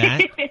you for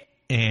that.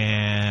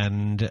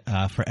 And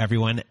for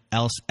everyone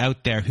else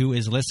out there who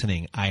is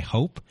listening, I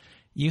hope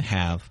you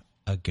have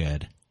a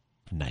good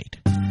night.